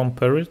 Would you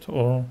compare it,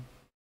 or?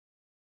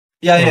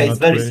 Yeah, it's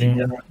very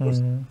similar.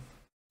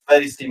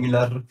 Very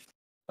similar.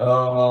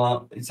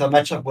 It's a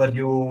matchup where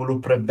you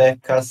loop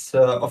Rebecca's.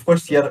 Of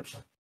course, here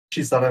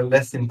she's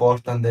less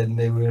important than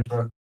they were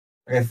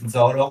against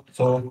Zoro.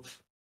 So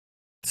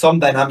some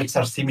dynamics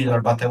are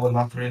similar, but I will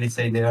not really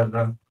say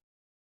they're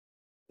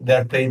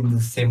played in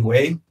the same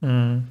way.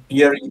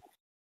 Here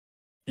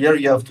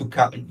you have to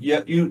count.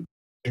 You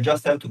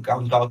just have to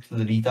count out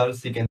the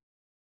details. You can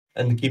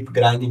and keep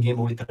grinding him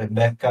with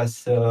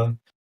Rebecca's and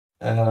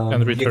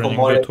returning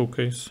the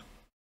 2Ks.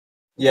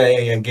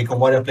 Yeah. Gecko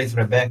Moria plays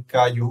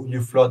Rebecca.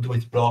 You flood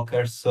with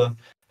blockers.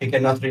 He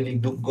cannot really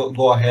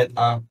go ahead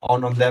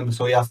on them,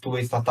 so he has to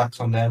waste attacks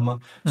on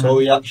them.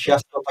 So she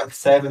has to attack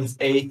 7s,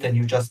 8, and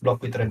you just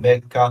block with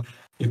Rebecca.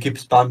 You keep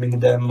spamming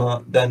them,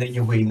 then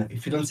you win.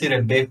 If you don't see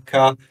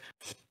Rebecca,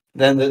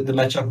 then the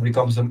matchup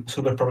becomes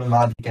super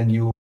problematic, and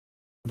you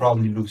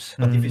probably lose.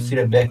 But if you see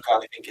Rebecca,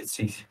 I think it's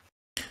easy.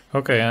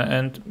 Okay,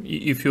 and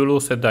if you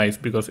lose a dice,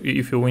 because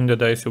if you win the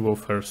dice, you go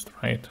first,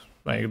 right?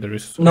 Like, there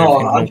is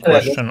no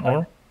question,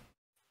 or?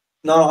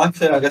 No,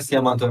 actually, I guess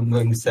Yamato, I'm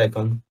going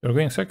second. You're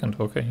going second,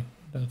 okay.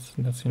 That's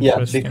interesting. Yeah,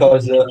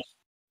 because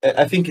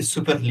I think it's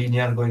super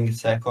linear going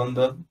second.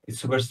 It's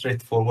super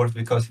straightforward,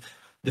 because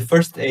the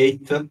first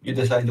 8, you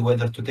decide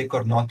whether to take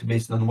or not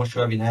based on what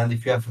you have in hand.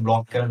 If you have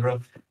blocker,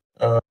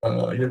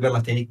 you're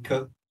gonna take.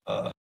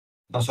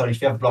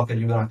 If you have blocker,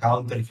 you're gonna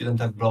counter. If you don't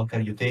have blocker,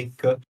 you take.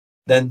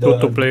 Then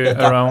to play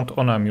around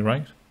Onami,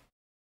 right?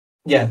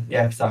 Yeah,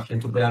 exactly.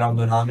 To play around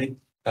Onami.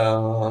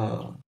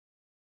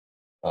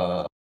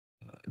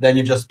 Then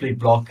you just play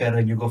blocker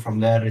and you go from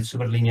there. It's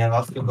super linear.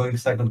 After going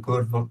second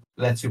curve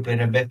lets you play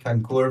Rebecca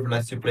and curve,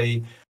 lets you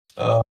play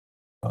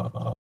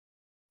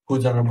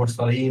Kuzan or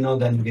Borsalino,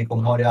 then Gecko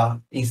Moria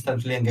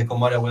instantly, and Gecko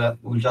Moria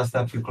will just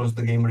help you close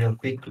the game really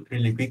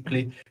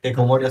quickly.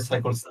 Gecko Moria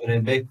cycles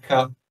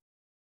Rebecca.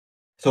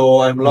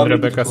 So I'm loving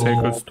Rebecca to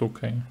cycles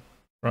 2k,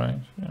 right?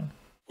 Yeah.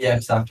 Yeah,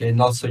 exactly.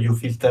 And also you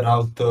filter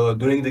out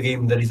during the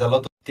game. There is a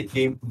lot of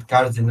game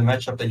cards in the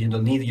matchup that you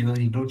don't need. You don't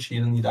need Lucci,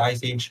 you don't need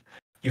Ice Age.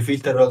 You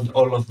filter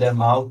all of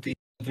them out.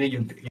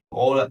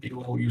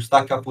 You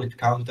stack up with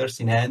counters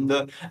in hand,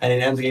 and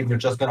in end game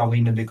you're just gonna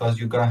win because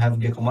you're gonna have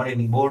Gekomari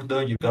in board.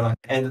 You're gonna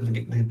end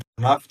the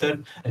turn after,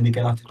 and you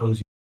cannot close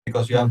it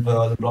because you have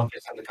the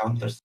blockers and the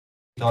counters,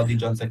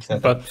 Auditions, etc.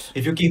 But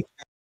If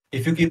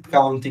you keep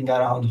counting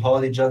around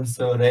Holigans,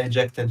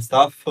 reject and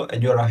stuff,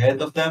 and you're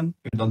ahead of them,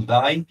 you don't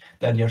die,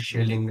 then you're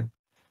shielding.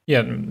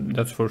 yeah,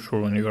 that's for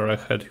sure. When you are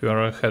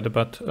ahead,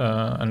 but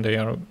and they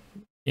are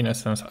in a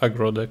sense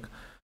aggro deck.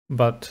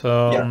 But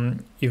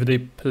if they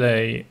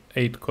play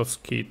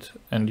 8-cost kit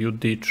and you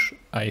ditch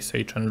Ice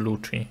Age and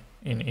Lucci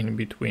in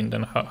between,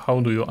 then how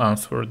do you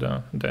answer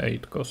the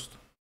 8-cost?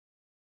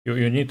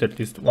 You need at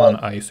least one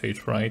Ice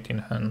Age, right, in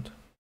hand.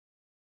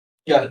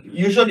 Yeah,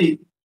 usually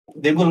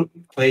they will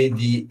play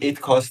the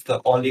 8-cost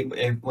only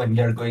when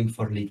they're going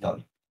for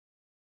lethal.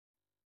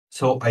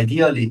 So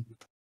ideally,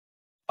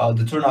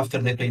 the turn after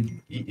they play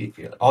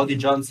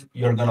Auditions,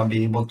 you're gonna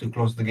be able to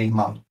close the game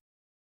out.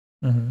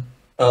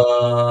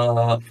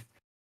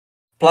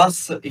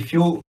 Plus, if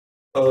you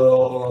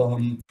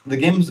the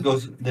game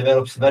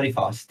develops very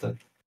fast.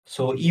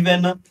 So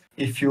even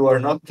if you are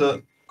not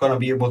gonna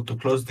be able to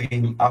close the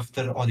game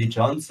after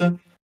Auditions,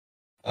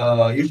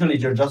 usually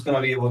you're just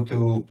gonna be able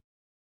to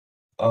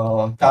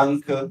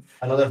tank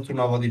another turn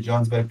of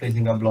Auditions by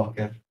placing a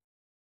blocker.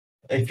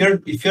 If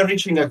you're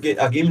reaching a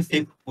game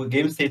state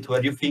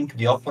where you think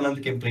the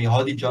opponent can play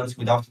Auditions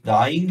without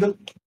dying,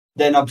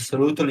 then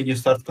absolutely you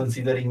start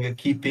considering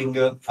keeping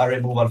a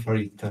removal for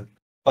it.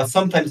 But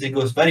sometimes it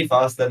goes very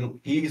fast, and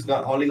he's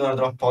only gonna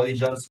drop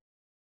Auditions.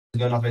 He's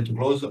gonna try to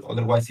close,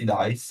 otherwise he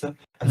dies,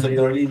 and so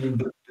you really need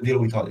to deal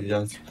with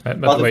Auditions.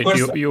 But wait, of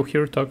course, you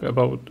here talk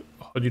about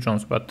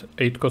Auditions, but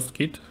 8-cost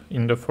kit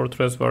in the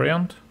Fortress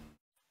variant?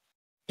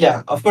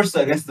 Yeah, of course,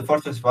 I guess the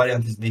Fortress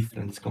variant is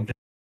different. It's completely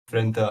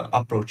different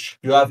approach.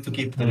 You have to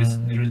keep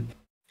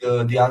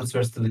the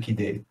answers to the key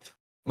date,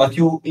 but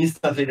you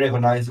instantly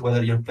recognize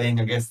whether you're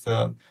playing against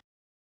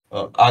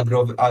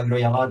Agro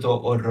Yamato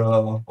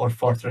or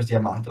Fortress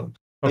Yamato.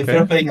 Okay. If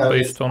you're playing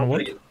based on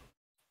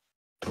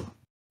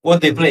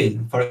what they play,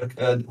 for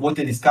what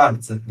they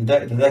discard, the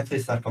deck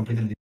lists are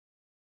completely different.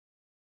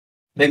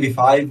 Maybe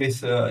 5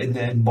 is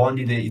in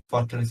Bondi, the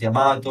Fortress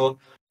Yamato.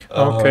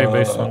 Okay,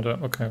 based on the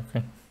okay.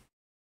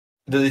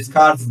 The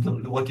discards,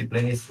 what he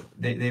plays,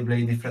 they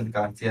play different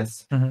cards,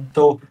 yes.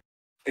 So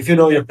if you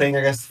know you're playing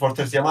against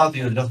Fortress Yamato,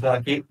 you're just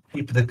gonna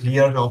keep the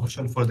clear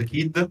option for the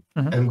kid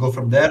and go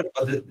from there.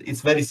 But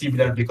it's very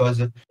similar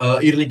because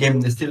early game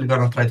they're still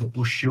gonna try to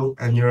push you,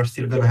 and you're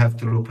still gonna have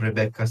to loop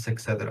Rebecca's,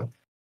 etc.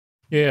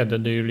 Yeah, the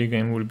early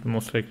game will be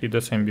most likely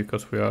the same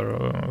because we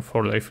are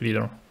 4-life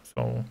leader,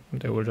 so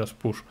they will just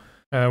push.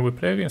 We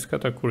play against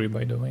Katakuri,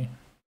 by the way.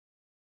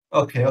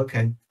 Okay.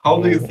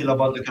 How do you feel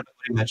about the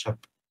Katakuri matchup?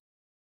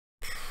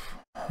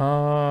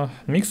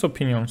 Mixed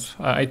opinions.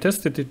 I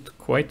tested it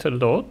quite a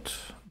lot,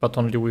 but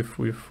only with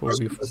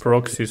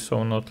proxy,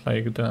 so not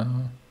like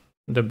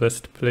the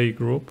best play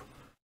group.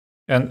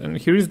 And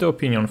here is the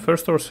opinion,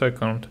 first or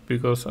second,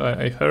 because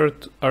I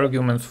heard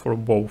arguments for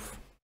both.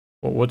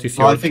 What is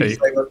your take?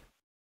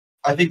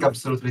 I think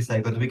absolutely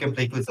second. We can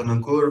play Kuzan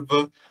on curve.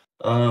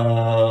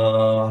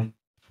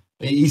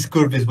 His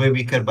curve is way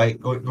weaker by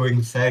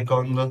going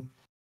second.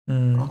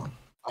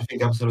 I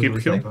think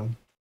absolutely second.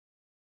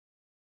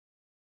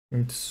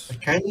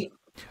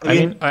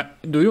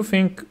 Do you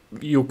think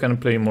you can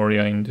play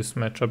Moria in this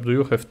matchup? Do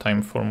you have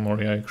time for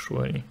Moria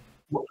actually?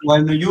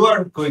 When you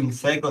are going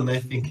second, I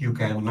think you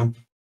can.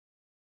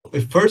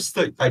 At first,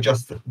 I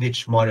just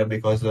ditch Moria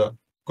because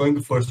going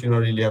first, you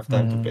don't really have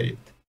time to play it.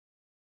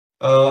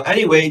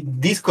 Anyway,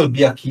 this could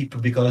be a keep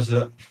because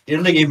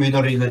early game we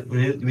don't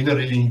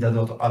really need a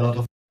lot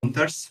of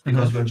counters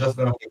because we're just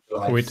gonna take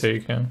lives. We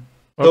take him.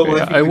 Okay,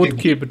 so I would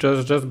keep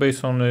just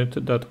based on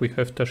it that we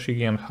have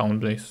Tashigi and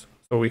Houndlace.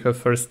 So we have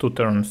first 2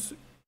 turns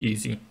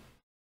easy,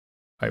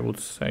 I would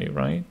say,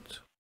 right?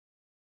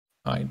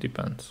 It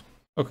depends.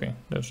 Okay,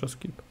 let's just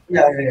keep.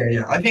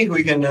 Yeah. I think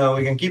we can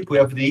keep. We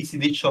have the easy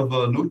ditch of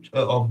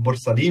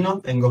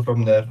Borsalino and go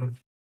from there.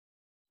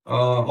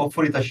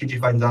 Hopefully Tashigi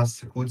finds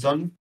us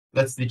Kuzan.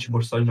 Let's ditch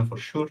Borsalino for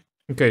sure.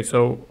 Okay,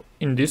 so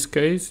in this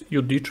case,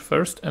 you ditch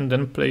first and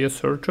then play a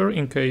Searcher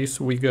in case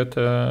we get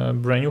a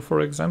Brenu,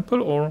 for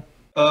example, or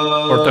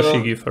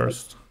Tashigi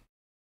first?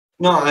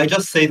 No, I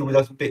just said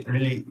without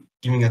really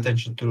giving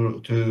attention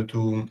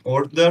to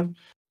order.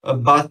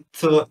 But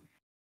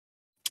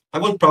I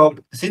would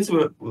probably, since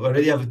we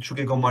already have a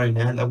Chugegomar in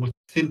hand, I would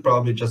still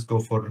probably just go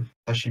for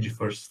Tashigi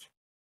first.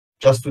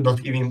 Just to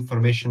not give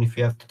information if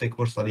you have to take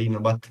Borsalino,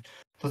 but it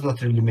does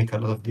not really make a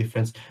lot of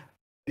difference.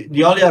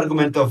 The only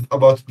argument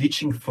about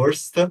ditching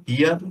first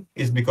here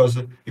is because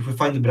if we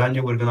find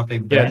Branyo, we're gonna play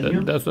Branyo.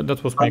 Yeah,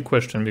 that was my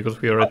question because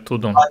we are at 2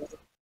 done.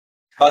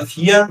 But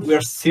here we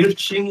are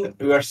searching,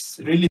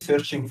 really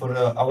searching for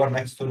our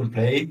next turn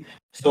play.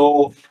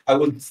 So I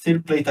would still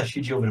play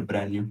Tashigi over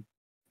brand new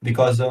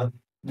because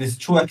these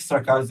 2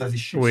 extra cards that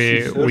she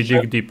We dig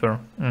searched. deeper.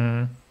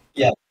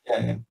 Yeah.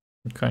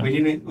 Okay. We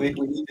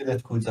needed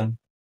that Kuzan.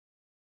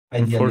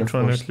 Ideally, of course.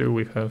 Unfortunately,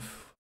 we have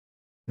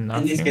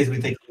nothing. In this case, we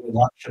take an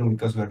action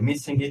because we're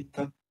missing it.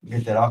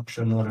 Greater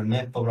action or a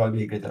Nepo,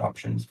 probably greater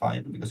action is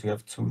fine because we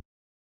have 2.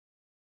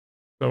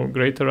 So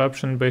greater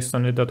option based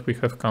on it that we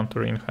have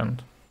counter in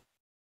hand.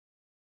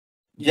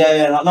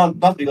 Yeah,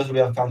 not because we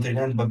have counter in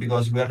hand, but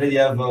because we already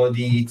have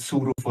the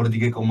Tsuru for the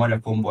Gecko Maria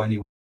combo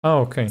anyway. Oh,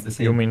 okay.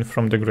 You mean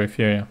from the grave?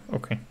 Yeah.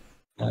 Okay.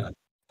 So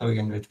we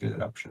can get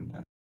greater option.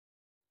 Yeah.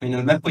 I mean,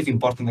 the map is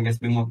important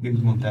against Big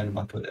Mountain,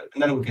 but whatever.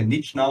 And then we can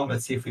ditch now.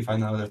 Let's see if we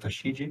find another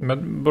Tashigi.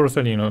 But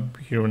Borsellino,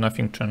 here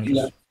nothing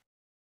changes.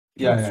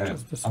 Yeah. It's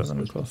just the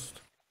 7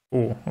 cost.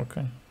 Oh,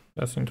 okay.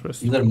 That's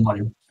interesting. Either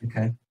Mario.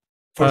 Okay.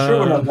 For sure,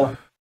 we're not done.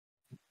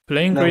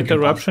 Playing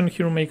greater option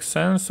here makes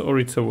sense, or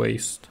it's a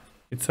waste?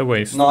 It's a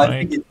waste, no, right?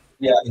 I think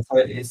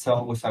it's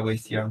always a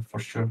waste here, for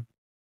sure.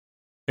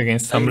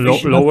 Against some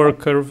lower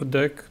curve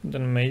deck,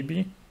 then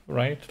maybe,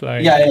 right?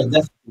 Like yeah,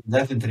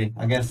 definitely.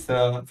 Against,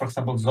 for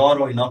example,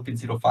 Zoro in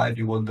OP-05,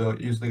 you would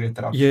use the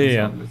greater option.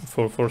 Yeah,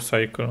 for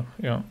cycle,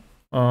 yeah.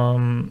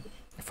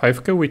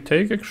 5k we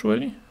take,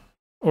 actually?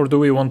 Or do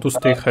we want to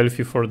stay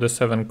healthy for the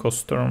 7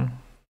 cost turn?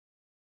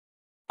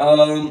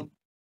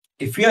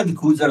 If we had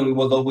Kuzan, we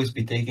would always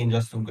be taking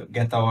just to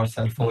get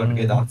ourselves over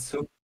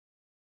Gedatsu.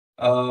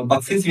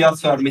 But since we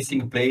also are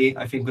missing play,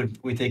 I think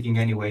we're taking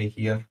anyway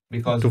here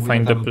because to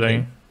find the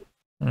play.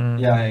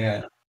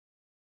 Yeah.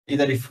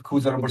 Either if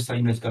Kuzan or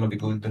Borsalino is gonna be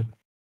good.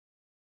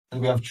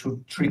 And we have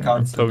 3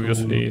 cards.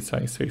 Obviously, it's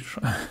Ice Age.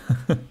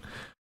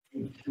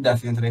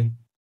 Definitely.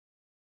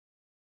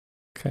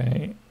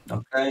 Okay.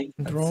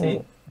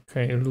 Draw.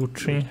 Okay,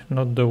 Lucci,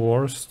 not the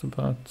worst,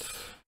 but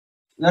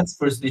let's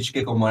first ditch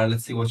Gekomara.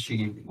 Let's see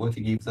what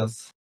he gives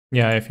us.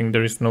 Yeah, I think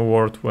there is no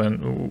world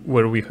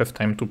where we have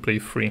time to play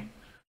 3.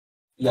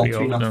 Yeah,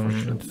 3 of them, for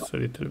sure. it's a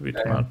little bit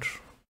much.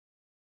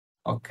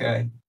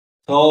 Okay.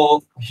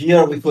 So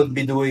here we could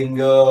be doing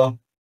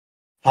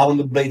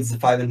Hound Blades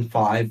 5 and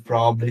 5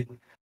 probably.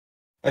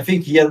 I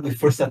think here we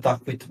first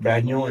attack with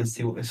brand new and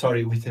see.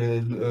 Sorry, with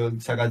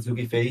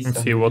Sakazuki face. And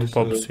see what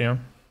pops, yeah.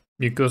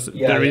 Because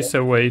there is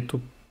a way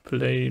to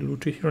play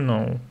Lucci here.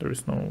 No, there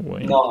is no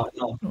way. No,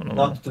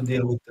 not to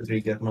deal with the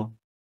trigger. No.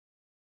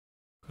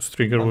 Because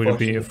trigger will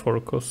be a 4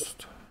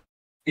 cost.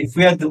 If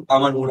we had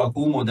Amanura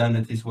Kumo, then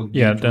it is would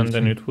be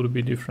then it would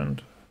be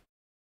different.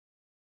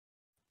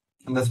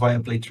 And that's why I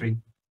play 3.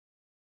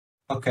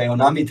 Okay,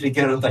 Onami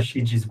trigger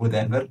Tashiji's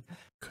whatever.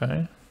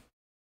 Okay.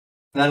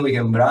 Then we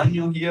can brand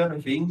new here, I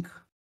think.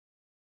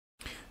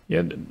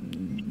 Yeah,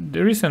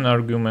 there is an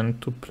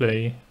argument to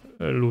play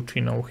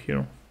Lucci now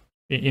here,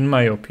 in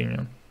my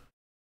opinion.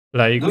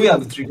 Like, do we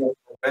have a trigger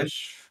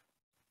fresh?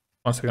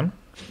 1 second.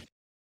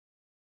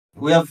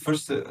 We have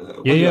first.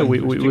 We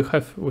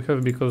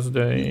have because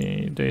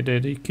they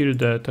killed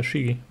the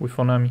Tashigi with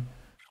Onami.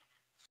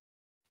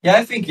 Yeah,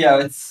 I think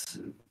it's.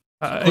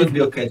 Could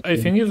be okay. I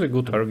think it's a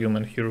good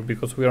argument here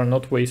because we are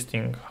not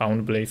wasting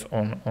Hound Blades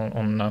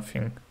on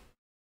nothing.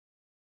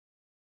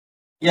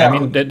 Yeah, I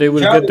mean they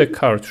will get the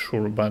card,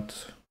 sure,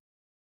 but.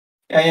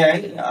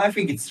 Yeah, I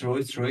think it's true.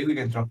 We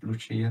can drop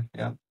Lucci here.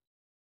 Yeah.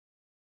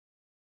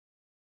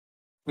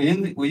 We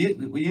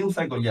didn't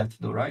cycle yet,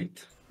 though,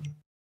 right?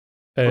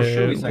 For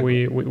sure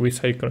we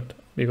cycled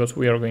because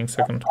we are going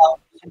second.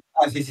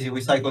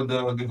 We cycled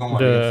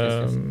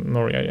the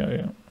Moria,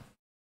 yeah.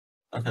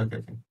 Okay,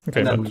 but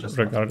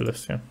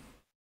regardless, yeah.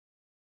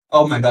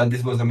 Oh my god,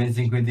 this was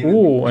amazing.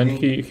 And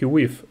he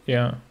whiff,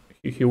 yeah.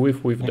 He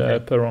whiff with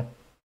the Pero.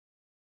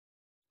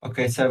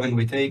 Okay, 7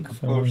 we take, of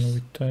course. 7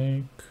 we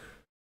take.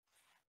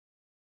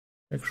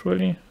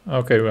 Actually,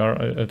 okay, we are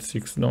at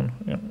 6 done.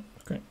 Yeah,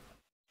 okay.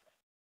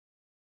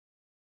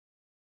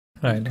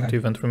 I don't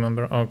even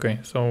remember. Okay,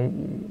 so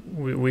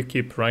we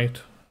keep, right?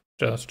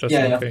 Just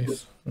in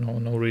case.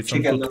 No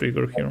reason to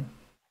trigger here.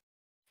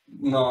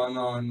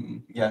 No,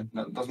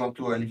 does not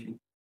do anything.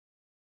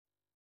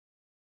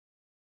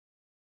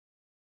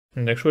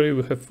 And actually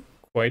we have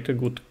quite a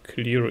good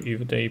clear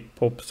if they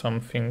pop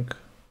something.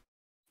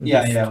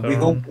 Yeah, we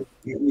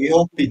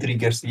hope it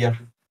triggers here.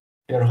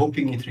 We are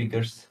hoping it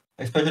triggers.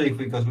 Especially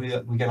because we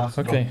can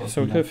also okay,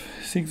 so we have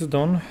 6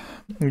 done.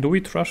 Do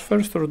we trash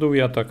first or do we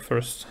attack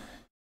first?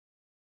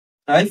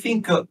 I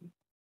think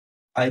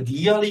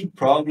ideally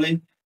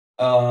probably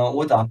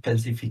what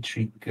happens if it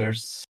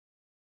triggers?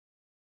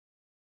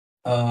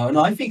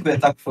 No, I think we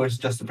attack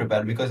first just to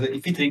prepare, because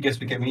if it triggers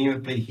we can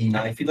even play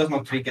Hina. If it does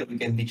not trigger we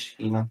can ditch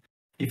Hina.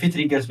 If it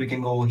triggers we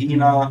can go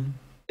Hina,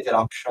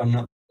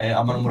 Interruption,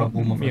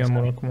 Murakumo. Yeah,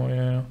 Murakumo,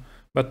 yeah.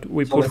 But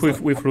we push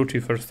with Lucci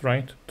first,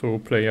 right? To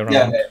play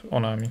around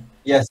Onami.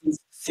 Yes,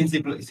 since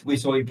we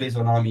saw he plays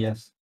Onami,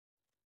 yes.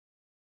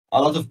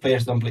 A lot of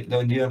players don't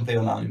even play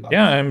Onami.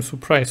 Yeah, I'm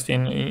surprised.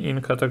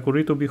 In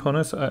category, to be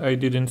honest, I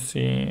didn't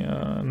see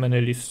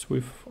many lists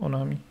with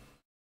Onami.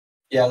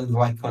 Yeah, I don't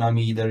like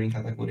Onami either in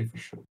category for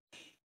sure.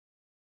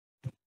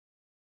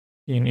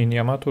 In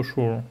Yamato,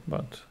 sure,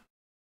 but...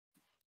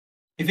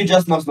 If he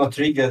just knows not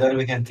trigger, then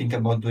we can think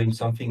about doing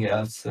something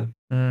else.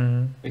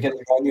 We can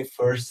run it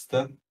first.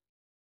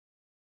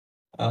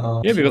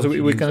 Yeah, because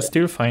we can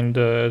still find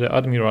the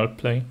Admiral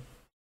play.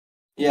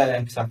 Yeah,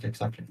 exactly.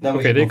 Then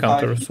okay, they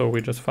counter, 5. so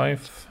we just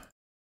 5.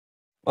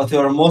 But we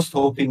are most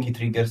hoping he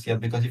triggers here,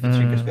 because if he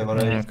triggers, we have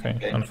already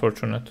okay,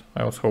 unfortunate.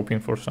 I was hoping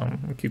for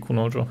some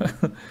Kikunojo.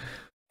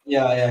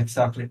 yeah,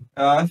 exactly.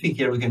 I think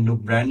here we can do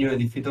brand new,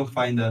 and if we don't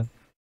find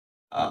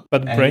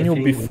but brand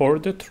new before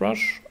the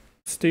trash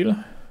still?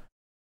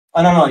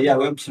 No, yeah,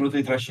 we're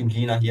absolutely trashing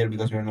Hina here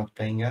because we're not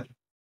playing her.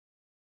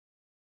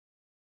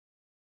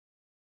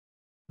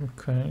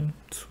 Okay,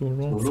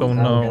 Tsuru. So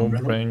now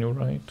brand new,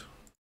 right?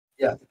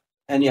 Yeah,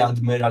 any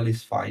Admiral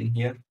is fine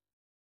here.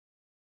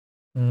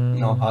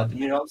 No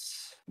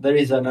Admirals. There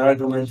is an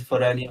argument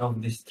for any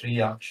of these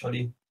 3,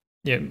 actually.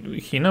 Yeah,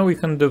 Hina we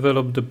can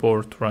develop the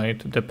board, right?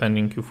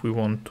 Depending if we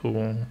want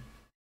to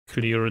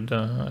clear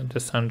the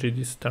Sanji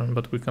this turn,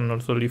 but we can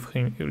also leave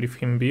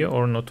him be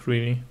or not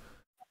really.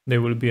 They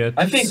will be at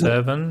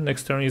 7.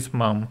 Next turn is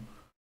Mom,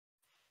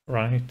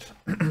 right?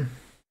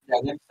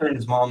 Yeah, next turn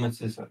is Mom.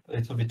 It's a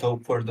little bit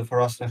awkward for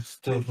us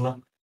next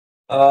turn.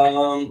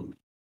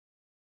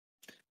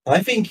 I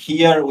think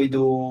here we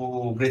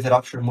do greater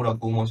option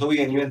Murakumo, so we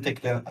can even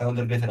take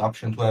another greater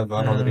option to have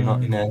another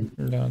in hand.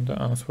 Yeah, the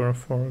answer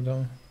for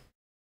the...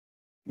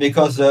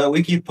 Because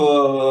we keep,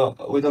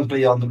 we don't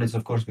play on the blitz,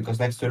 of course, because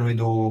next turn we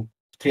do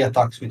 3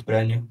 attacks with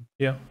brand new.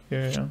 Yeah.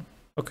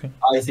 Okay.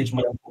 Ice Age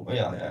Murakumo,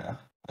 yeah.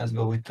 Let's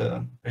go with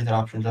greater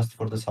option just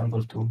for the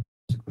sample too.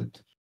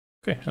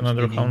 Okay,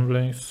 another Hound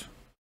Blaze.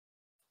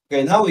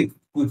 Okay, now we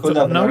could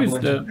have now is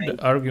the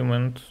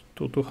argument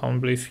to Hound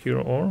Blaze here,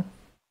 or?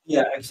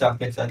 Yeah,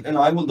 exactly. And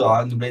I will do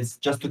Hound Blaze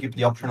just to keep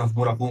the option of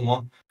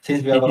Murakumo,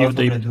 since we have a lot of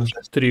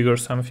reducers. Trigger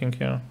something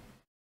here.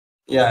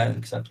 Yeah,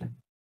 exactly.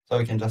 So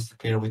we can just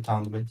clear with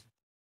Hound Blaze.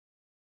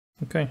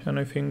 Okay, and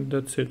I think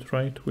that's it,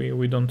 right?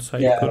 We don't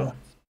cycle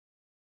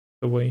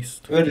the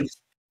waste.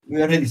 We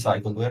already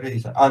cycled.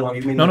 No,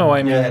 you mean no,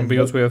 I mean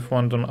because we have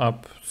one done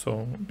up,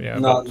 so yeah.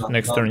 No, but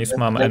next turn is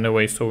Mom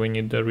anyway, so we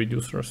need the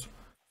reducers.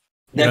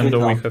 Even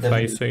though we have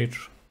Ice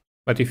Age,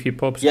 but if he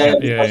pops, yeah.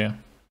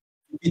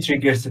 If he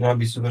triggers, it's gonna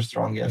be super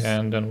strong. Yes. Yeah,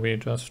 and then we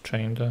just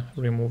chain the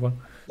removal.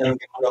 Then we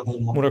get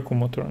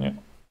Murakumo turn, yeah.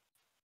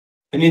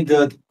 We need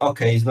the.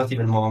 Okay, it's not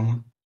even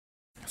Mom.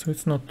 So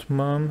it's not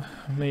Mom.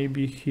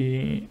 Maybe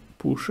he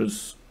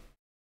pushes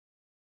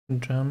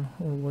Jam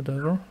or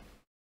whatever.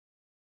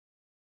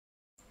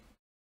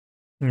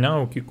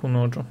 Now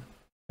Kikunojo.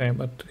 Okay,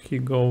 but he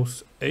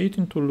goes 8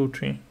 into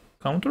Lucci.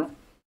 Counter?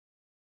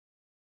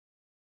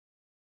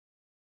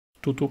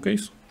 2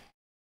 case?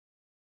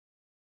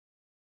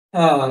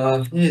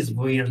 This is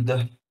weird.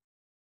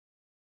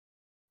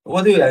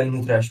 What do you have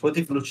in trash? What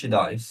if Lucci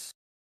dies?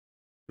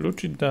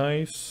 Lucci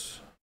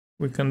dies.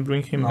 We can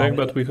bring him back,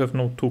 but we have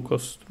no 2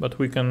 cost. But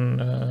we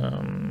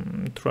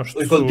can trash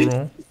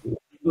Tsuru.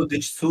 We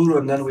ditch Tsuru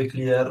and then we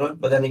clear,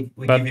 but then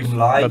we give him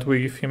life. But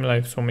we give him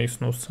life, so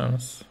makes no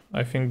sense.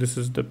 I think this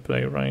is the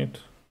play, right?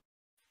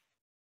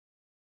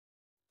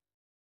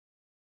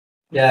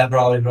 Yeah,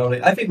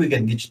 probably. I think we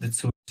can ditch the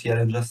Tsuru here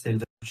and just save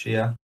the Lucci,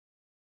 yeah.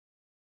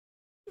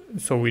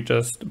 So we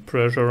just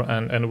pressure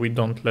and we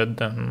don't let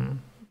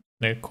them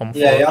come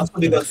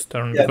next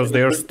turn, because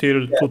they are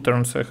still 2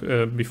 turns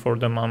before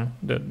the Mom,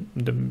 the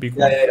big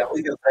one. Yeah,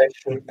 we can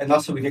pressure, and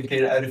also we can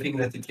clear everything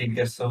that it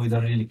triggers, so we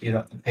don't really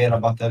care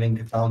about having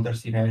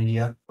counters in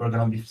area. We're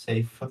gonna be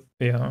safe.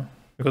 Yeah,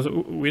 because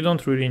we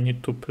don't really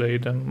need to play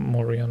the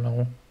Moria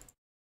now.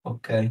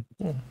 Okay.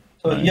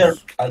 So nice.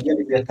 Here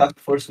we attack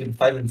first with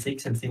 5 and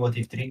 6 and see what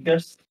it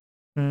triggers.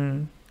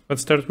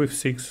 Let's start with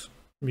 6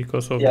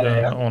 because of the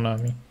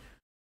Onami.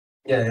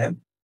 Yeah.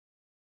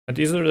 And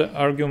is there the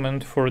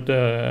argument for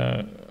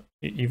the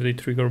if they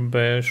trigger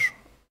Bash?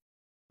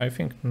 I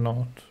think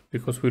not,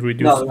 because we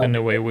reduce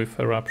anyway with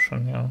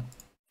Eruption,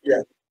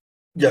 Yeah,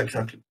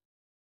 exactly.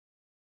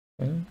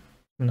 Okay.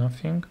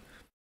 Nothing.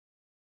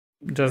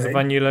 Just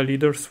vanilla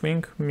leader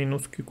swing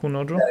minus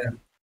Kikunojo?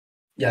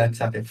 Yeah,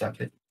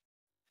 exactly.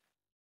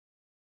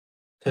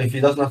 So if he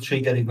does not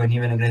trigger, he can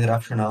even a greater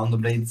option on the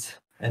blades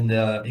and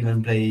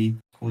even play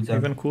Kuzan.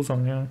 Even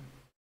Kuzan, yeah.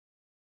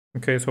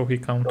 Okay, so he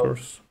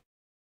counters.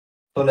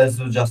 So let's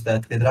do just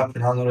that. We drop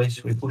another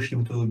race, we push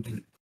him to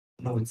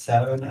with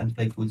 7 and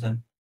play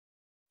Kuzan.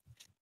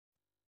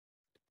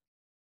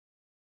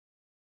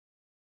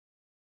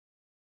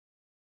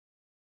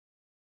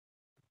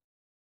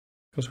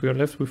 Because we are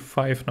left with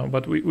 5 now,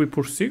 but we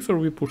push 6 or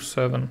we push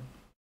 7?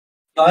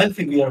 No, I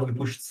think we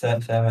push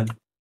 7.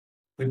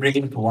 We bring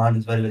him to 1,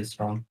 it's very, very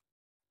strong.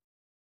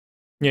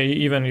 Yeah,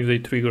 even if they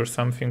trigger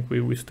something,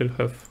 we still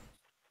have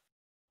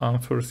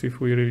answers if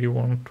we really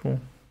want to.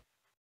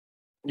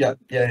 Yeah,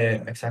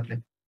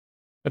 exactly.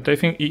 But I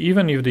think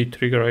even if they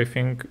trigger, I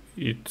think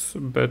it's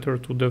better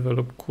to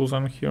develop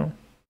Kuzan here.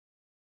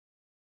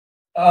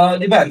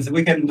 Depends.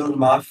 We can do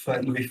math,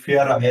 and we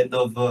fear ahead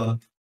of a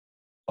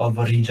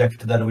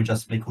reject, then we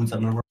just play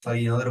Kuzan or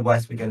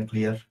otherwise we can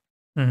clear.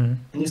 Mm-hmm.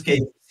 In this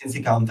case, since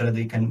he countered,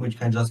 we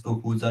can just go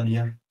Kuzan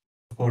here,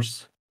 of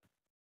course.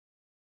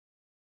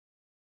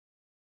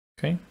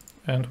 Okay,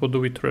 and what do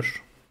we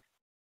trash?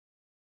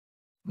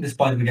 At this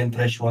point, we can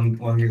trash one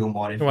Giga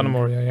more. One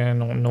more, yeah,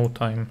 no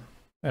time.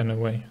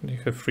 Anyway, they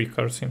have 3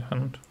 cards in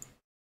hand.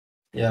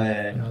 Yeah.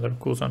 Another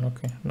Kuzan,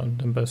 okay, not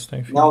the best,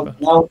 I think. Now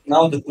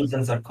but... the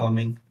Kuzans are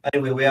coming.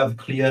 Anyway, we have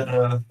clear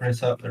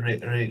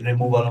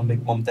removal on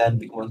Big Mom 10,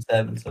 Big Mom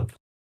 7, so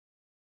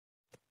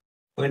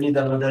we need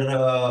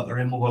another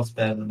removal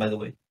spell, by the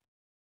way.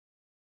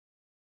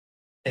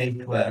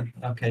 8 where?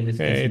 Okay, this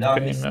case it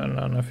okay,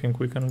 nothing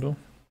we can do.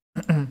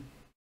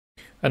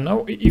 And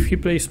now, if he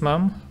plays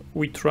Mom,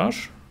 we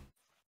trash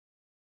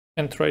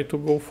and try to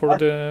go for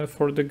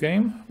the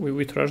game.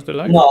 We trash the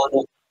life.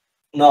 No.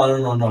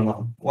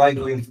 Why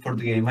going for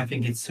the game? I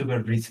think it's super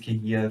risky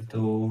here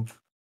to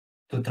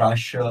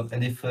trash,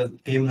 and if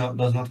game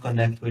does not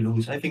connect, we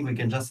lose. I think we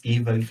can just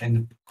give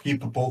and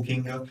keep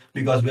poking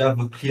because we have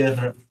a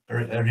clear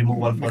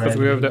removal for because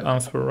we have the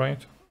answer,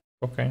 right?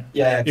 Okay.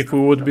 Yeah. Exactly. If we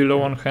would be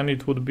low on hand,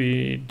 it would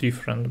be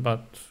different,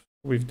 but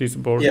with this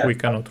board, we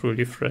cannot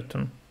really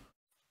threaten.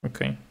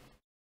 Okay.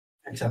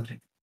 Exactly.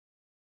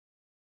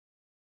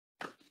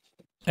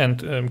 And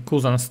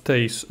Kuzan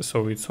stays,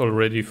 so it's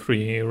already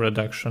free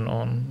reduction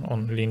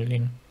on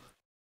Lin.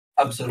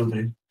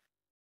 Absolutely.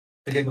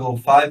 We can go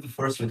 5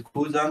 first with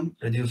Kuzan,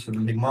 reduce the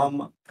Big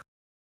Mom.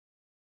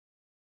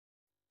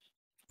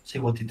 See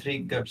what he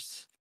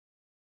triggers.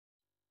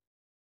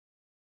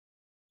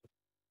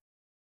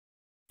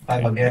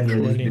 5 again,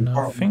 actually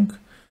nothing.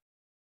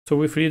 So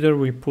with leader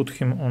we put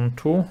him on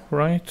 2,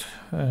 right?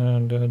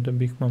 And the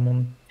Big Mom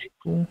on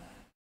 2.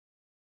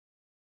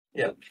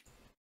 Yeah.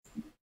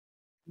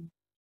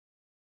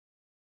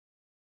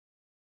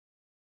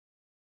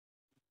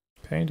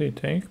 Okay, they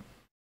take.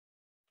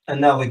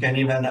 And now we can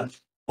even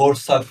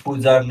force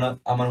Kuzan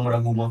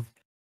Amanmuraguma.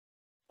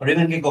 Or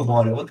even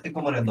Gigomore. What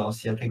Gigomore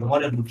does here?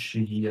 Gigomore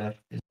Lucci here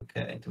is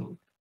okay too.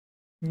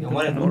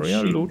 Gigomore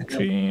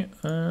Lucci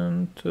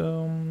and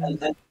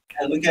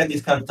we can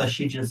discard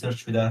Tashigi and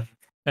search with her.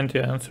 And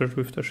yeah, and search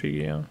with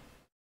Tashigi, yeah.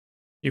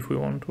 If we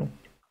want to.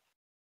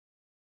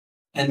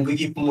 And we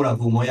keep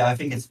Murakumo, yeah, I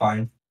think it's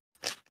fine.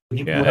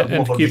 Yeah,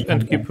 and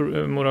keep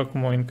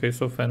Murakumo in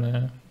case of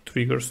any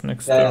triggers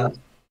next turn.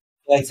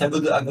 Yeah, it's a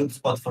good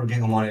spot for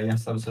Gigomore,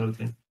 yes,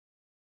 absolutely.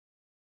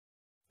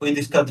 We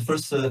discard the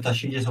first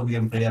Tashigi so we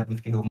can play up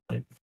with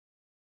Gigomore.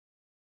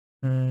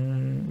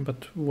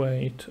 But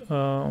wait,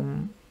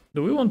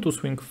 do we want to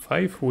swing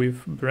 5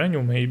 with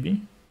Brenu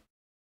maybe?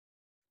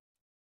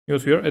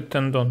 Because we are at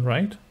 10 down,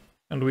 right?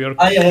 And we are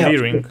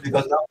clearing.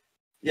 Because now,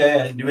 we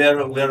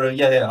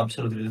are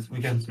absolutely.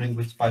 We can swing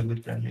with 5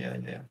 with Brenu,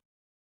 yeah.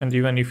 And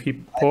even if he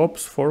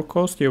pops 4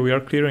 cost, yeah, we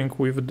are clearing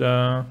with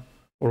the...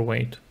 Or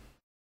wait.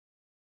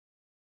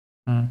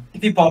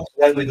 If he pops,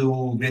 then we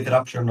do greater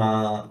option.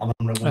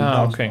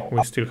 Okay,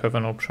 we still have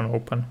an option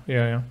open.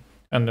 Yeah.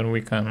 And then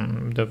we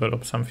can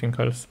develop something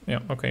else. Yeah,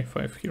 okay,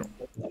 5 here.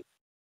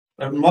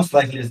 Most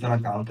likely it's gonna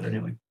counter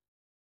anyway.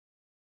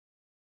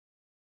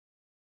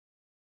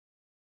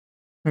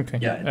 Okay,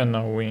 yeah, and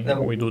now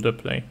we do the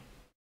play.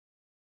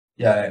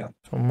 Yeah.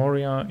 So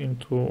Moria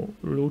into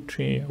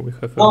Lucci, we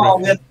have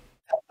everything. We have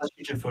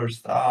Lucci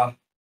first.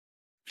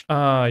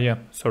 Yeah,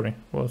 sorry,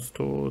 was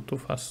too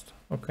fast.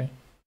 Okay.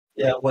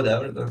 Yeah,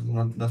 whatever,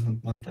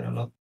 doesn't matter a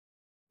lot.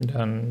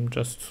 Then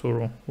just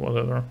Suru,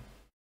 whatever.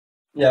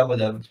 Yeah,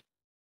 whatever.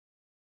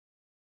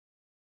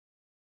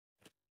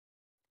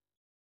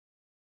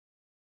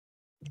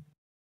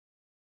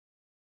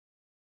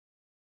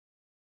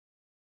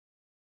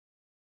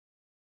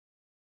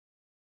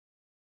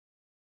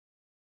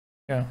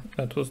 Yeah,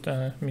 that was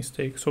the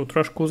mistake. So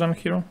trash Kuzan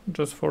here,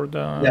 just for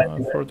the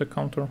for the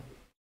counter.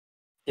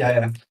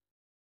 Yeah.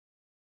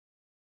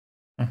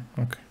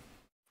 Okay.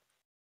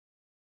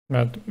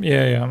 But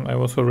yeah, I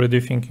was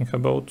already thinking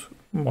about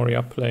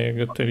Moria play.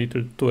 I got a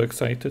little too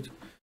excited.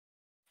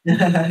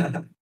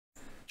 Here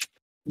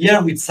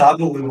with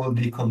Sabo we will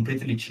be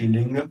completely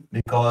chilling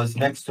because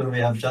next turn we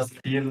have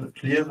just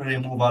clear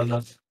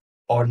removal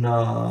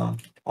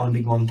on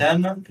Big Mom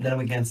 10, then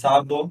we can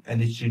Sabo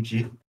and it's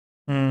GG.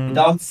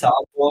 Without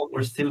Sabo,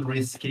 we're still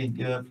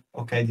risking.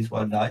 Okay, this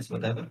one dies,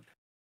 whatever.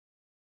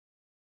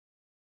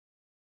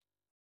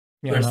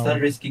 Yeah, we're still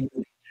risking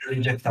to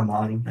reject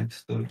Amari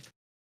next turn.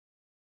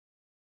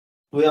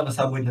 Do we have a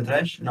Sabo in the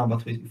trash? No,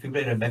 but if we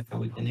play Rebecca,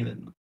 we can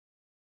even.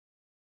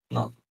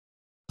 No.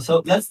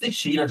 So let's take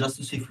Sheila just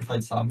to see if we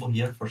find Sabo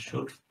here for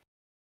sure.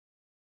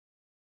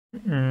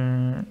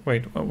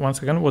 Wait,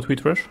 once again, what we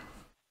trash?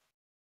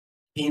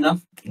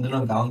 Enough, do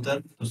not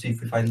counter to see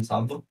if we find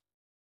Sabo.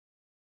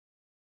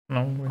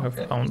 No, we have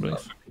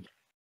Houndlace.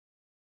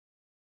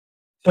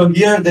 So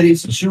here there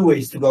is 2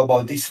 ways to go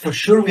about this. For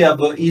sure we have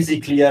an easy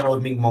clear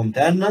on Big Mom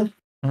 10.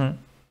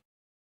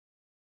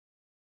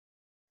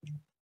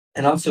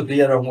 And also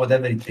clear on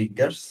whatever it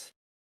triggers.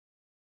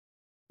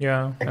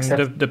 Yeah,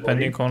 and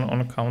depending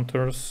on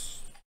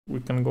counters, we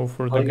can go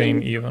for the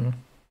game even.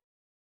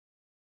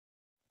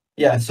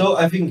 Yeah, so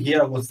I think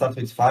here we'll start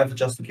with 5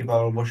 just to keep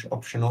our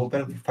option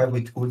open. 5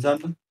 with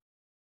Kuzan.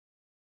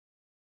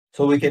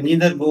 So we can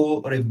either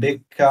go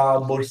Rebecca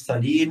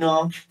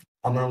Borsalino,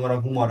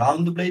 Amarakumo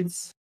Round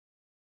Blades,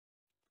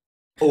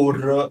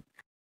 or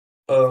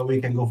we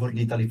can go for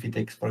Lethal if he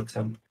takes, for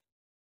example.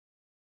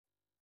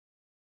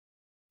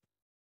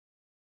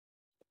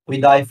 We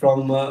die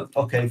from,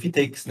 okay, if he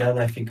takes, then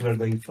I think we're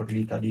going for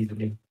Lethal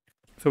easily.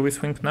 So we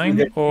swing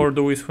 9, or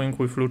do we swing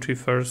with Lucci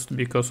first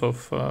because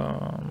of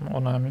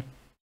Onami?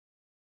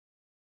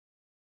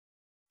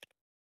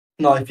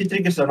 No, if he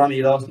triggers a run,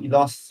 he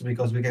lost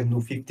because we can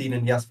do 15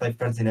 and he has 5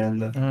 cards in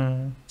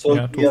hand. So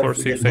yeah, 2, 4,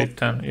 6, 8,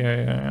 10.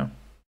 Yeah.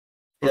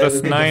 So yeah,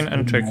 just 9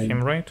 and check 9.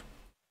 him, right?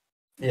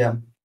 Yeah.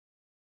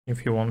 If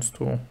he wants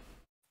to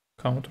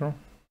counter.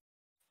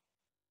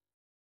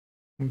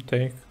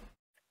 Take.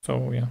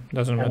 So yeah,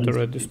 doesn't matter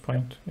at this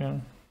point. Yeah.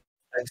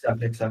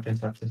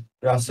 Exactly.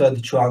 We also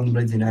had 2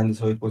 blades in hand,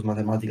 so it was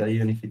mathematical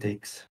even if he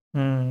takes.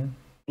 No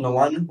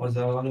one was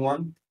the only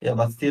one. Yeah,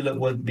 but still it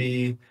would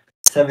be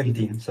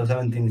 17. So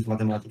 17 is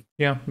mathematical.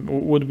 Yeah,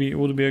 would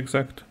be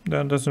exact.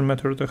 That doesn't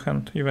matter the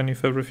hand, even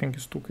if everything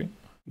is 2k.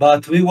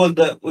 But we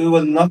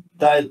will not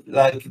die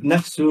like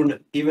next turn,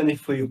 even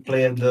if we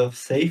play the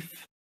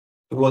safe.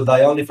 We will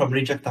die only from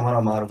reject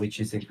Amaramar, which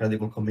is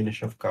incredible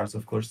combination of cards,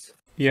 of course.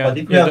 Yeah, but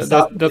if we have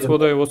that's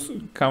what I was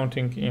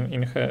counting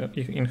in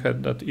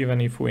head that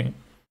even if we.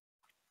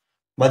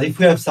 But if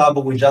we have Sabo,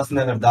 we just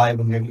never die.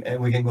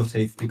 We can go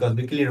safe because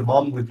we clear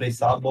bomb, we play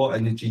Sabo,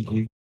 and it's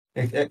GG.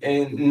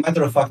 In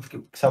matter of fact,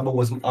 Sabo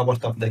was our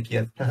top deck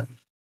here.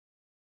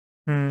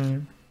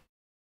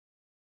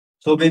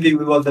 So maybe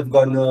we would have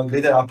gone a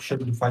greater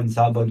option to find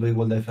Sabo, and we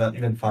would have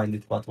even find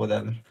it, but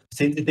whatever.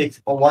 Since it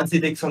takes, once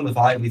it takes on the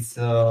 5, it's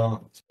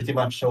pretty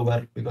much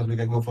over because we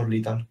can go for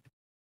lethal.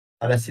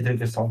 Unless he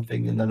triggers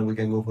something, and then we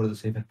can go for the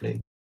safer play.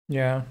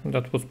 Yeah,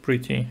 that was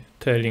pretty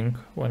telling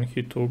when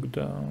he took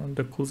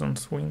the Kuzan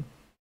swing.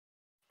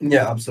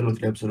 Yeah,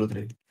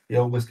 absolutely. He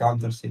always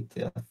counters it,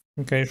 yeah.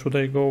 Okay, should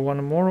I go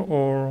one more,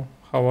 or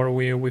how are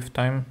we with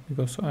time?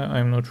 Because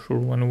I'm not sure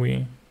when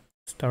we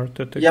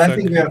started exactly. Yeah, I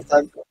think we have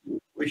time.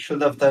 We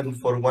should have time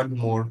for one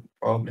more,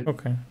 probably.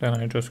 Okay, then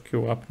I just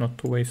queue up not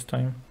to waste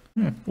time.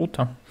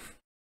 Uta.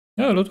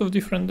 Yeah, a lot of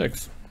different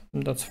decks.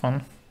 That's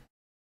fun.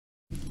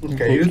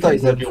 Okay, Utah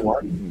is a new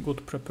one.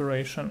 Good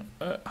preparation.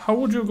 How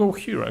would you go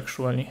here,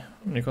 actually?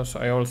 Because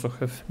I also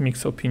have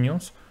mixed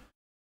opinions.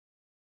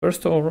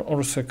 First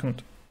or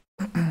second?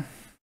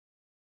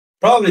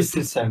 Probably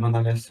still second,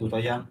 I guess, Utah,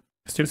 yeah.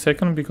 Still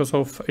second because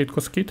of 8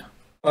 cost kit?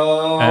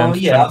 And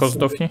yeah, 10 cost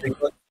Doffy?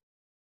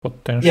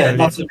 Potentially. Yeah,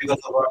 not so because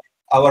of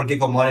our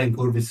Gecko Marine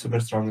curve is super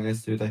strong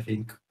against Utah, I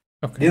think.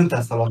 Okay. Didn't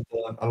test a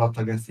lot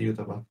against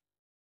Utah, but.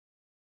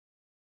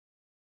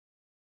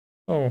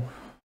 Oh,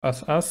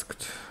 as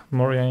asked,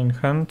 Moria in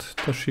hand,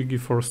 Tashigi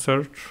for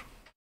search,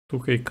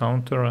 2k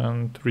counter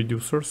and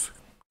reducers.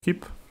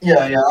 Keep?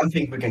 Yeah, I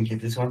think we can keep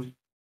this one.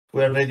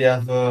 We already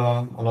have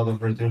a lot of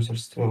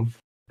reducers too,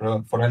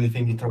 for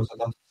anything he throws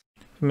at us.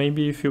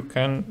 Maybe if you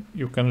can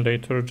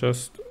later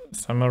just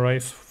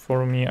summarize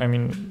for me. I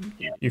mean,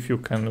 if you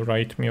can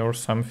write me or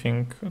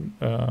something,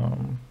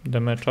 the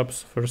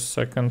matchups first,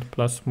 second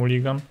plus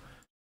mulligan,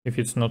 if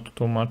it's not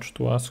too much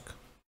to ask.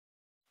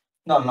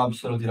 No,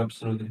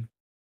 absolutely.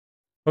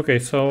 Okay,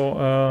 so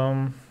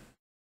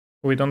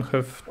we don't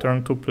have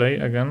turn to play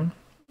again.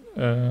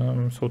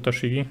 So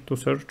Tashigi to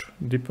search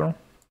deeper.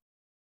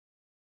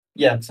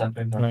 Yeah,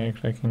 exactly.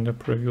 Like in the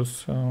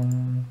previous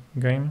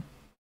game.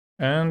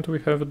 And we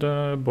have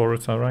the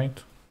Borza,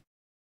 right?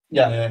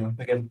 Yeah.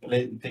 We can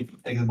take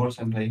the Borza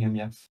and play him,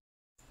 yes.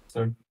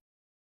 Sir.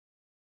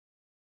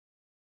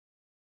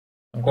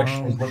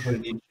 Question is what we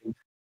ditch?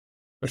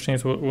 Question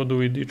is what do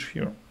we ditch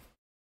here?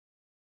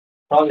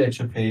 Probably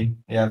HFA.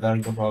 Yeah,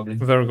 Vergo probably.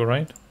 Vergo,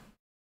 right?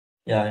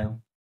 Yeah.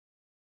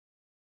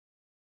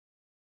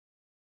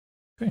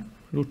 Okay,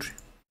 Lucci.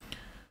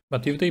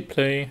 But if they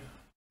play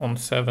on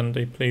 7,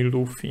 they play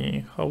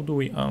Luffy, how do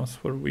we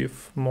answer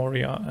with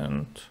Moria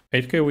and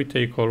 8k we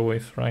take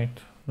always,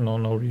 right? No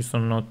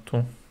reason not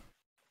to.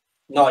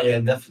 No, yeah,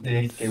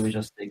 definitely 8k we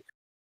just take.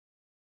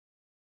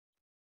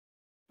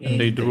 And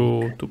they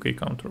drew 2k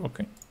counter,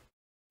 okay.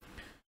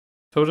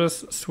 So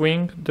just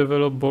swing,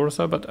 develop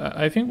Borza, but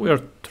I think we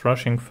are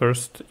trashing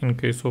first in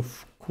case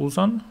of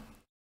Kuzan.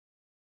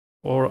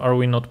 Or are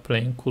we not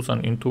playing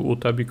Kuzan into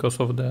Uta because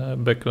of the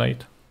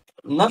backlight?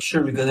 I'm not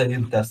sure because I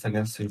didn't test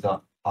against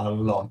Uta a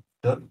lot.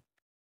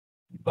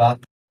 But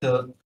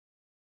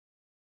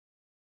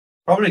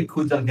probably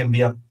Kuzan can be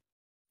a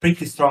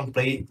pretty strong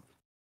play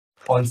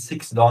on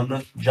 6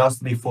 Dawn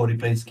just before he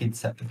plays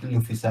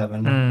Luffy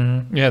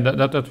 7. Yeah,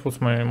 that was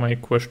my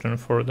question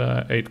for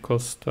the 8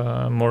 cost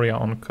Moria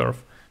on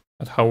curve.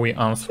 At how we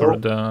answer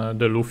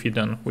the Luffy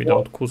then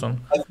without Kuzan.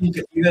 I think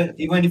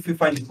even if we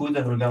find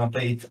Kuzan, we're gonna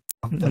play it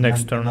after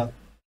next turn.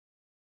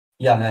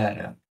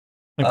 Yeah.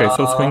 Okay,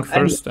 so swing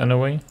first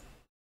anyway.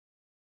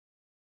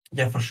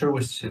 Yeah, for sure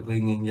we're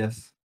swinging,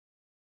 yes.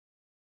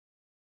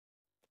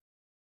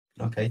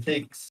 Okay,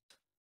 takes.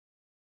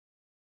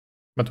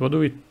 But what do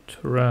we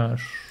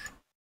trash?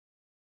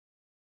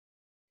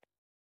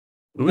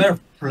 We're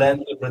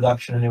plenty of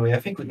production anyway. I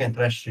think we can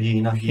trash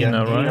Gina here.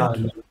 Gina,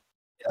 right?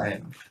 Yeah.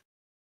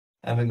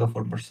 And we go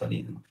for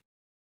Borsalino.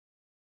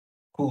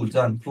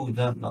 Kuzan,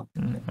 no.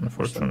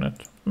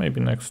 Unfortunate.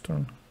 Maybe next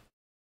turn.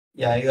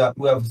 Yeah,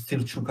 we have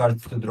still 2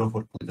 cards to draw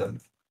for Kuzan.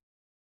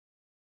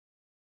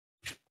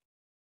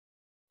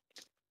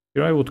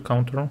 Here I would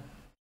counter.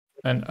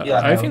 And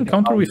Yeah, I think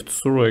counter with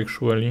Tsuru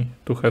actually,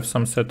 to have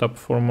some setup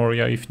for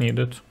Moria if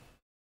needed.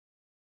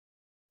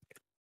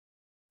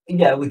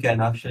 Yeah, we can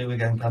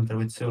counter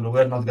with Tsuru.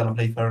 We're not gonna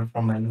play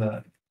from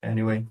end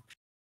anyway.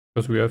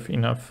 Because we have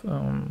enough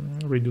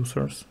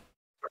reducers.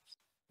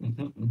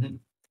 Mm-hmm.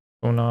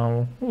 So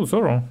now,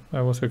 Zoro.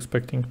 I was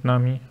expecting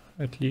Nami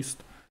at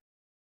least.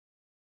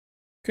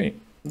 Okay,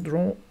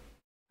 draw.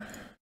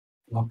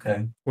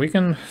 Okay. We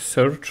can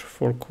search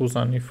for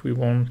Kuzan if we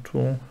want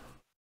to.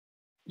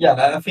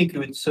 Yeah, I think we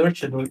would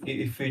search, and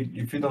if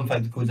we don't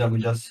find Kuzan, we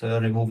just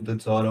remove the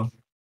Zoro.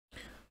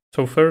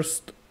 So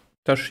first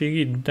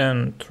Tashigi,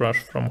 then trash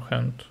from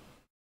hand.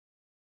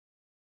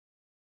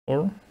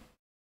 Or?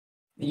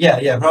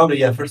 Yeah,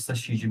 probably first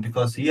Tashigi,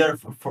 because here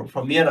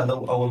from here I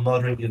will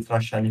not really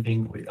trash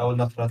anything. I will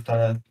not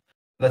trash.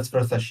 Let's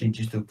first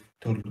Tashigi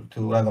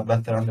to have a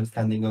better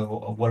understanding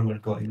of where we're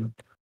going.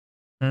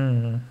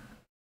 So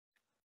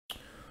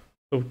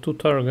 2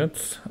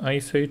 targets,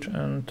 Ice Age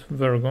and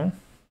Virgo.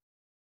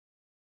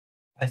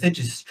 Ice Age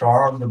is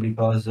strong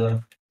because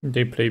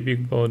they play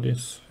big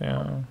bodies,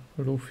 yeah.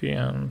 Luffy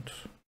and...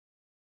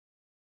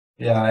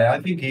 Yeah,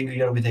 I think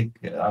here we take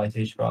Ice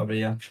Age probably,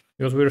 yeah.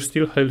 Because we're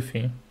still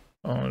healthy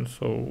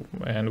also,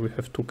 and we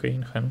have 2k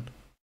in hand.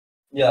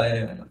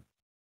 Yeah.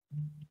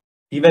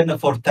 Even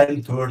for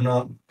 10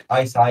 turn,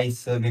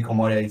 Ice Gecko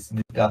Moria is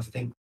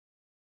disgusting.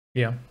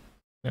 Yeah.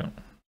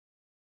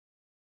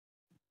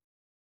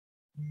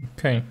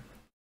 Okay,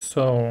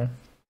 so...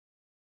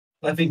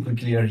 I think we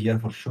clear here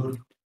for sure.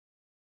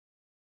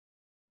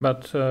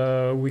 But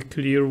we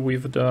clear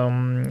with the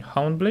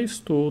Hound Blaze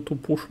to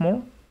push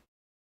more?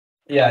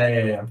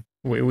 Yeah.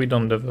 We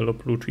don't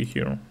develop Lucci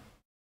here.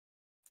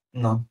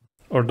 No.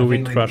 Or do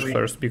we trash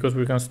first? Because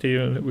we can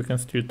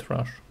still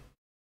trash.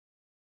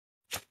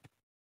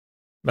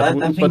 But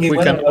we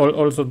can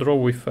also draw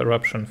with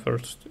Eruption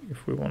first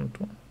if we want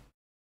to.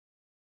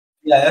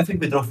 Yeah, I think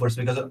we draw first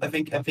because I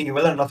think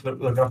whether or not we're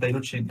gonna play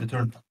Lucci the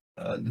turn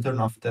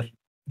after.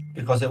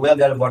 Because we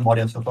have one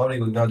Moria, so probably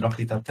we're gonna drop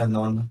it at 10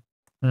 on.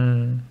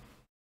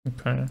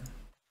 Okay.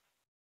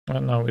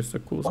 And now it's the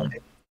Kuzan.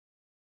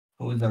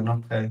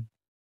 Okay.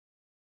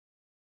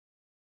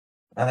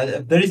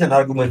 There is an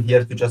argument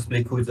here to just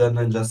play Kuzan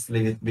and just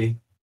leave it be.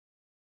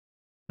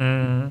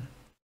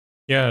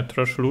 Yeah,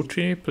 trash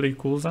Lucci, play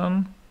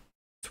Kuzan,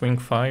 swing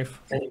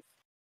 5.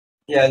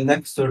 Yeah,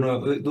 next turn,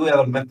 do we have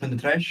a map in the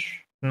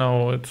trash?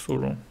 No, it's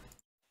Tsuru.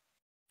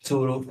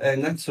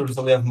 Next turn,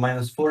 so we have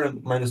 -4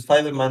 and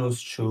 -5 and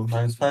 -2.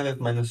 -5 and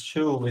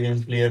 -2, we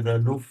can clear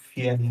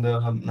Luffy and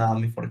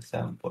Nami, for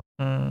example.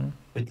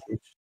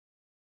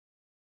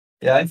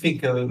 Yeah, I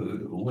think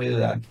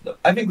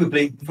I think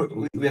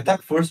we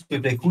attack first, we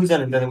play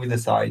Kuzan, and then we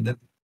decide.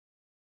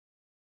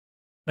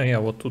 Yeah,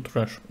 what to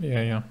trash.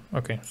 Yeah.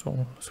 Okay,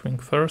 so swing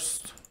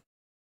first.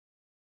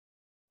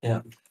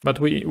 Yeah. But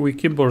we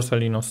keep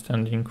Borsalino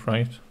standing,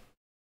 right?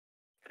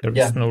 There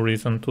is no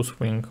reason to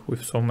swing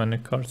with so many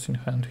cards in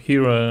hand.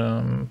 Here,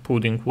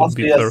 Pudding would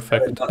be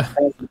perfect.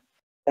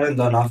 And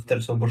done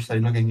after, so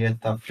Borsalino can get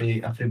a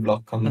free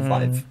block on the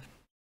 5.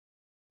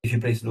 If he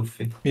plays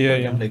Luffy.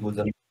 Yeah. Play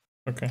Kuzan.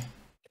 Okay.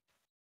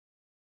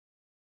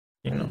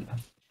 Hino.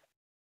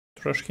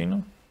 Trash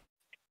Hino?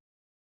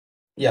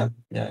 Yeah.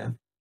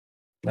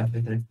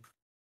 Definitely.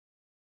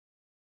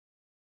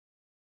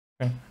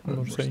 Okay,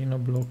 Borsalino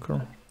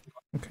blocker.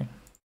 Okay.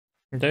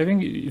 And I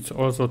think it's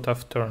also a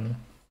tough turn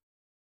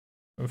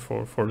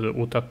for the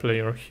Uta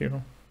player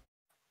here.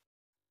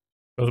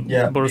 Because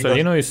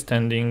Borsalino is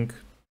standing,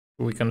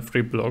 we can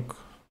free block,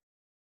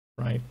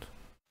 right?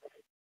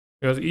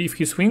 Because if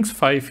he swings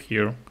 5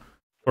 here,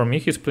 for me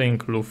he's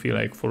playing Luffy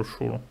like for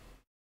sure.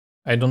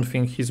 I don't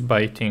think he's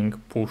biting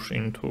push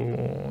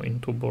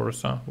into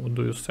Borsa. What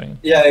do you say?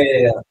 Yeah.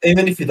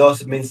 Even if he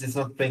does, it means it's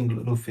not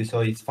playing Luffy,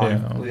 so it's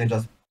fine. Yeah. We can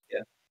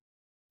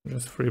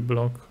just free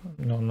block.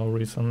 No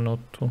reason not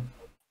to.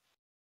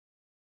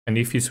 And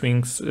if he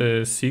swings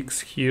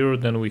 6 here,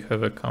 then we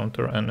have a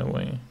counter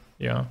anyway.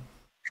 Yeah,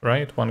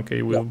 right?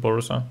 1k with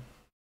Borsa.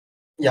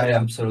 Yeah,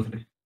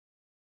 absolutely.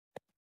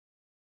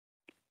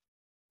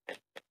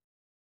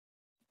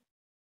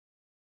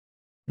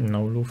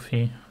 No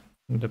Luffy,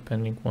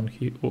 depending on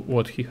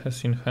what he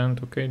has in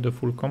hand. Okay, the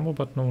full combo,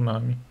 but no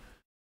Nami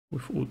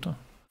with Uta.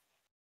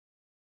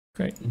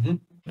 Okay,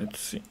 let's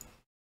see.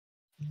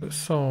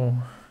 So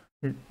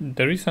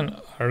there is an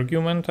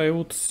argument, I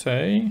would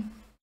say,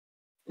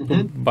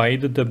 to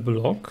bite the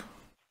block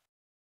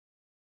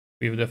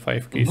with the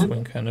 5k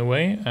swing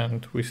anyway,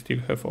 and we still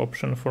have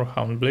option for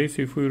Hound Blaze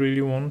if we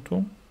really want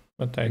to.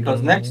 But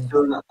because next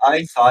turn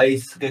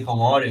Ice Gecko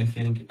Moria,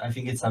 I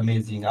think it's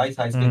amazing. Ice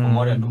Gecko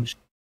Moria looks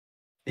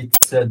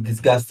it's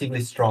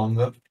disgustingly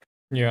strong.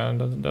 Yeah,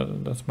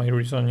 that's my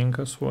reasoning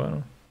as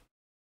well.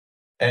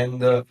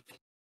 And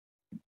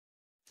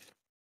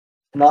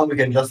now we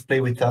can just play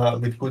with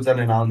Kuzan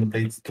and Hound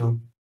Blades too.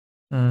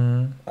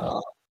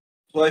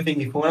 So I think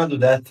if we wanna do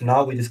that,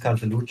 now we discard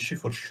the Lucci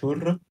for sure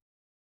to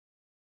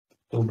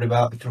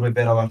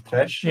prepare our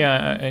trash.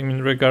 Yeah, I mean,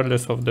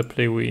 regardless of the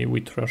play,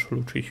 we trash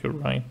Lucci here,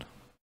 right?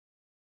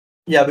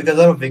 Yeah, because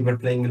I don't think we're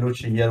playing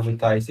Lucci here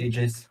with Ice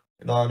Ages.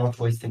 No, I'm not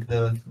wasting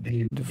the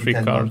free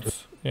tendon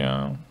cards,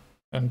 yeah,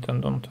 and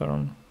tendon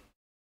turn.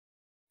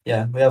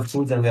 Yeah, we have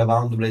Kuzan and we have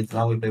Hound Blades.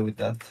 Now we play with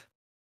that.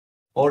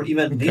 Or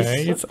even this.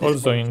 Okay, it's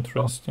also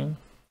interesting.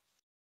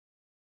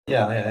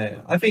 Yeah.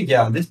 I think,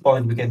 yeah, at this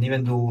point we can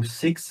even do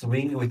 6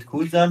 swing with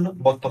Kuzan,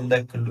 bottom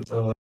deck and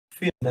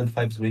then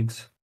 5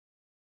 swings.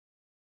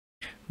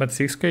 But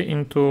 6k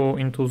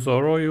into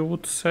Zoro, you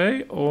would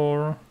say,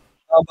 or?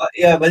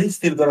 But he's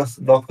still gonna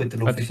block with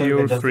Luffy. But So he we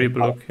will can just free do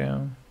block,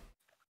 yeah.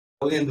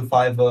 we can do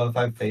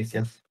 5 face,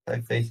 yes.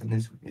 5 face and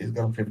he's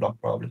gonna free block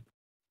probably.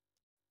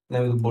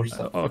 Then we do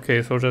Bursa.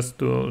 Okay, so just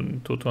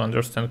to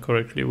understand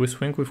correctly, we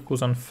swing with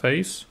Kuzan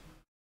face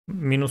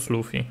minus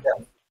Luffy.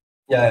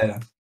 Yeah.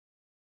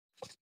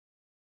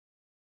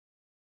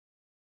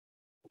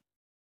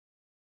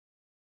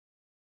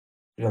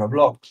 You're gonna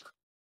block.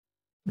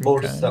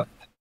 Bursa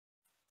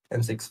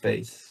and 6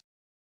 face.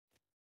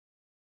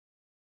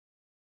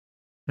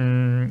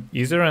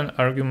 Is there an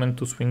argument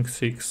to swing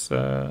 6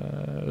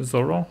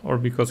 Zoro, or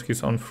because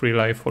he's on free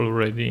life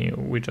already,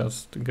 we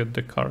just get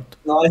the card?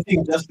 No, I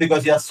think just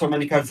because he has so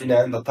many cards in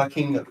hand,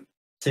 attacking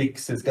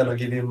 6 is gonna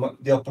give him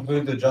the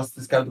opportunity to just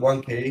discard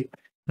 1k.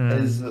 That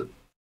is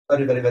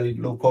very, very, very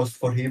low cost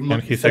for him.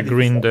 And he's a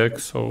green deck,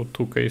 so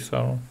 2Ks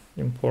are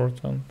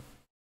important.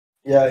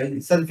 Yeah,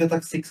 instead if you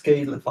attack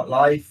 6k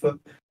life,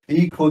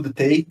 he could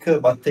take,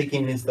 but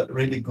taking is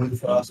really good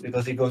for us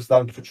because he goes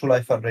down to 2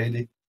 life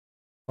already.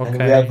 Okay. And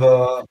we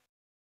have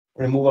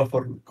removal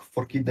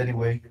for Kid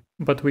anyway.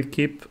 But we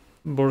keep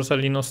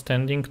Borsalino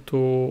standing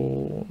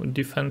to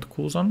defend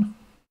Kuzan?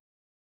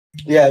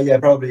 Yeah,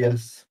 probably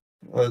yes.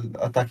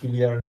 Attacking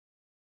here.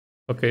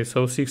 Okay,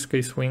 so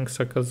 6k swing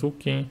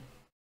Sakazuki.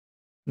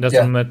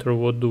 Doesn't matter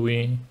what do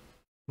we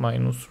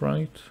minus,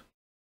 right?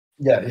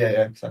 Yeah,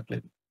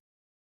 exactly.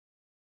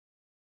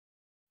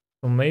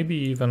 So maybe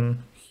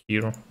even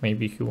here,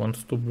 maybe he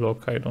wants to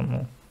block, I don't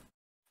know.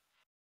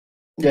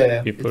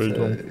 Yeah. People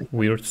do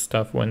weird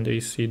stuff when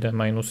they see the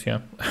minus,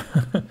 yeah.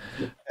 Exactly,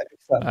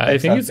 I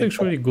think it's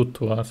actually good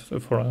to us,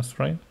 for us,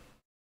 right?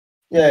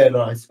 Yeah,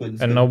 no, it's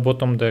good. And now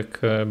bottom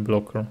deck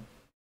blocker.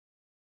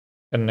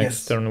 And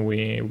next turn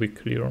we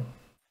clear.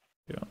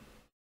 Yeah.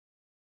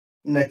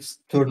 Next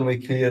turn we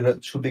clear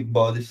 2 big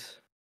bodies.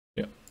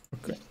 Yeah,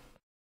 okay.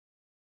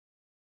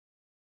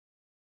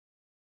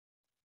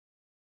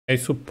 I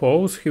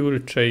suppose he will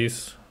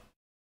chase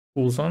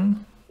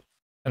Kuzan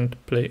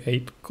and play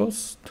 8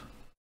 cost.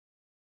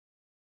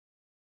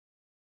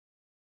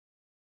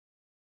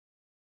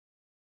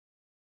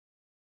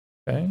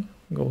 Okay,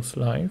 goes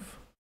live.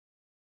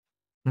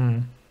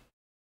 Do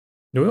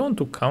we want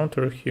to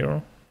counter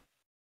here?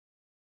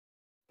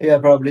 Yeah,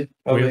 probably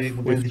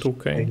with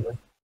 2k.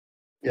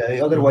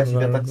 Yeah, otherwise if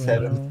you attack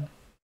 7.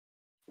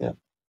 Yeah.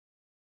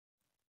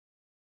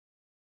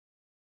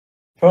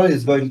 Probably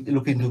is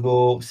looking to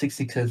go 6,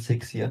 6, and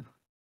 6 here.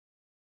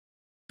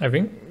 I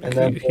think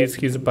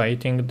he's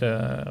biting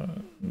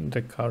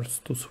the cards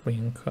to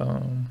swing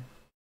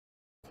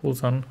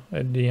Kuzan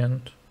at the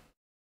end.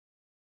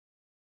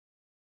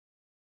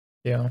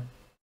 Yeah.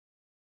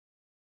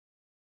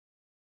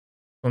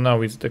 So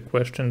now is the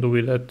question, do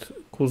we let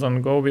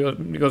Kuzan go?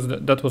 Because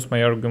that was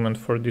my argument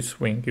for this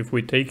swing. If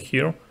we take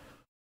here,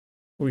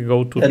 we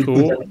go to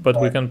 2,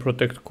 but we can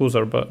protect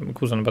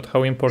Kuzan. But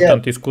how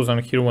important is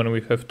Kuzan here when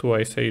we have 2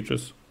 Ice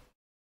Ages?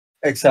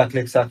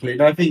 Exactly.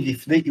 Now I think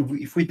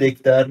if we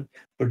take there,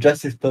 we're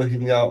just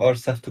exploiting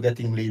ourselves to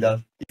getting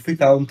leader. If we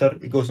counter,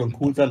 it goes on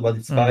Kuzan, but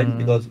it's fine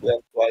because we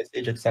have 2 Ice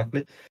Age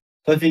exactly.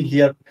 So I think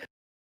here,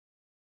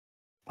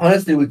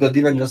 honestly, we could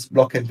even just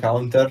block and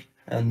counter,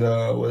 and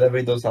whatever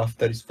he does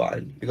after is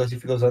fine. Because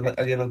if he goes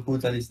again on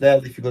Kuzan, it's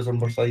dead. If he goes on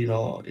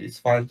Borsalino, it's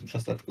fine to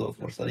just let go of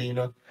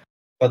Borsalino.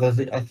 But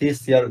at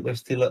least here, we're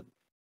still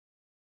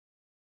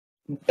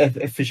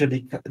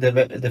efficiently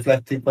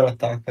deflecting per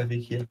attack, I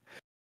think, here.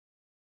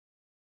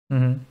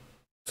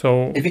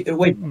 So,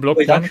 block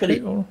wait, 1K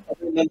actually, or?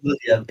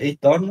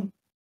 8 done?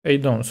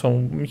 8 done, so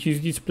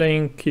he's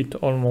playing Kit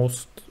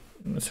almost,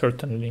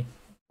 certainly,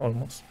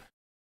 almost,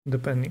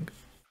 depending.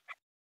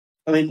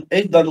 I mean,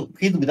 8 done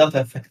Kit without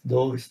effect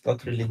though is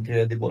not really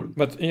incredible.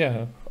 But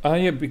yeah,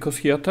 because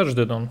he attached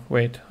it on.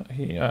 Wait,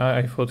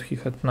 I thought he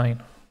had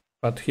 9,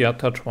 but he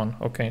attached 1.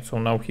 Okay, so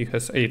now he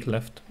has 8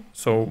 left.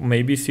 So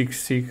maybe 6,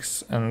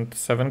 6, and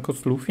 7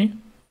 cost Luffy?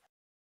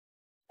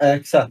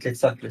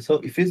 Exactly. So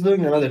if he's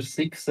doing another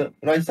 6,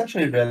 no, it's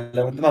actually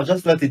relevant. No,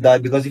 just let it die,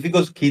 because if he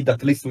goes Kid,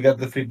 at least we get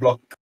the free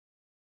block.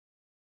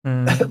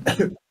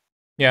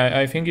 Yeah,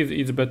 I think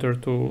it's better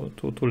to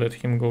let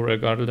him go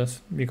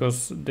regardless,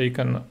 because they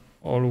can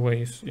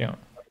always, Yeah,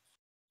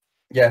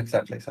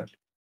 exactly.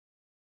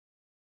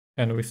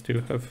 And we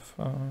still have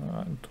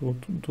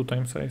 2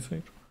 times Ice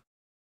Age.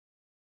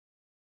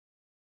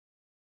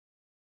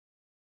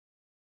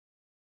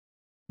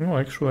 No,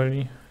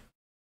 actually,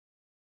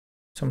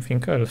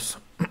 something else.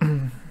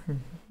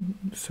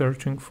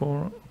 Searching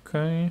for,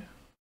 okay,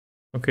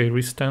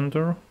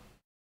 restander,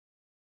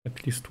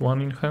 at least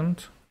one in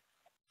hand.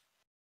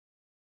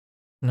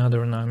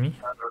 Another Nami.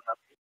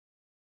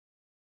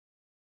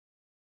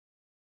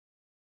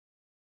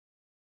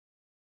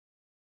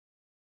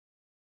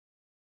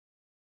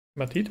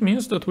 But it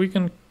means that we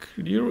can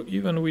clear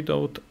even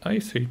without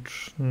Ice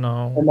Age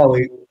now. And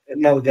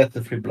now we get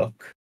the free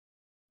block.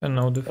 And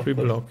now the free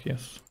block,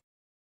 yes.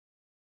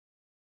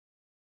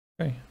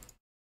 Okay.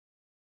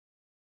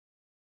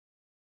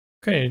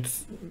 Okay,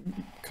 it's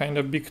kind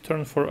of big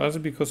turn for us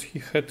because he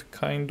had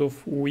kind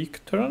of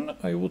weak turn,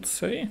 I would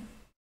say.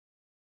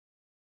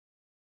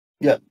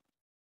 Yeah.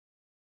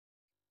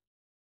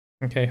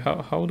 Okay,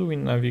 how do we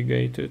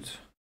navigate it?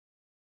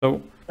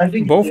 So I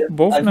think both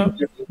now.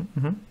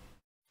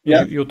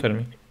 Yeah. You tell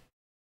me.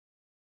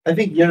 I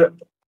think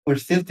we're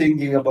still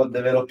thinking about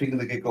developing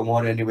the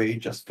Kekomori anyway,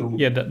 just to.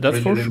 Yeah, that's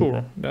for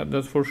sure.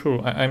 That's for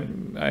sure.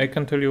 I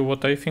can tell you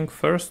what I think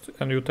first,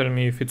 and you tell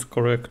me if it's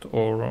correct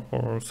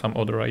or some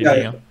other idea.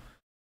 Yeah.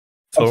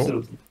 So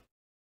absolutely.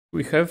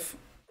 We have.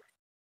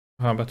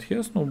 But he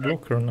has no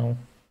blocker now.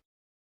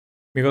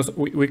 Because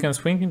we can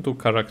swing into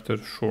character,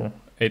 sure.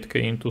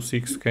 8k into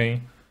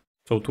 6k,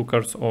 so 2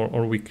 cards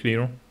or we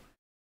clear.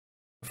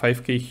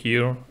 5k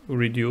here,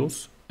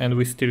 reduce, and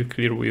we still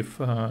clear with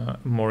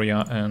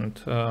Moria and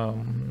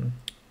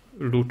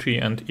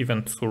Lucci and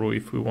even Tsuru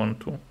if we want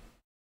to.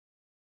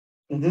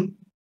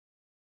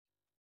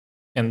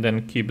 And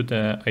then keep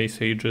the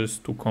Ice Ages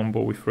to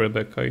combo with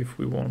Rebecca if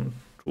we want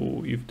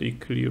to, if they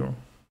clear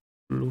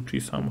Lucci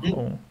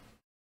somehow.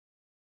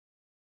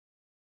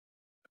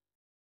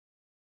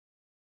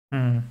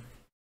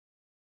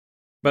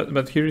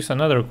 But here is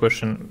another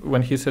question.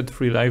 When he said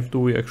free life, do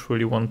we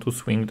actually want to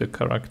swing the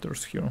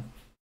characters here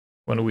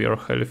when we are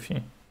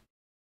healthy?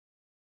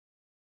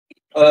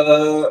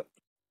 I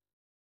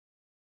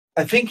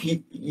think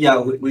we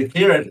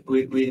clear it.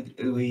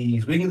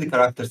 We swing the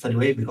characters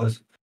anyway because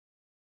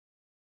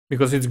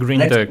it's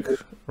green deck,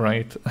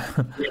 right?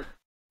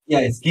 Yeah,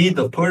 it's good,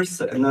 of course.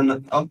 And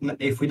then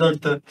if we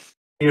don't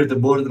clear the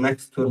board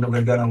next turn,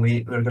 we're gonna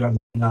be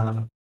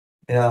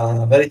in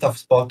a very tough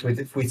spot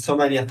with so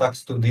many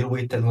attacks to deal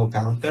with and no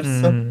counters.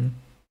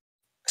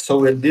 So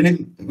we're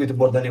dealing with the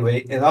board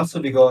anyway, and also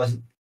because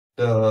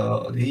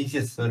the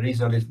easiest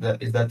reason is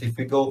that if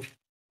we go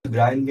to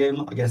grind game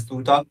against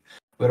Uta,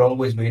 we're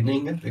always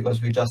winning because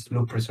we just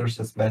loop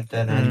resources better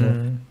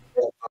and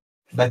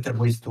better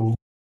ways to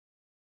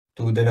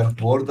develop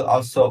board.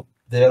 Also,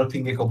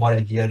 developing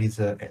Ekomori here is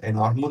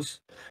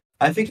enormous.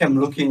 I think I'm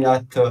looking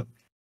at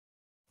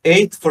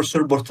 8 for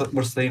sure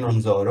Borsellino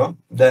on Zoro,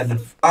 then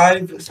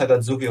 5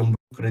 Sakazuki on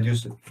Brook,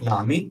 reduce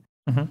Nami,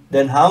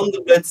 then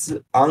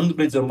Houndblades on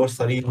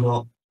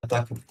Borsellino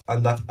attack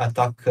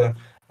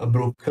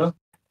Brook,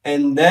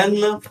 and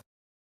then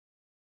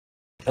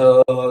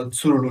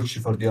Tsururuchi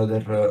for the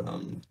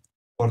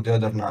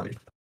other Nami.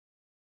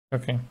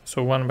 Okay,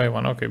 so one by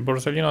one. Okay,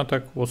 Borsellino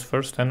attack was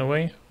first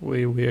anyway.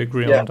 We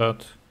agree on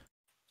that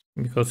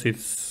because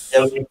it's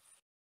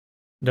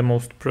the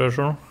most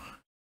pressure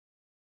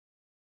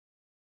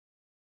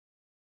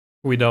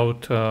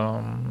without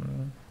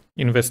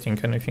investing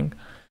anything.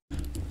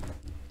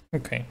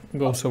 Okay,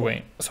 goes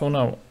away. So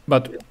now,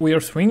 but we are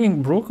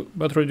swinging Brook,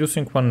 but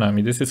reducing one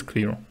Nami. This is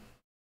clear.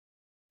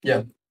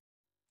 Yeah.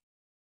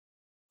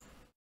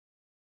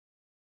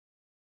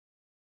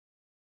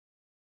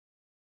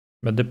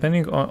 But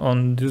depending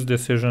on this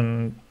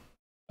decision,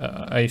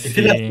 I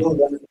see.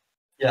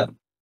 Yeah.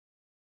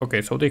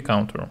 Okay, so they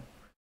counter.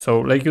 So,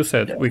 like you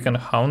said, we can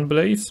Hound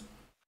Blaze,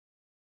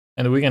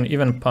 and we can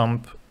even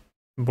pump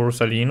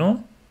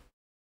Borsellino,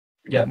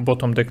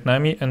 bottom deck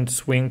Nami, and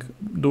swing.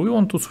 Do we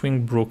want to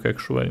swing Brook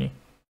actually?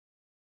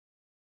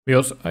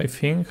 Because I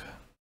think.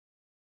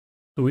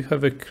 Do we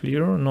have a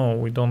clear? No,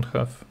 we don't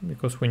have,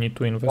 because we need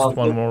to invest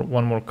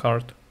one more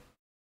card.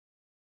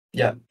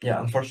 Yeah,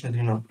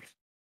 unfortunately not.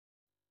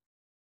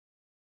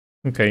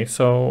 Okay,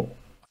 so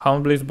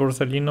Houndblaze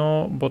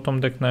Borsellino, bottom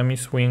deck Nami,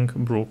 swing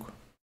Brook.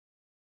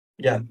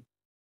 Yeah.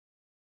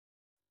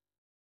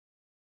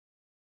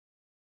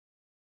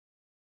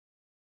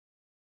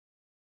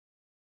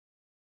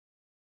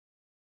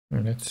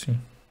 Let's see.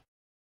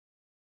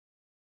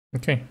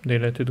 Okay, they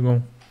let it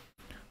go.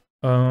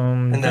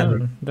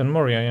 Then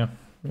Moria, yeah.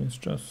 It's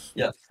just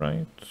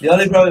right. The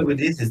only problem with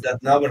this is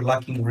that now we're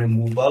lacking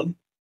removal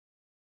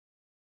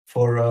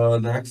for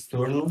the next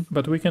turn.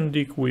 But we can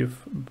dig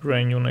with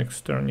brand new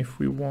next turn if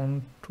we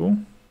want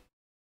to.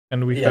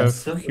 And we have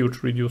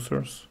huge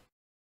reducers.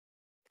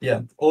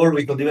 Yeah, or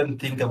we could even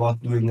think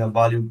about doing a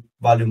value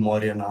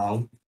Moria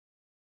now.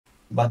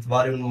 But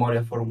value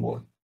Moria for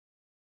what?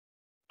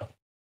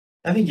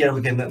 I think here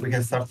we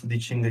can start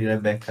ditching the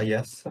Rebecca,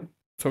 yes.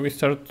 So we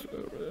start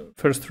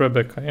first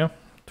Rebecca, yeah?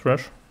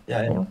 Trash?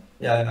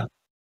 Yeah.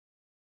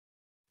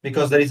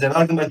 Because there is an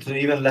argument to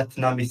even let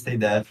Nami stay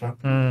there.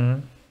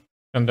 And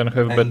then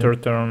have better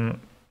turn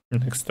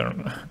next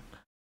turn.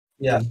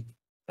 Yeah,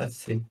 let's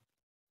see.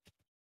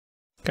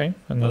 Okay,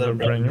 another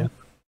brand new.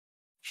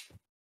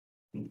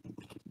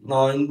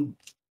 No,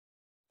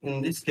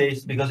 in this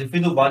case, because if we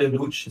do value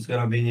Luch, it's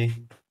gonna be.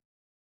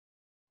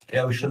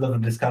 Yeah, we should have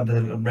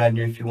discarded a brand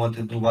new if you want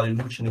to do value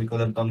Luch, and we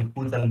could have done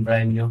Put and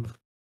brand new.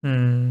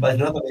 But it's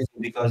not amazing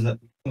because I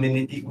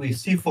mean we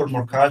see 4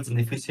 more cards, and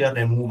if we see a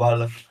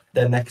removal,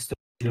 then next to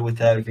deal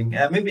with everything.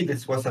 Maybe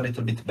this was a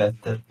little bit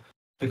better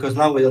because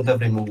now we don't have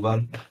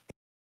removal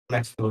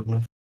next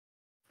turn.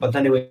 But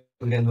anyway,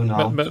 we can do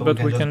now.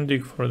 But we can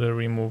dig for the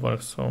removal.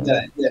 So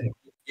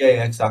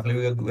yeah, exactly.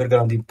 We're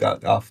gonna dig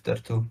after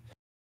too.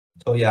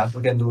 So yeah,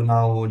 we can do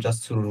now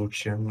just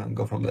Suruchi and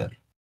go from there.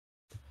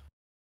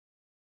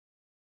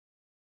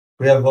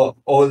 We have a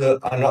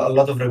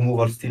lot of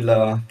removal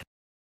still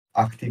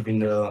active in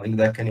the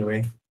deck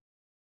anyway.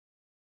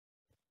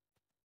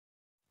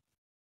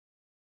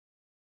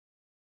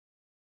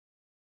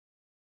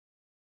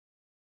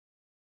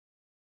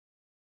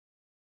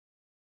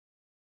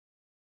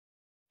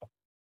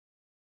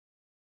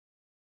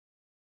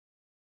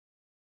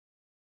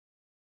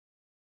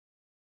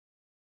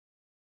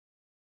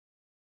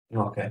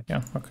 Okay.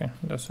 yeah, okay,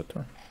 that's the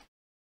turn.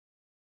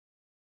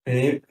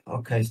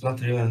 Okay, it's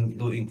not even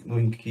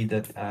doing key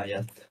that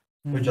yet.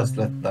 We just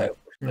let die.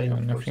 Yeah,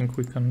 nothing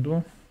we can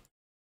do.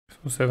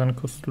 So 7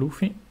 cost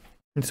Luffy.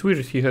 It's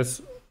weird, he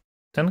has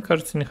 10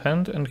 cards in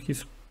hand and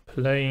he's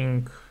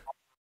playing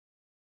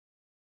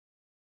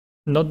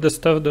not the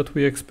stuff that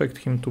we expect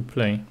him to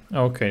play.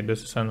 Okay,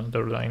 this is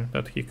another line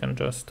that he can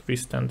just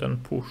restand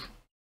and push.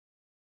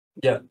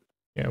 Yeah.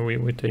 Yeah,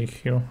 we take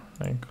here,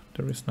 like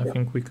there is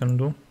nothing we can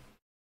do.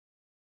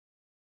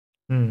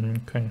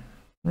 Okay.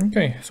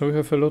 Okay, so we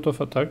have a lot of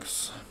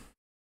attacks.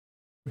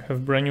 We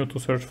have brand new to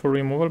search for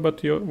removal,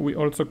 but we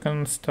also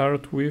can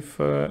start with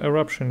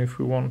eruption if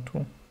we want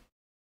to.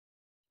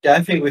 Yeah,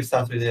 I think we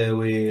start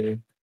with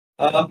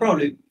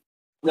probably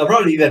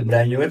even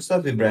brand new. Let's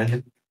start with brand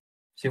new.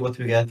 See what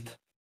we get,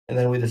 and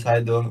then we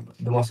decide the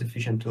most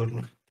efficient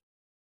turn.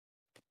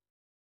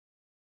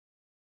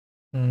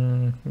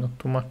 Not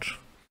too much.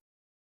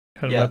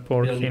 Helmepo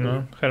or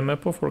Hina.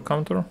 Helmepo for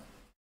counter?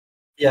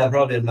 Yeah,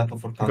 probably Helmepo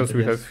for counter. Because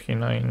we have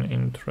Hina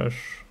in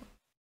trash.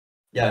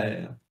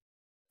 Yeah.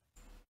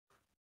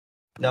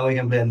 Now we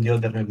can play on the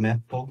other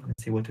Helmepo and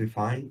see what we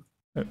find.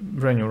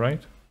 Brand new,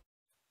 right?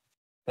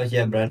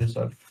 Yeah, brand new,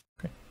 sorry.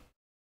 Okay.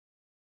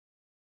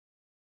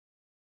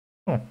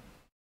 Oh,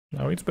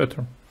 now it's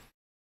better.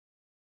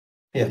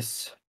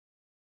 Yes.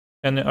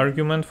 Any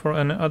argument for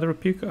any other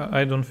pick?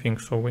 I don't think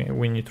so.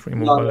 We need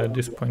removal at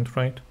this point,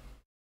 right?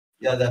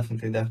 Yeah,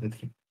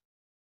 definitely.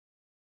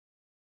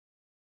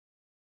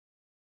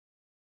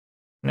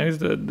 Now is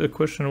the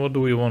question, what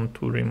do we want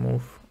to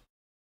remove?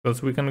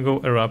 Because we can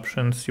go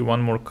eruption, see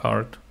one more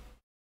card.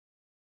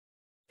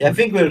 Yeah, I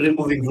think we're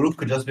removing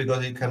Rook just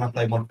because it can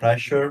apply more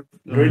pressure.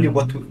 Really,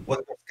 what we're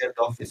scared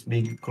of is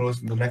being close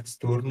to the next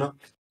turn.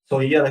 So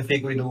here, I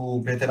think we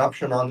do Great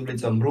Eruption,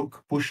 Unblades on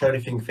Rook, push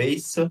everything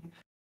face,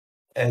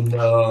 and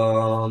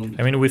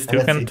I mean, we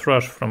still can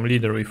trash from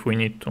leader if we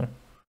need to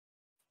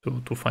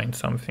find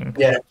something.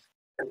 Yeah,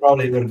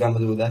 probably we're gonna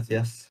do that,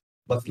 yes.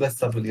 But let's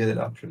start with Great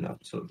Eruption,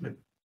 absolutely.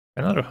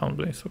 Another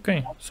Houndblaze,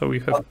 okay. So we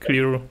have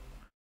clear.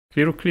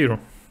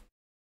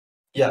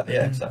 Yeah,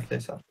 exactly.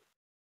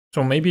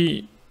 So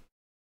maybe.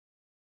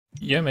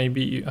 Yeah,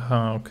 maybe.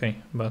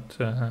 Okay, but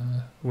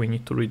we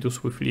need to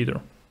reduce with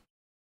leader.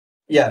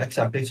 Yeah,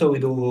 exactly. So we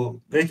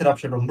do Great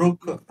Eruption on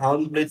Brook,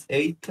 Houndblades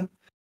 8.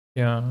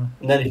 Yeah.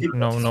 And then if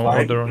no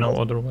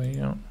other way.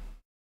 Yeah.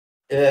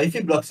 If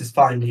he blocks, is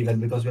fine even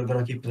because we're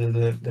gonna keep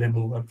the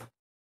removal.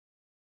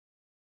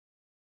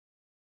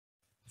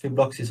 If he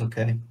blocks, is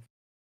okay.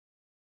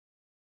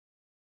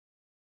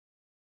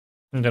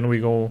 And then we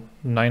go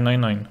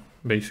 999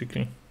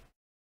 basically.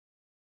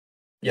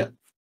 Yeah.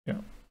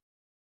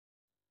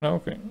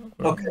 Okay.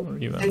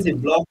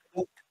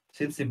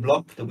 Since he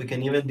blocked, we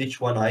can even ditch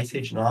one Ice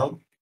Age now,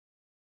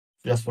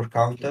 just for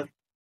counter,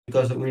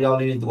 because we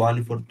only need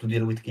one to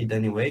deal with Kid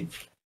anyway.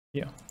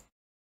 Yeah.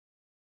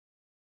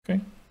 Okay.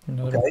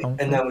 Okay.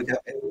 And then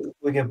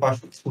we can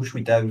push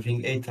with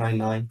everything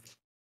 899.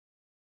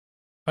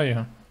 Oh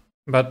yeah.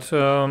 But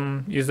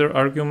is there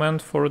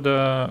argument for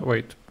the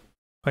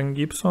Pan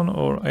Gibson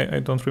or I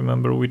don't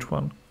remember which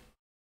one?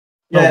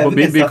 Yeah, no,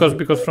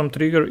 because from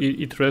trigger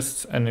it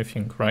rests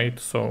anything, right?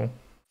 So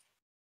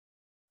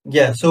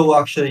yeah, so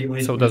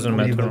actually so it doesn't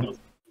matter.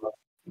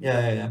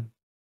 Yeah.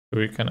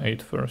 We can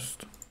 8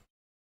 first.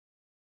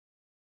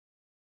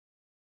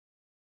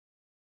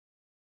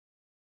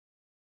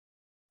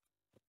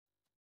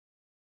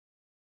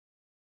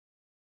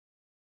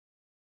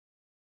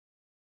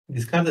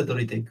 Discarded or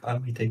retake?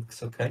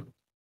 Retakes, okay.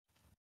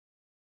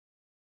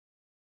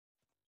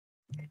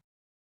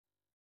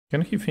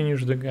 Can he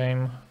finish the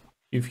game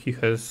if he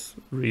has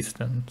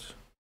restand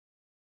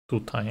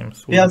 2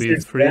 times? Would be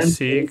 3,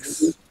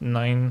 6,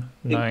 9,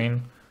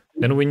 9.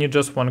 Then we need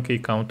just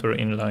 1k counter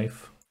in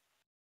life.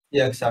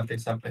 Yeah, exactly.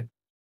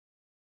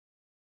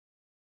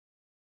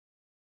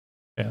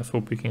 Yeah, so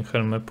picking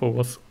Helmepo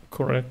was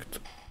correct.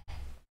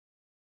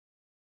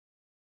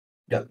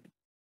 Yeah.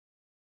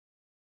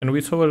 And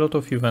we saw a lot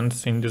of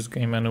events in this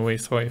game anyway,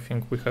 so I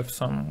think we have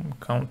some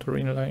counter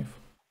in life.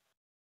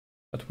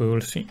 But we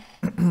will see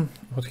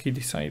what he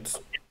decides.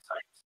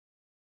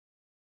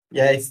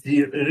 Yeah, it's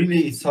the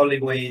really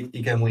solid way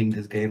he can win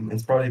this game.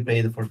 It's probably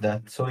played for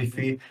that. So if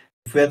we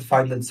had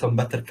found some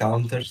better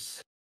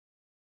counters,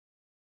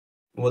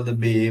 would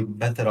be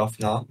better off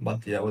now.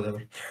 But yeah,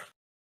 whatever.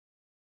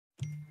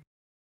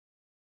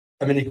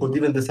 I mean, he could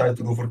even decide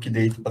to go for Kid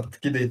 8, but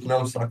Kid 8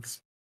 now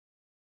sucks.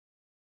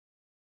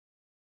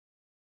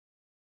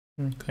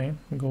 Okay,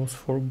 goes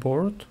for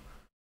board.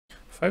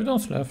 5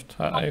 downs left.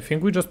 I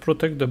think we just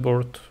protect the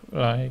board,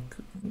 like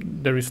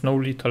there is no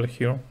lethal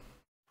here.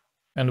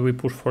 And we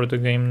push for the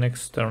game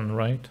next turn,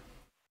 right?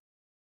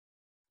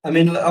 I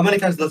mean, how many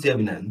cards does he have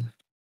in hand?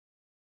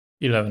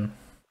 11.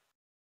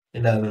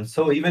 11.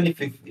 So even if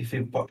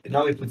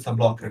now we put some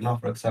blocker, now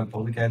for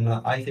example, we can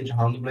Ice Age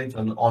Houndblade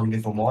on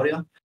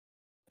Gikomoria,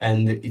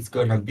 and it's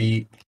gonna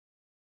be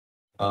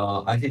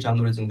Ice Age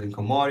Houndblade on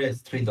Gikomoria,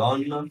 it's 3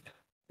 down,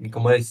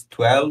 Gikomoria is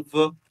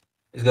 12,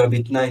 it's gonna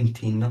be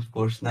 19, of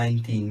course,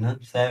 19,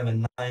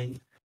 7, 9,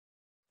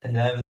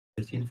 11,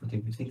 13,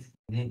 14, 15,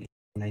 16,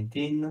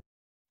 19,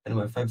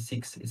 and 5,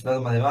 6, it's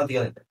not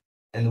mathematical,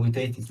 and with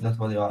 8 it's not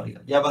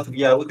mathematical. Yeah, but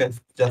yeah, we can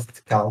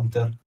just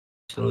counter,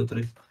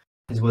 absolutely.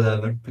 It's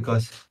whatever,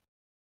 because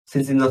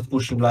since he's not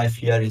pushing life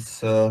here,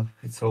 it's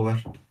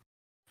over.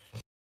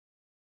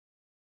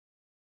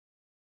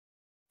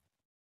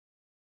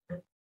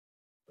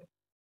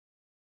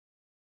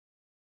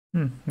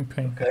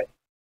 Okay.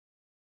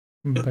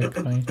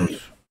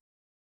 Backlight.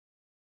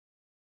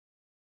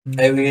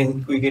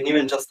 And we can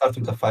even just start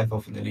with the 5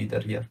 of the leader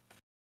here.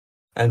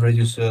 And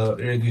reduce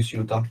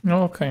Utah.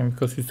 Okay,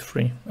 because it's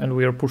free. And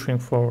we are pushing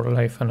for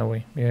life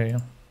anyway. Yeah.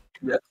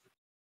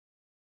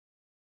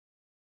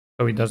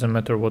 So it doesn't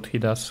matter what he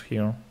does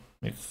here.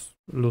 It's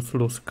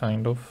lose-lose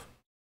kind of.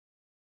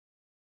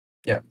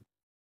 Yeah.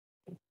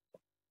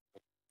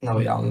 Now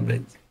we are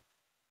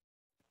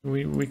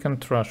We can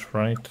trash,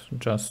 right?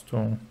 Just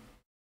to...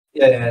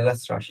 Yeah,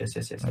 let's trash. Yes.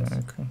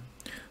 Okay.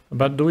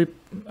 But do we...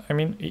 I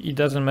mean, it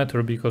doesn't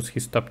matter because he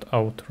stepped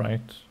out,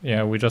 right?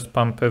 Yeah, we just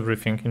pump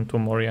everything into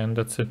Moria and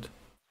that's it.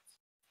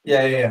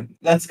 Yeah.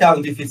 Let's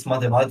count if it's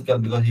mathematical,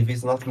 because if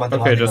it's not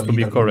mathematical... Okay, just to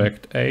be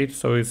correct. 8,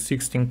 so it's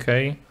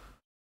 16k.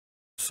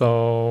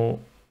 So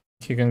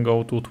he can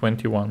go to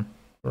 21,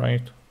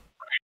 right?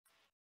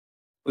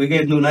 We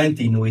can do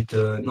 19 with...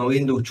 no, we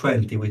can do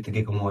 20 with the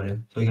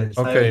Gikomoria. So we can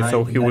okay, 19,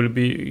 so he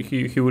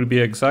will be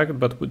exact,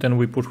 but then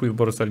we push with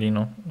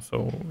Borsalino,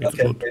 so it's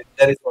good. Okay,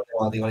 that is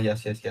mathematical,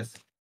 yes.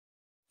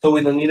 So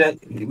we don't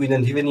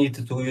even need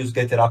to use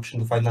Get Eruption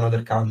to find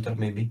another counter,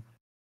 maybe.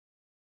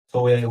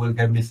 So we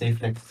can be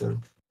safe next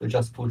turn. We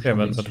just push. Yeah,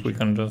 but we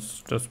can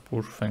just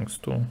push thanks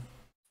to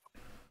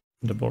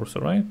the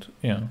Borsa, right?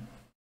 Yeah.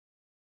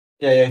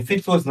 Yeah, if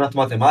it was not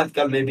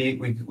mathematical, maybe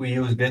we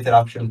use Get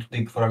Eruption to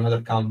dig for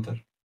another counter.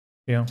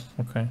 Yeah,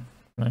 okay.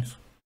 Nice.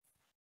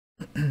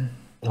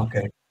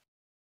 Okay.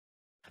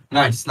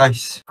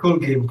 Nice. Cool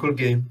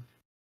game.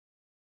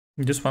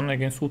 This one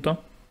against Uta?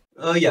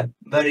 Yeah,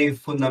 very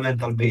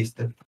fundamental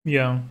based.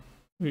 Yeah.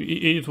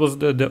 It was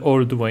the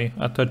old way,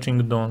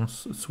 attaching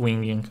dawns,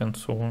 swinging and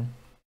so on.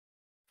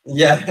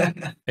 Yeah.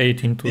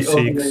 8 into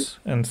 6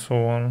 and so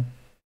on.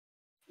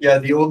 Yeah,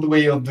 the old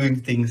way of doing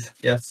things.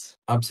 Yes,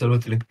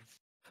 absolutely.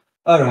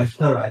 All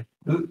right.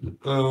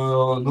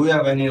 Do we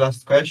have any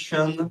last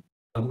question?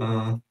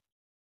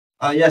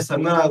 Yes,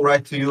 I'm gonna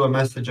write to you a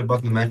message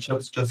about the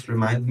matchups. Just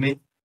remind me.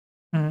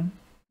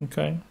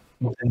 Okay.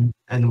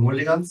 And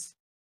hooligans.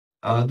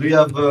 Do you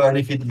have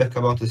any feedback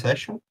about the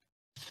session?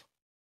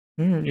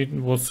 It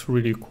was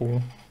really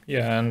cool.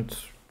 Yeah, and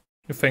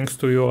thanks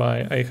to you,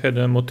 I had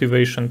a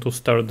motivation to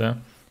start the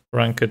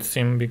ranked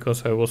sim,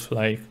 because I was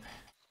like,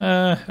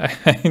 I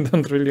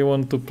don't really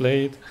want to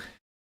play it.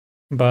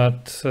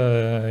 But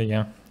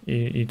yeah,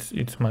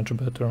 it's much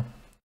better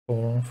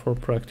for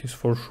practice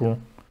for sure,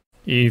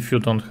 if you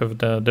don't have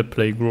the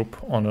play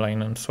group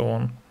online and so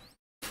on.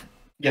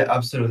 Yeah,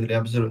 absolutely.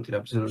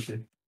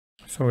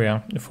 So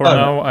yeah, for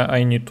now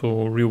I need to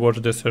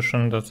rewatch the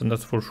session,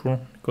 that's for sure,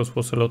 because it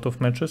was a lot of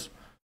matches.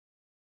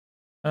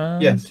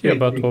 And yes, yeah,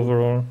 but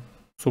overall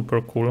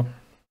super cool.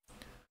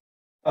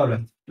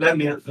 Alright, let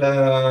me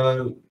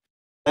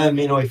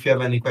know if you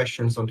have any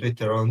questions on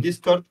Twitter or on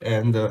Discord,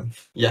 and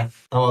yeah,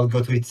 I'll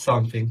go tweet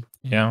something.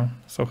 Yeah,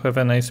 so have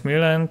a nice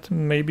meal and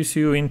maybe see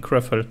you in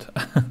Krefeld.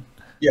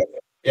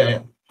 Yeah.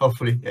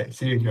 Hopefully, yeah,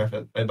 see you in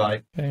Krefeld.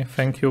 Bye. Okay,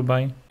 thank you,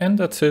 bye. And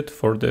that's it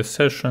for the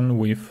session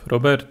with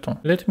Roberto.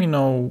 Let me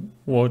know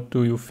what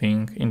do you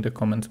think in the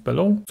comments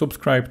below.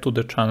 Subscribe to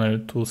the channel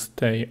to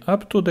stay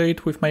up to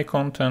date with my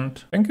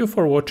content. Thank you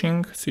for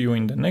watching, see you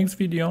in the next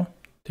video.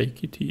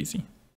 Take it easy.